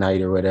place at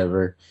night or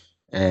whatever.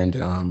 And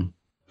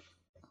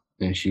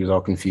she was all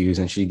confused,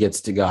 and she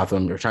gets to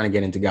Gotham. They're trying to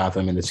get into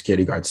Gotham, and the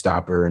security guards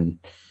stop her, and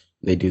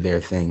they do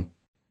their thing.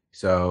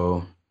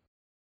 So,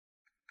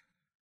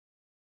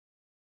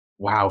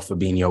 wow,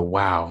 Fabinho,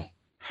 wow.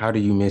 How do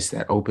you miss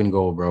that open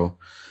goal, bro?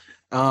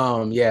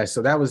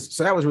 So that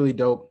was really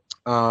dope.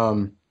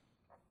 And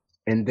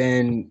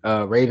then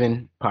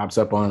Raven pops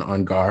up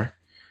on Gar.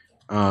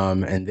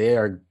 And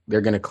they're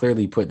gonna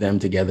clearly put them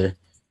together,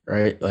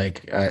 right?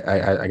 Like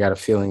I got a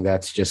feeling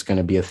that's just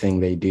gonna be a thing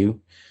they do.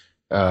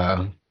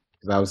 Because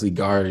obviously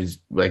Gar is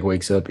like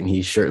wakes up and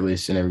he's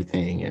shirtless and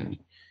everything, and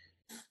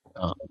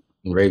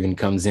Raven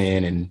comes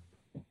in and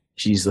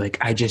she's like,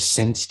 "I just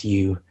sensed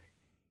you,"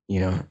 They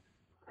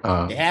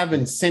have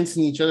been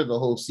sensing each other the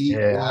whole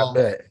season. Yeah, I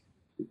bet.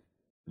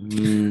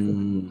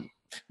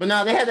 But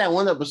now they had that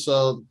one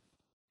episode,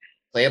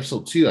 like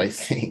episode 2, I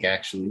think,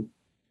 actually,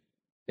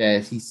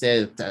 that he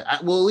said that.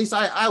 At least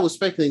I was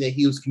speculating that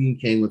he was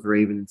communicating with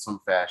Raven in some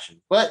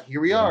fashion. But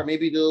here we are.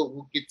 Maybe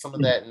we'll get some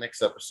of that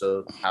next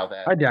episode. How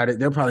that? I doubt it.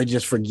 They'll probably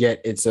just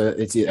forget it's a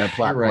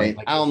plot. Right.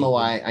 Like, I don't know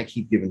why I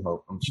keep giving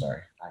hope. I'm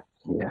sorry.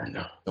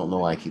 No. Don't know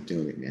why I keep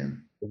doing it,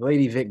 man. If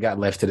Lady Vic got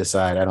left to the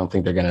side, I don't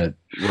think they're gonna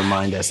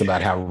remind us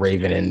about how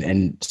Raven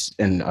and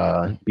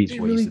Beach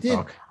Boy used to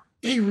talk.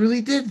 They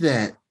really did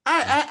that.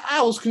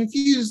 I was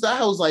confused.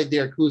 I was like,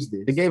 Derek, who's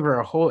this? They gave her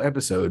a whole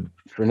episode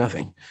for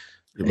nothing.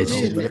 That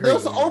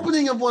was the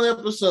opening of one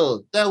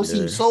episode that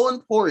seemed so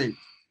important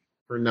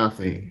for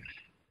nothing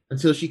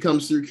until she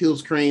comes through,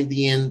 kills Crane at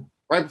the end,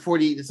 right before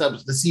the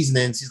season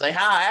ends. She's like,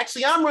 "Hi,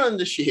 actually, I'm running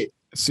the shit."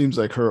 It seems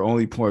like the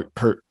only point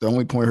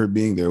her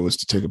being there was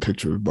to take a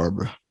picture of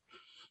Barbara.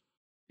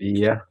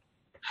 Yeah,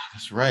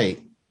 that's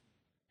right.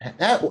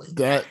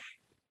 That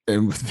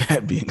and with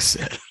that being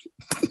said,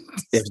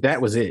 if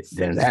that was it,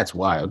 then that's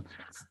wild.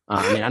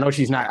 I mean, I know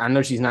she's not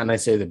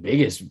necessarily the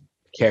biggest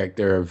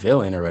character or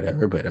villain or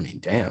whatever, but I mean,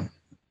 damn,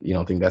 you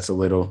don't think that's a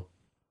little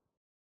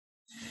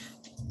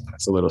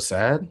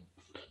sad?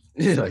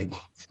 Like,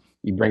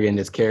 you bring in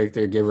this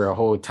character, give her a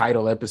whole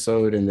title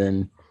episode, and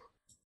then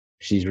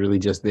she's really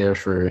just there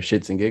for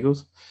shits and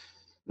giggles.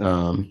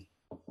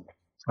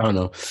 I don't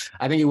know.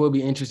 I think it will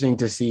be interesting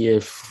to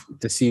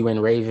see when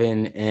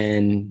Raven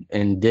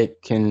and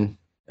Dick can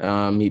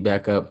meet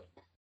back up.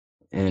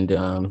 And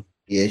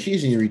she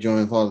usually rejoin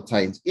with all the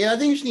Titans. Yeah, I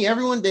think you should need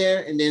everyone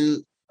there, and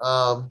then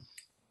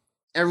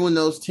everyone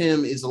knows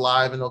Tim is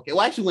alive and okay.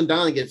 Well, actually, when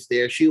Donna gets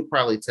there, she'll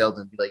probably tell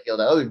them, be like, "Yo,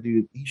 the other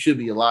dude, he should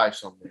be alive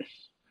somewhere."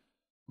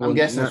 I'm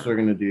guessing that's what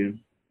we're gonna do.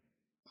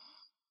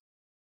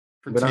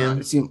 For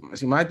Tim. See,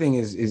 my thing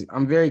is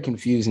I'm very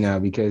confused now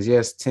because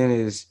yes, Tim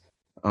is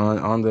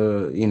on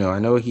the, I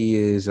know he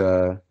is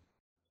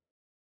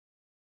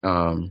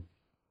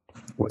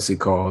what's it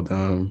called?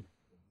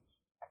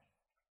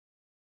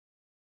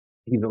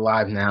 He's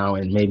alive now,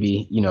 and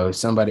maybe,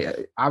 somebody,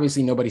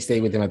 obviously nobody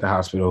stayed with him at the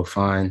hospital.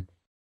 Fine.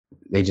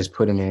 They just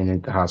put him in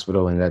at the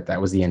hospital, and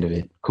that was the end of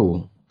it.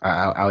 Cool.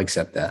 I'll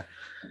accept that.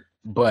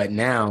 But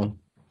now,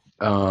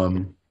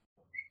 I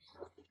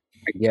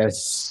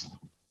guess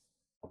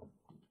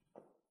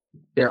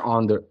they're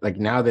on the, like,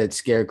 now that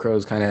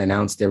Scarecrow's kind of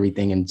announced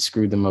everything and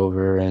screwed them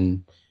over,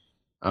 and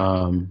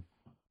now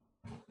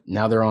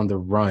they're on the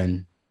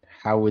run.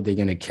 How were they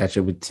going to catch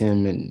up with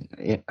Tim?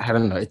 And I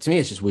don't know. To me,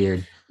 it's just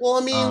weird.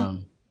 Well, I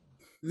mean,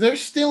 they're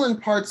still in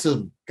parts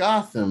of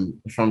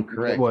Gotham, if I'm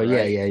correct. Well,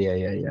 right?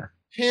 Yeah.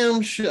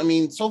 Tim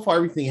should, so far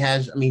everything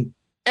that's been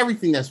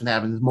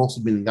happening has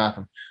mostly been in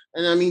Gotham.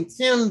 And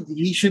Tim,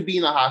 he should be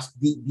in the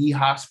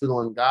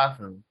hospital in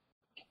Gotham.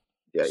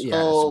 But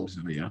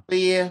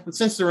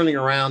since they're running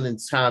around and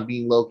it's kind of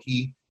being low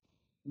key,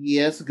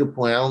 yeah, that's a good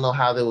point. I don't know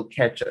how they will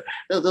catch up.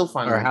 They'll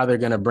find or how they're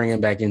gonna bring him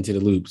back into the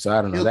loop. So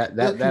I don't know.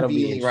 That'll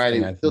be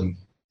interesting.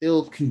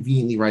 They'll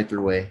conveniently write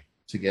their way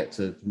to get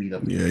to meet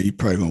up. Yeah, he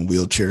probably gonna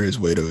wheelchair his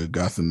way to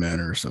Gotham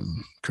Manor or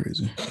something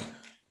crazy.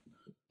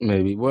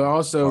 Maybe. Well,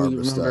 also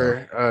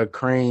remember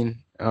Crane.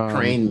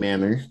 Crane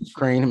Manor.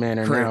 Crane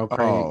Manor now.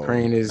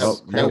 Crane is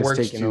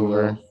taking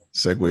over.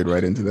 Segued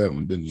right into that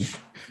one, didn't you?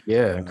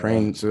 Yeah,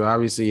 Crane. So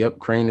obviously,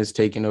 Crane is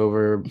taking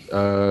over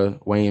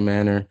Wayne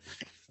Manor.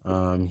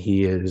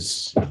 He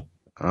is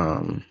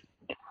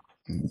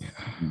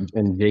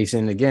and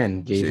Jason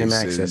again gave him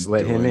access,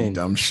 let him in.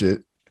 Dumb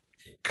shit.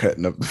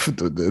 Cutting up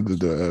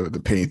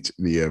the paint,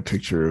 the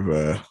picture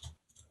of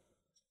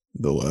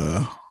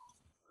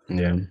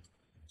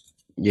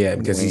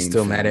because he's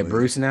still mad at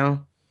Bruce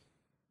now.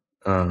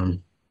 Because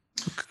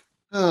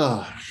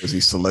he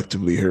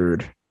selectively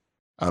heard,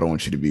 "I don't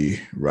want you to be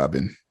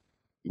Robin."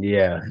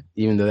 Yeah,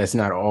 even though that's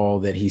not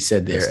all that he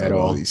said there at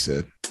all. He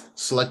said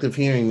selective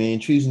hearing, man,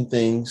 choosing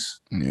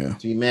things. Yeah,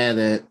 to be mad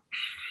at.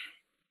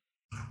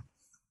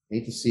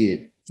 Hate to see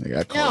it.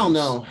 I don't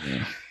know.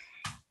 Yeah.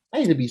 I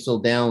need to be so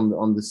down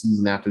on the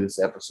season after this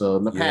episode.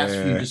 In the past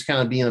few, just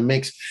kind of being a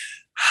mix.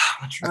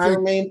 I try to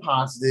remain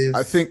positive.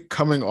 I think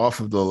coming off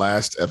of the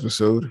last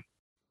episode,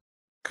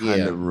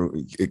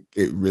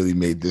 it really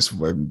made this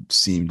one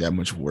seem that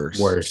much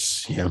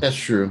worse. Yeah, that's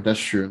true.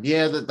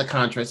 Yeah, the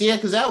contrast. Yeah,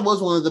 because that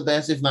was one of the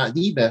best, if not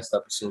the best,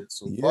 episodes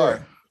so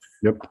far.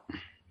 Yep.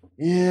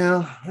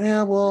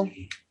 Yeah. Well,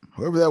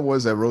 whoever that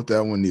was that wrote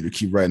that one need to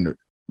keep writing it,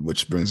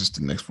 which brings us to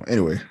the next one.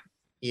 Anyway.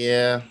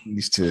 Yeah.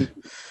 Needs to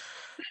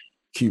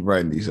keep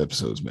writing these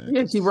episodes, man.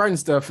 Yeah, keep writing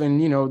stuff.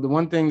 And the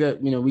one thing that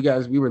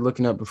we were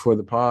looking up before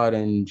the pod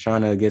and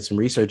trying to get some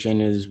research in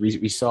is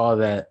we saw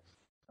that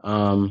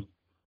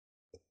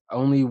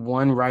only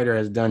one writer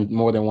has done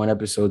more than one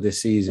episode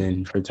this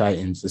season for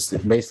Titans.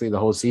 Basically, the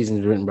whole season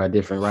is written by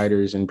different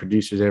writers and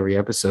producers every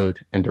episode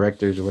and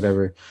directors or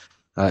whatever.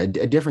 A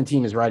different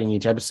team is writing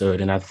each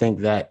episode, and I think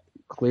that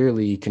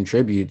clearly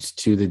contributes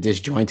to the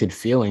disjointed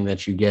feeling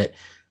that you get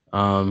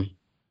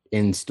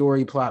in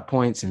story plot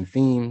points and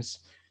themes.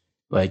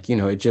 Like,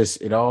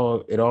 it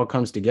all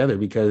comes together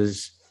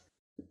because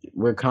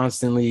we're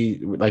constantly,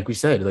 like we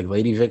said, like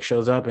Lady Vic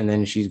shows up and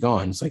then she's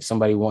gone. It's like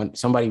somebody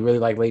really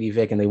liked Lady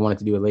Vic and they wanted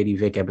to do a Lady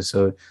Vic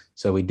episode,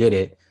 so we did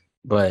it.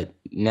 But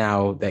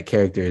now that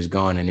character is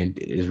gone and it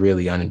is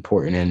really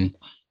unimportant and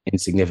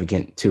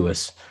insignificant to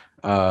us.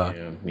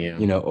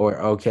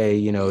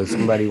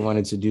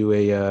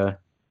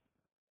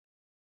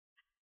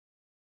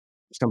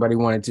 Somebody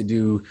wanted to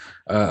do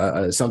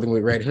something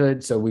with Red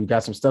Hood, so we've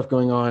got some stuff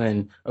going on,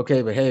 and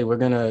but hey, we're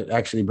gonna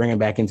actually bring him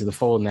back into the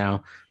fold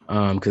now,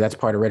 because that's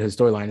part of Red Hood's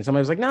storyline. And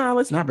somebody was like, nah,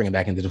 let's not bring him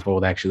back into the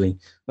fold, actually,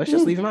 let's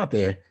just leave him out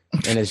there.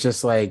 And it's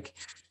just like,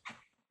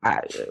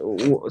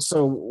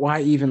 so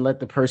why even let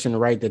the person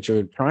write that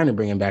you're trying to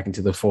bring him back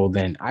into the fold?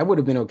 Then I would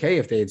have been okay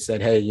if they had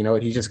said, hey, you know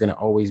what, he's just gonna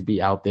always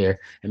be out there,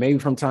 and maybe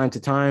from time to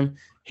time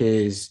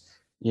his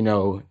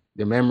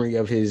the memory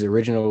of his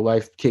original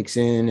life kicks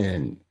in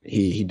and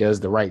he does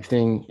the right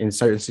thing in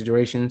certain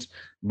situations,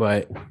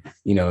 but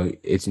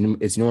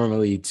it's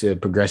normally to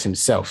progress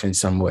himself in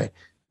some way.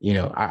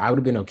 I would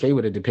have been okay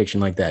with a depiction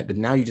like that, but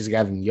now you just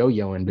got him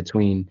yo-yoing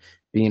between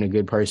being a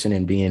good person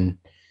and being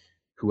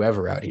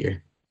whoever out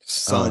here.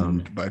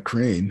 Sunned by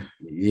Crane.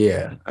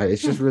 Yeah,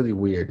 it's just really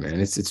weird, man.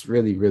 It's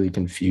really, really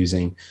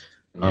confusing.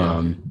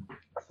 Yeah.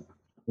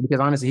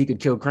 Because honestly, he could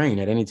kill Crane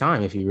at any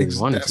time if he really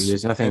wanted to.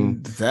 There's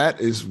nothing. That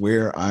is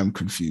where I'm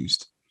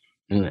confused.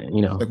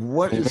 Like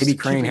what? Maybe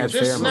Crane has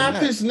pheromones. Snap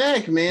his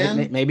neck,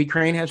 man. Maybe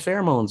Crane has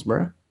pheromones,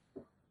 bro.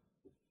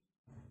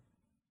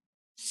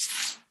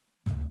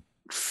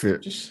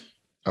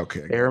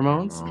 Okay.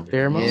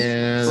 Pheromones.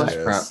 Yeah,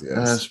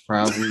 that's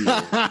probably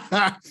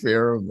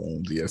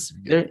pheromones. Yes.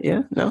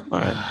 Yeah. No.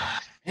 All right.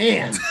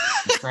 Man,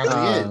 that's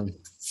probably it.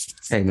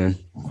 Hey man,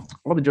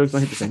 all the jokes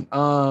don't hit the same.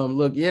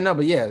 Look,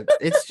 but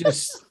it's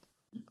just,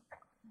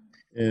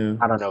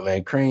 I don't know,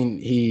 man. Crane,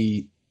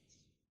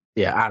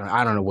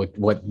 I don't know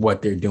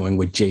what they're doing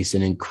with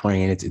Jason and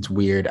Crane. It's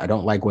weird. I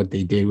don't like what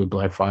they did with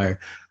Blackfire.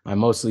 I'm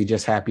mostly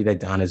just happy that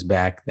Donna's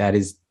back. That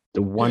is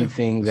the one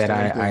thing that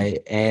I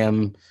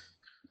am.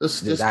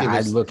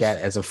 I look at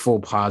as a full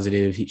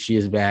positive. She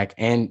is back,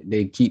 and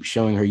they keep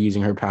showing her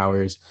using her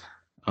powers.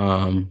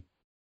 And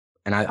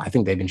I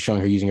think they've been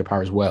showing her using her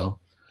powers well.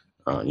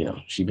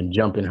 She's been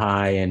jumping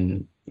high,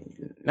 and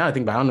now I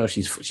think, but I don't know if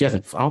she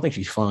hasn't. I don't think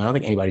she's flown. I don't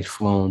think anybody's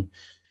flown.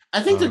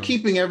 I think they're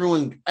keeping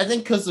everyone. I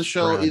think because the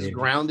show is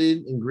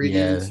grounded and gritty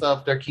and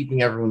stuff, they're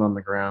keeping everyone on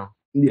the ground.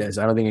 Yes,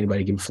 I don't think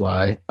anybody can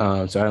fly.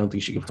 So I don't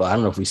think she can fly. I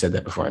don't know if we said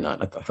that before or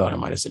not. I thought I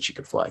might have said she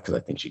could fly because I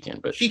think she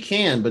can. But she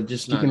can, but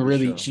just she can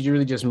really. She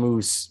really just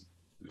moves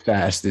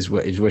fast. Is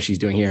what she's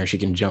doing here, and she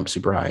can jump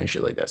super high and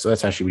shit like that. So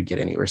that's how she would get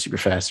anywhere super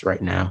fast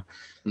right now.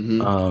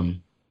 Mm-hmm.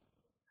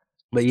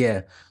 But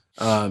yeah.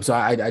 So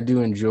I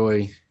do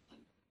enjoy.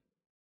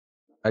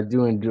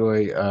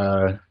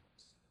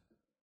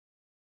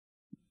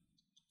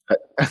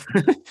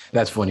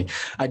 That's funny.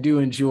 I do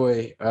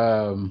enjoy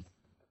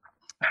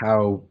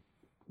how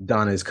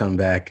Donna's come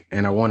back,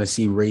 and I want to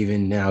see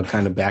Raven now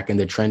kind of back in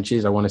the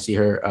trenches. I want to see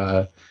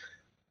her.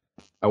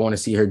 I want to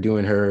see her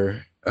doing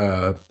her.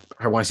 I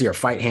want to see her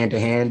fight hand to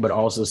hand, but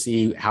also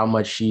see how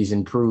much she's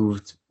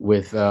improved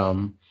with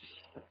her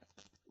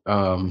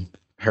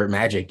her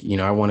magic. You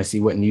know, I want to see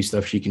what new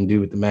stuff she can do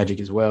with the magic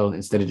as well,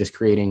 instead of just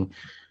creating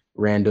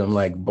random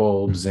like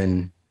bulbs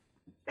and,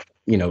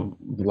 you know,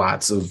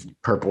 lots of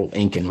purple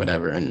ink and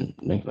whatever. And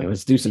like,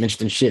 let's do some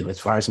interesting shit. Let's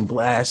fire some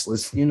blasts.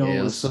 Let's, you know,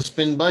 let's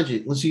spend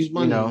budget. Let's use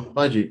money. You know,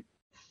 budget.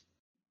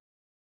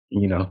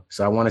 You know,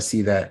 so I want to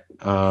see that.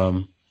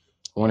 I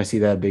want to see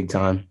that big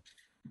time.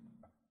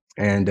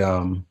 And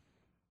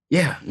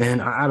yeah,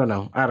 man, I don't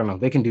know.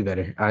 They can do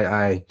better.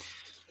 I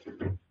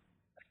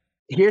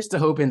here's to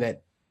hoping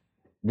that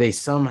they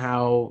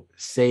somehow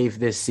save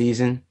this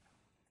season,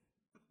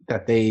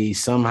 that they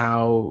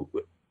somehow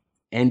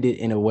end it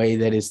in a way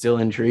that is still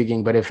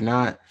intriguing. But if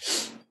not,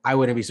 I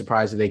wouldn't be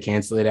surprised if they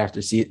cancel it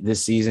after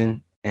this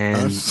season.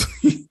 And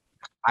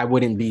I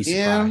wouldn't be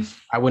surprised.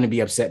 I wouldn't be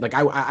upset. Like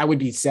I would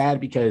be sad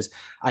because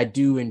I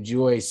do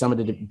enjoy some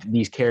of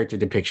these character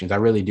depictions. I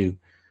really do.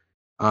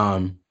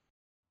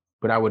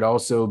 But I would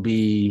also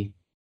be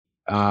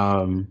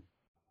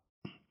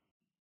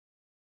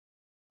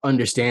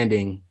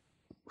understanding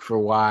for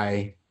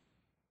why,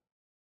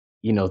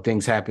 you know,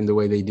 things happened the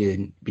way they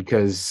did,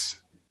 because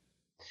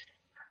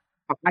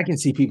I can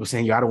see people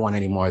saying, yo, I don't want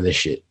any more of this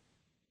shit.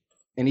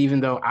 And even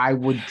though I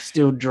would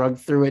still drug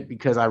through it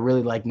because I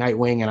really like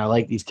Nightwing and I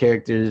like these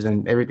characters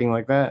and everything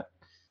like that,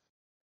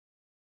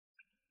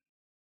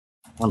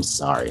 I'm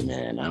sorry,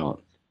 man. I don't.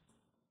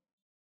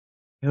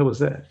 What was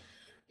that?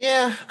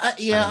 Yeah,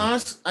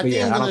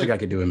 honestly, I don't think I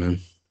could do it, man.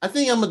 I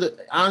think I'm gonna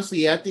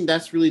honestly. I think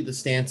that's really the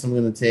stance I'm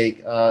gonna take.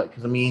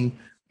 Because I mean,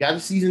 got to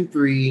season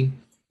 3.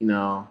 You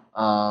know,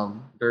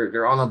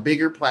 they're on a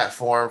bigger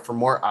platform for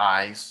more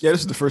eyes. Yeah,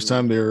 this is the first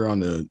time they're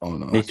on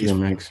HBO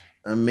Max.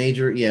 A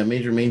major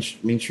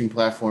mainstream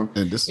platform.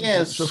 And this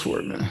is just for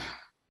it, man.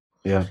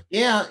 Yeah.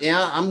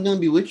 I'm gonna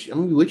be with you. I'm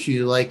gonna be with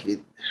you. Like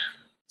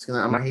it's gonna.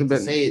 I'm gonna hate to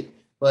say it,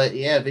 but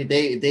yeah,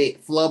 they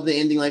flub the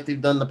ending like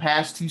they've done the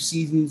past 2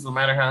 seasons. No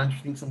matter how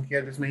interesting some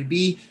characters may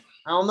be,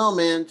 I don't know,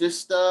 man.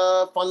 Just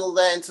funnel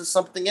that into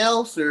something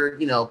else, or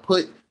you know,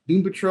 put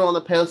Doom Patrol on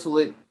the pedestal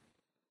it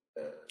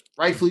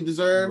rightfully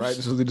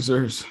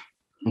deserves.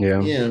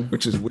 Yeah.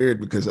 Which is weird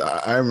because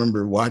I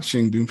remember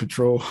watching Doom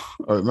Patrol.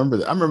 I remember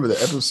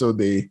the episode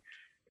they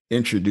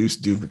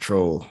introduced Doom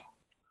Patrol.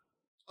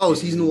 Oh,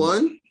 season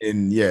 1?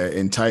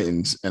 In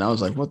Titans, and I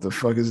was like, "What the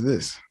fuck is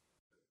this?"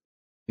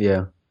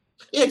 Yeah.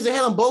 Yeah, because they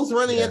had them both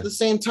running at the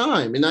same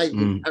time, and I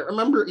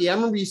remember. Yeah, I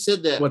remember you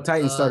said that. Well,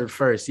 Titans started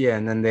first,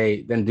 and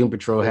then Doom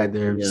Patrol had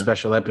their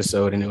special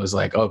episode, and it was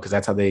like, oh, because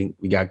that's how we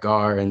got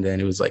Gar, and then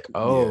it was like,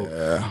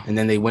 and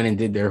then they went and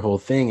did their whole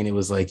thing, and it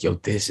was like, yo,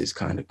 this is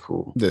kind of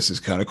cool. This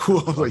is kind of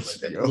cool. Like,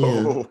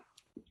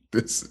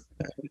 this.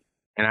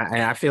 And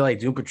I feel like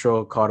Doom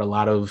Patrol caught a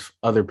lot of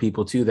other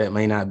people too that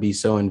may not be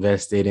so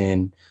invested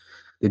in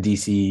the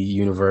DC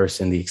universe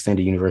and the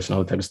extended universe and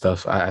all that type of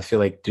stuff. I feel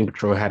like Doom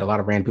Patrol had a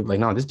lot of random people like,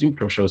 no, this Doom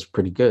Patrol show is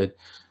pretty good.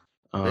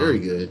 Very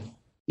good.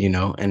 You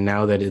know, and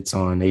now that it's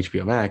on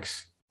HBO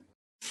Max,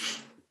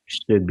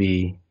 should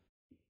be,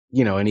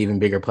 you know, an even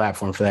bigger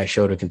platform for that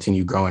show to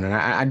continue growing. And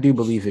I do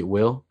believe it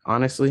will,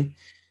 honestly.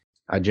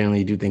 I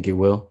generally do think it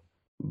will.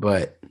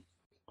 But,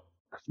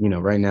 you know,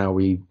 right now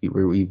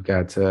we've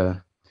got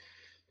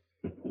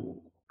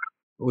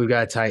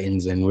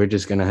Titans, and we're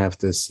just gonna have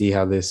to see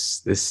how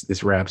this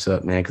wraps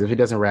up, man. Because if it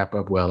doesn't wrap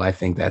up well, I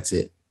think that's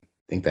it. I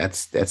think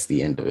that's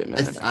the end of it,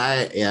 man.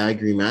 I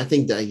agree, man. I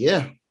think that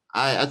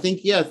I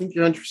think you're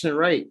 100%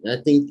 right.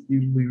 I think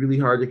it'd be really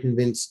hard to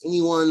convince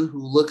anyone who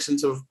looks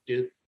into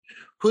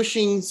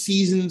pushing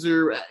seasons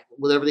or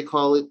whatever they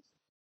call it,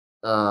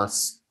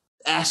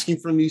 asking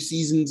for new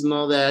seasons and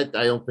all that.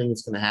 I don't think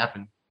it's gonna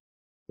happen. I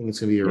think it's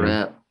gonna be a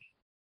wrap.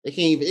 It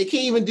can't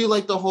even do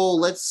like the whole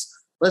let's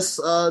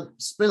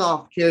spin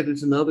off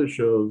characters in other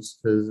shows,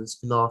 because it's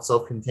been all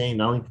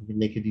self-contained. I don't even think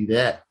they could do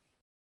that,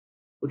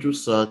 which would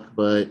suck.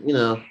 But you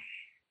know,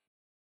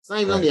 it's not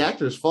even on the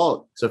actor's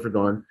fault, except for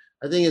Dawn.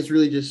 I think it's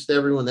really just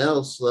everyone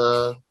else.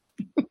 No,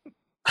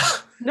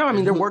 I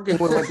mean, they're working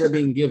with what they're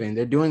being given.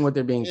 They're doing what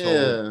they're being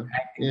told.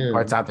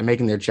 Parts out, they're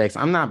making their checks.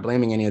 I'm not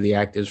blaming any of the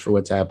actors for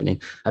what's happening.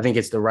 I think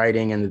it's the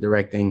writing and the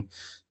directing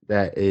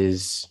that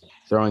is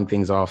throwing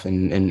things off,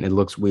 and it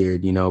looks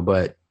weird, you know,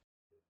 but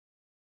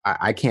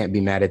I can't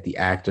be mad at the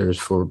actors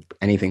for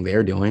anything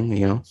they're doing,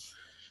 you know.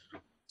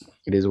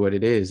 It is what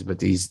it is. But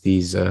these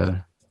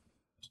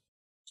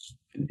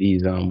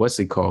what's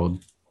it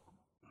called?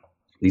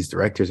 These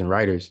directors and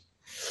writers.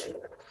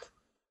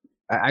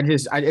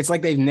 It's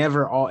like they've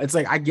never all. It's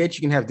like, I get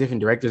you can have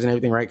different directors and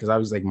everything, right? Because I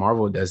was like,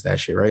 Marvel does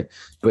that shit, right?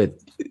 But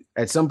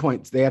at some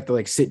point they have to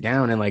like sit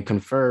down and like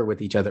confer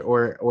with each other,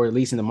 or at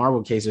least in the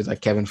Marvel case, there's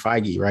like Kevin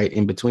Feige, right,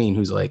 in between,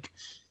 who's like,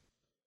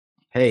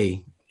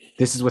 hey,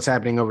 this is what's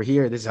happening over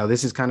here. This is how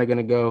this is kind of going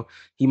to go.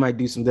 He might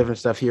do some different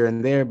stuff here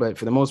and there, but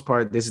for the most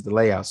part, this is the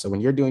layout. So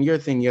when you're doing your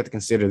thing, you have to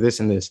consider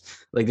this and this.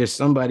 Like, there's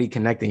somebody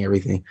connecting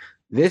everything.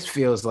 This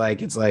feels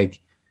like it's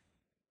like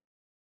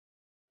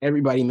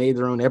everybody made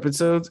their own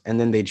episodes and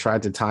then they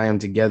tried to tie them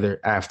together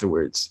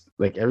afterwards.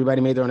 Like,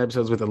 everybody made their own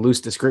episodes with a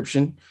loose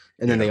description,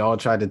 and then they all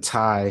tried to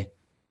tie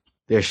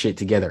their shit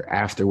together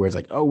afterwards.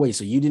 Like, oh wait,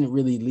 so you didn't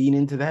really lean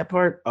into that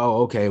part?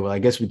 Oh, okay. Well, I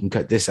guess we can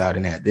cut this out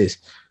and add this.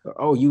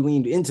 Oh, you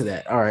leaned into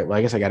that. All right. Well,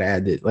 I guess I got to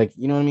add this. Like,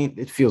 you know what I mean?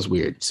 It feels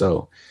weird.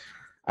 So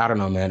I don't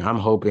know, man. I'm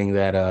hoping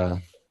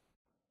that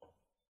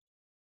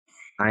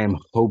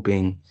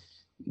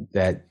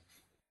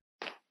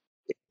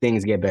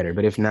things get better.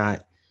 But if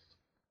not,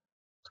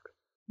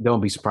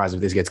 don't be surprised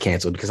if this gets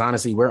canceled, because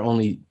honestly,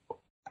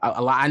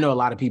 I know a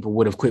lot of people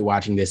would have quit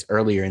watching this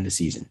earlier in the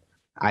season.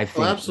 I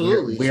think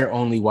absolutely. We're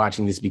only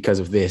watching this because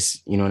of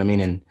this. You know what I mean?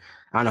 And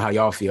I don't know how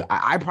y'all feel.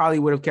 I probably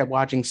would have kept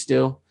watching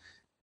still,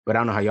 but I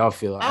don't know how y'all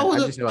feel. I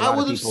just know a lot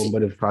of people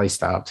would have probably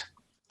stopped.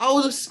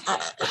 I'll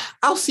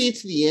see it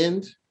to the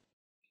end.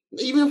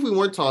 Even if we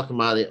weren't talking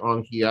about it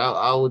on here,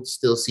 I would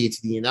still see it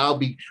to the end. I don't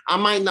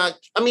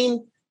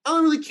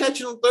really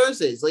catch it on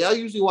Thursdays. Like, I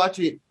usually watch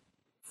it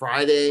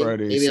Friday,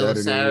 maybe Saturday, on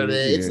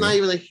Saturday. Yeah. It's not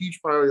even a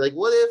huge priority. Like,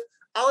 what if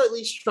I'll at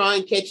least try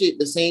and catch it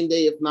the same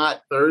day, if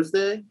not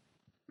Thursday?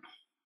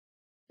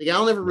 Like, I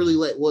don't ever really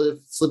let what if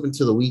slip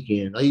into the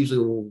weekend. I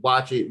usually will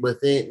watch it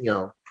within,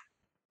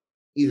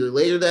 either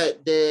later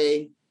that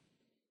day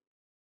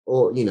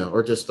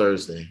or just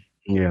Thursday.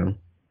 Yeah.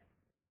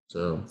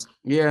 So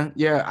yeah,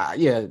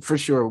 for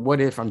sure. What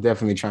if I'm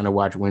definitely trying to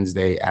watch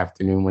Wednesday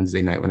afternoon,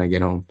 Wednesday night when I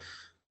get home.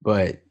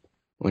 But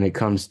when it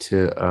comes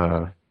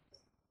to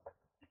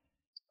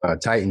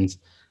Titans,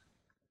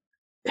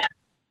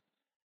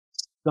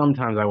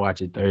 sometimes I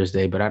watch it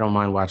Thursday, but I don't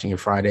mind watching it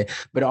Friday.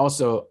 But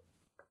also,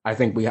 I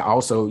think you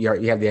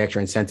have the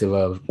extra incentive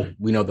of,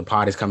 we know the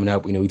pod is coming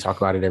up. We know we talk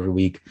about it every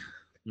week.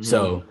 Mm-hmm.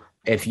 So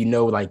if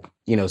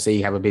say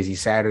you have a busy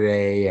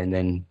Saturday and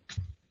then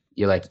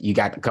you're like, you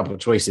got a couple of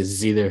choices.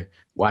 It's either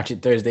watch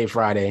it Thursday,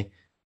 Friday,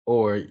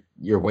 or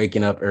you're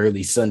waking up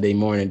early Sunday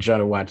morning trying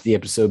to watch the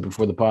episode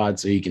before the pod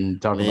so you can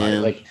talk about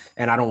it. Like,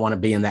 and I don't want to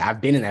be in that.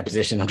 I've been in that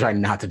position. I'm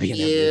trying not to be in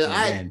that position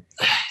again.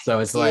 So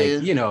it's like,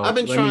 I've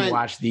been trying to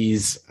watch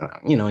these,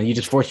 and you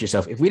just force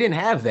yourself. If we didn't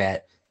have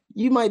that,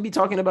 you might be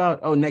talking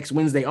about, next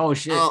Wednesday. Oh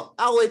shit.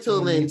 I'll wait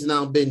till it ends and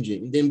I'll binge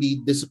it and then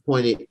be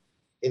disappointed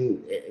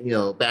in,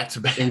 back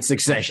to back. In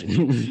succession.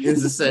 In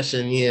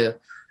succession. Yeah.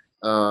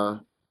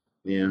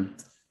 Yeah,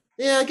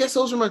 I guess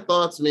those are my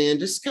thoughts, man.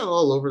 Just kind of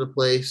all over the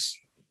place.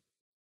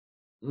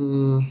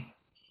 All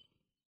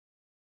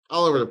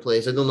over the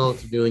place. I don't know what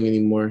they're doing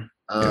anymore.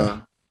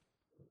 Yeah,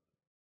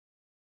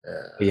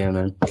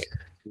 man.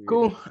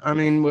 Cool. I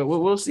mean,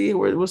 we'll see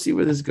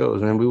where this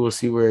goes, man. We will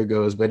see where it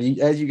goes. But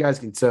as you guys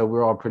can tell,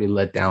 we're all pretty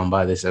let down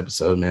by this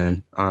episode,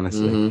 man.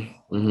 Honestly,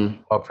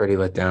 all pretty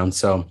let down.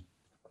 So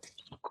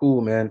cool,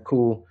 man.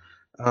 Cool.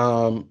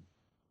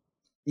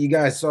 You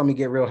guys saw me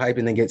get real hype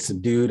and then get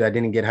subdued. I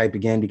didn't get hype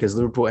again because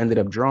Liverpool ended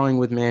up drawing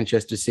with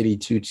Manchester City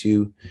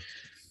 2-2.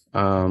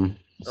 So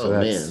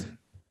that's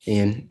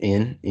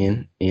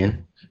in.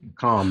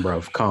 Calm, bro.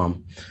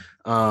 Calm.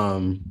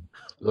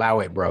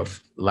 Allow it, bro.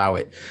 Allow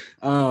it.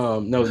 No,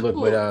 look,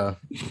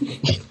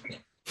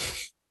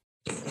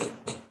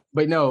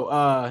 but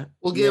no.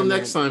 We'll get him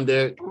next time,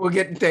 Derek. We'll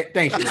get.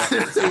 Thank you.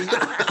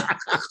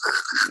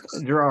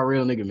 Draw a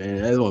real nigga,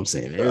 man. That's what I'm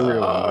saying.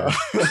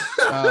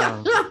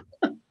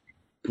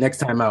 Next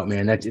time out,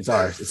 man. It's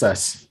ours. It's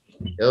us.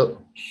 Yep.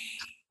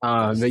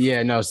 But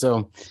yeah, no.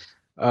 So,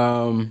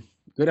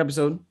 good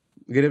episode.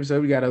 Good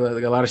episode. We got a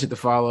lot of shit to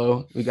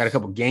follow. We got a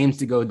couple games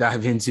to go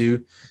dive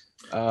into.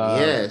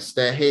 Yes,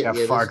 that hit. Got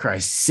Far Cry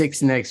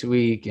 6 next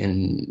week,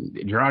 and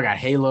Draw got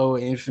Halo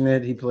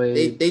Infinite. He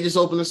played. They just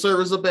opened the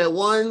servers up at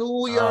 1.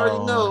 Ooh, you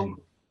already know.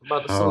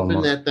 About to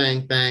open that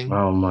thing.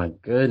 Oh my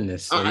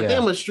goodness! So, I think I'm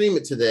gonna stream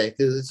it today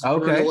because it's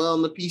running well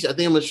on the PC. I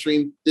think I'm gonna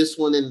stream this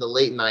one in the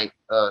late night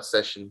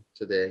session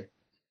today.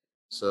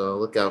 So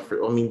look out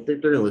for. I mean, they're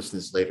gonna listen to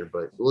this later,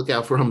 but look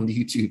out for them on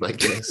YouTube, I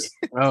guess.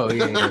 Oh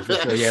yeah, for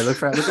sure. Yeah,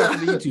 look out for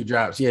the YouTube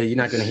drops. Yeah, you're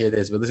not gonna hear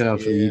this, but listen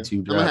out for the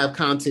YouTube drops. I'm gonna have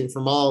content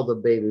from all the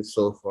betas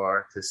so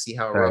far to see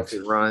how rough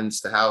it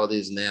runs to how it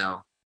is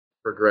now.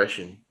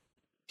 Progression.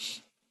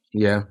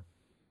 Yeah.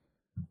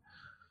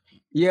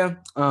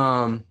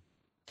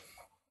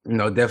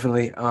 No,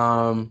 definitely.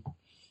 I'm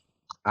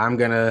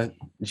gonna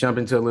jump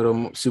into a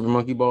little Super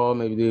Monkey Ball,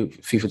 maybe do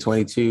FIFA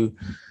 22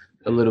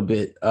 a little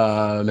bit.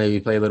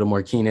 Maybe play a little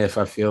more Kena if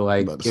I feel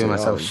like giving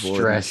myself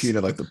stress.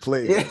 Kena like the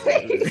play.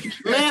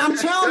 Man, I'm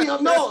telling you,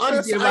 I'm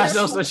giving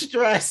myself some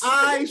stress.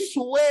 I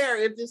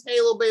swear, if this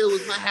Halo beta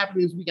was not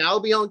happening this weekend, I'll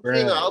be on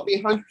Kena. I'll be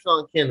 100%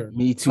 on Kena.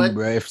 Me too,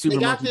 bro. If Super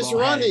they got Monkey this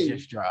Ball running.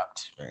 Just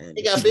dropped. Man.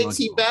 They got Big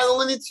T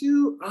battling it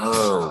too.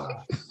 Oh.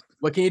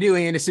 What can you do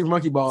in the Super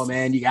Monkey Ball,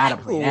 man? You gotta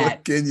play that.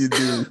 What can you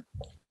do?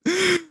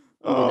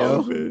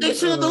 Man. They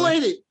should have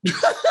delayed it.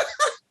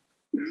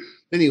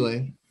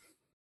 Anyway.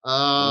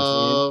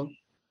 No,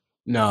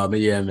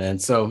 but yeah, man.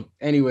 So,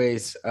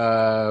 anyways, we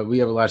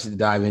have a lot to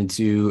dive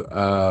into.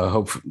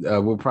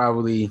 We'll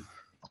probably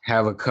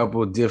have a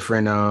couple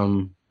different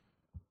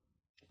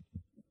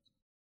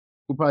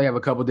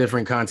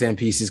content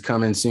pieces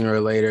coming sooner or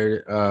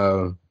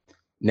later.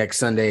 Next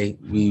Sunday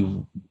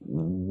we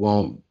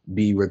won't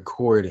be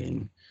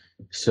recording,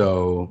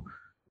 so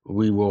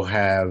we will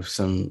have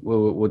some.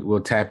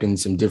 We'll tap in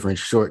some different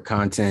short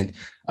content.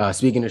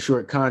 Speaking of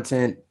short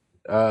content,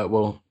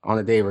 well, on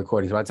the day of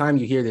recording, so by the time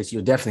you hear this,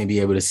 you'll definitely be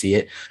able to see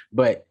it.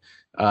 But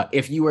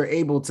if you were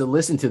able to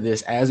listen to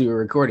this as we were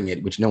recording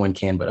it, which no one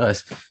can but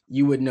us,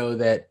 you would know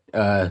that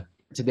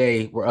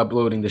today we're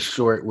uploading the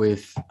short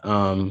with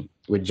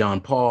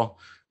John Paul,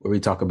 where we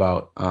talk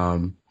about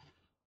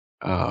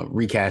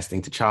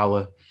recasting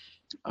T'Challa.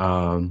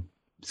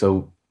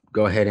 So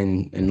go ahead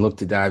and look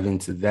to dive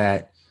into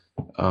that.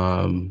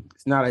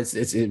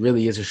 It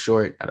really is a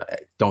short. I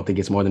don't think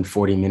it's more than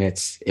 40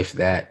 minutes, if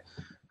that.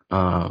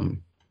 Good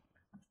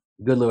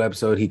little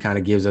episode. He kind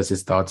of gives us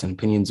his thoughts and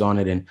opinions on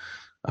it and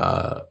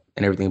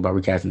everything about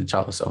recasting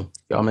T'Challa. So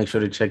y'all make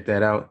sure to check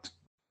that out.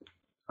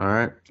 All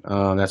right.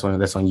 That's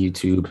on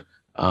YouTube.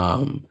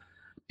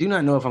 Do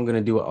not know if I'm going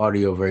to do an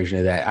audio version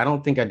of that. I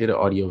don't think I did an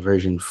audio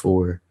version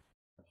for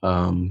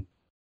when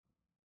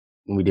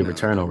we did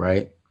Returnal,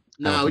 right?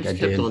 No, we just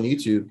kept it on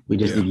YouTube. We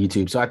just did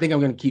YouTube. So I think I'm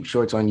going to keep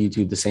shorts on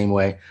YouTube the same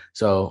way.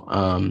 So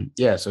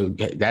so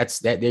that's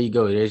that. There you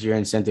go. There's your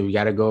incentive. We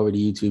got to go over to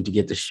YouTube to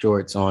get the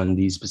shorts on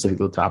these specific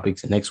little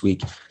topics. And next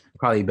week,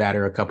 probably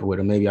batter a couple with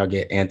them. Maybe I'll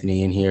get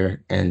Anthony in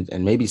here and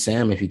maybe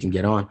Sam if he can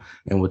get on,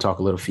 and we'll talk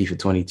a little FIFA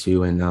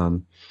 22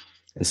 and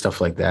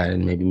stuff like that.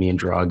 And maybe me and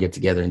Draw get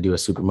together and do a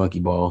Super Monkey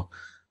Ball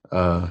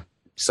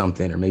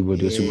something, or maybe we'll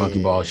do a Super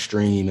Monkey Ball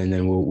stream and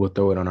then we'll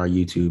throw it on our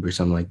YouTube or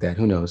something like that.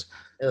 Who knows?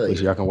 So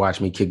y'all can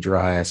watch me kick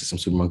Dry ass at some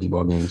Super Monkey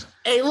Ball games.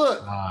 Hey, look.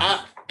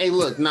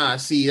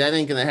 See, that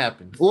ain't gonna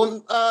happen.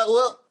 Well,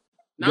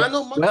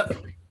 no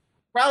monkey.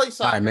 Probably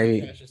soccer. Right,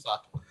 maybe.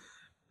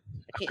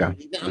 Okay.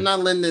 I'm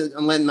not letting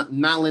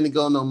it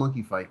go. No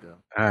monkey fight though.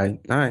 All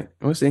right.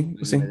 We'll see.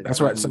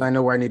 That's right. So I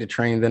know where I need to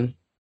train then.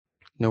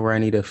 Know where I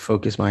need to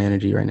focus my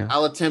energy right now.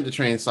 I'll attempt to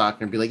train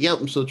soccer and be like, "Yep,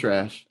 I'm so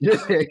trash." I'm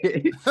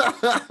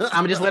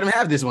gonna just let him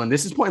have this one.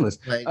 This is pointless.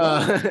 Like,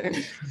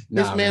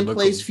 this man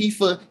plays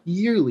FIFA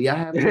yearly. I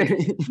have.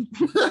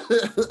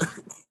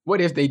 What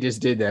if they just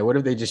did that? What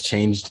if they just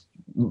changed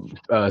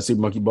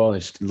Super Monkey Ball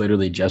and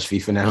literally just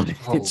FIFA now?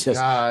 It's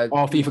just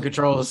all FIFA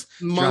controls.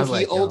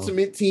 Monkey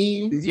Ultimate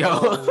Team.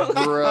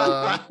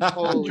 Draw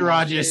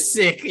just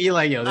sick. You're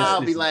like, yo.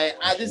 I'll be like,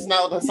 this is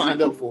not what I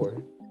signed up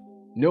for.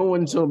 No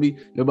one told me.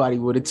 Nobody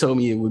would have told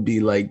me it would be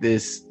like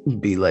this.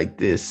 Be like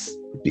this.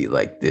 Be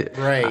like this.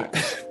 Right.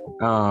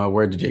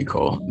 Word to J.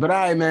 Cole. But all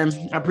right, man.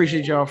 I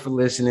appreciate y'all for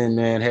listening,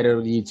 man. Head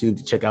over to YouTube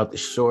to check out the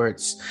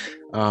shorts,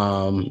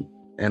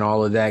 and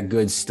all of that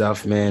good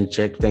stuff, man.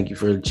 Thank you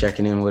for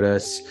checking in with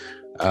us.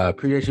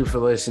 Appreciate you for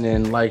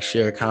listening. Like,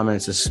 share,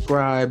 comment,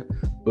 subscribe.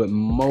 But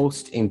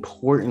most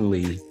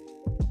importantly,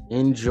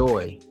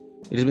 enjoy.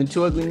 It has been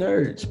Two Ugly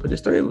Nerds, but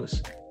there's three of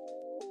us.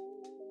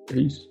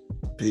 Peace.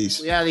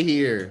 Peace. We out of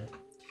here.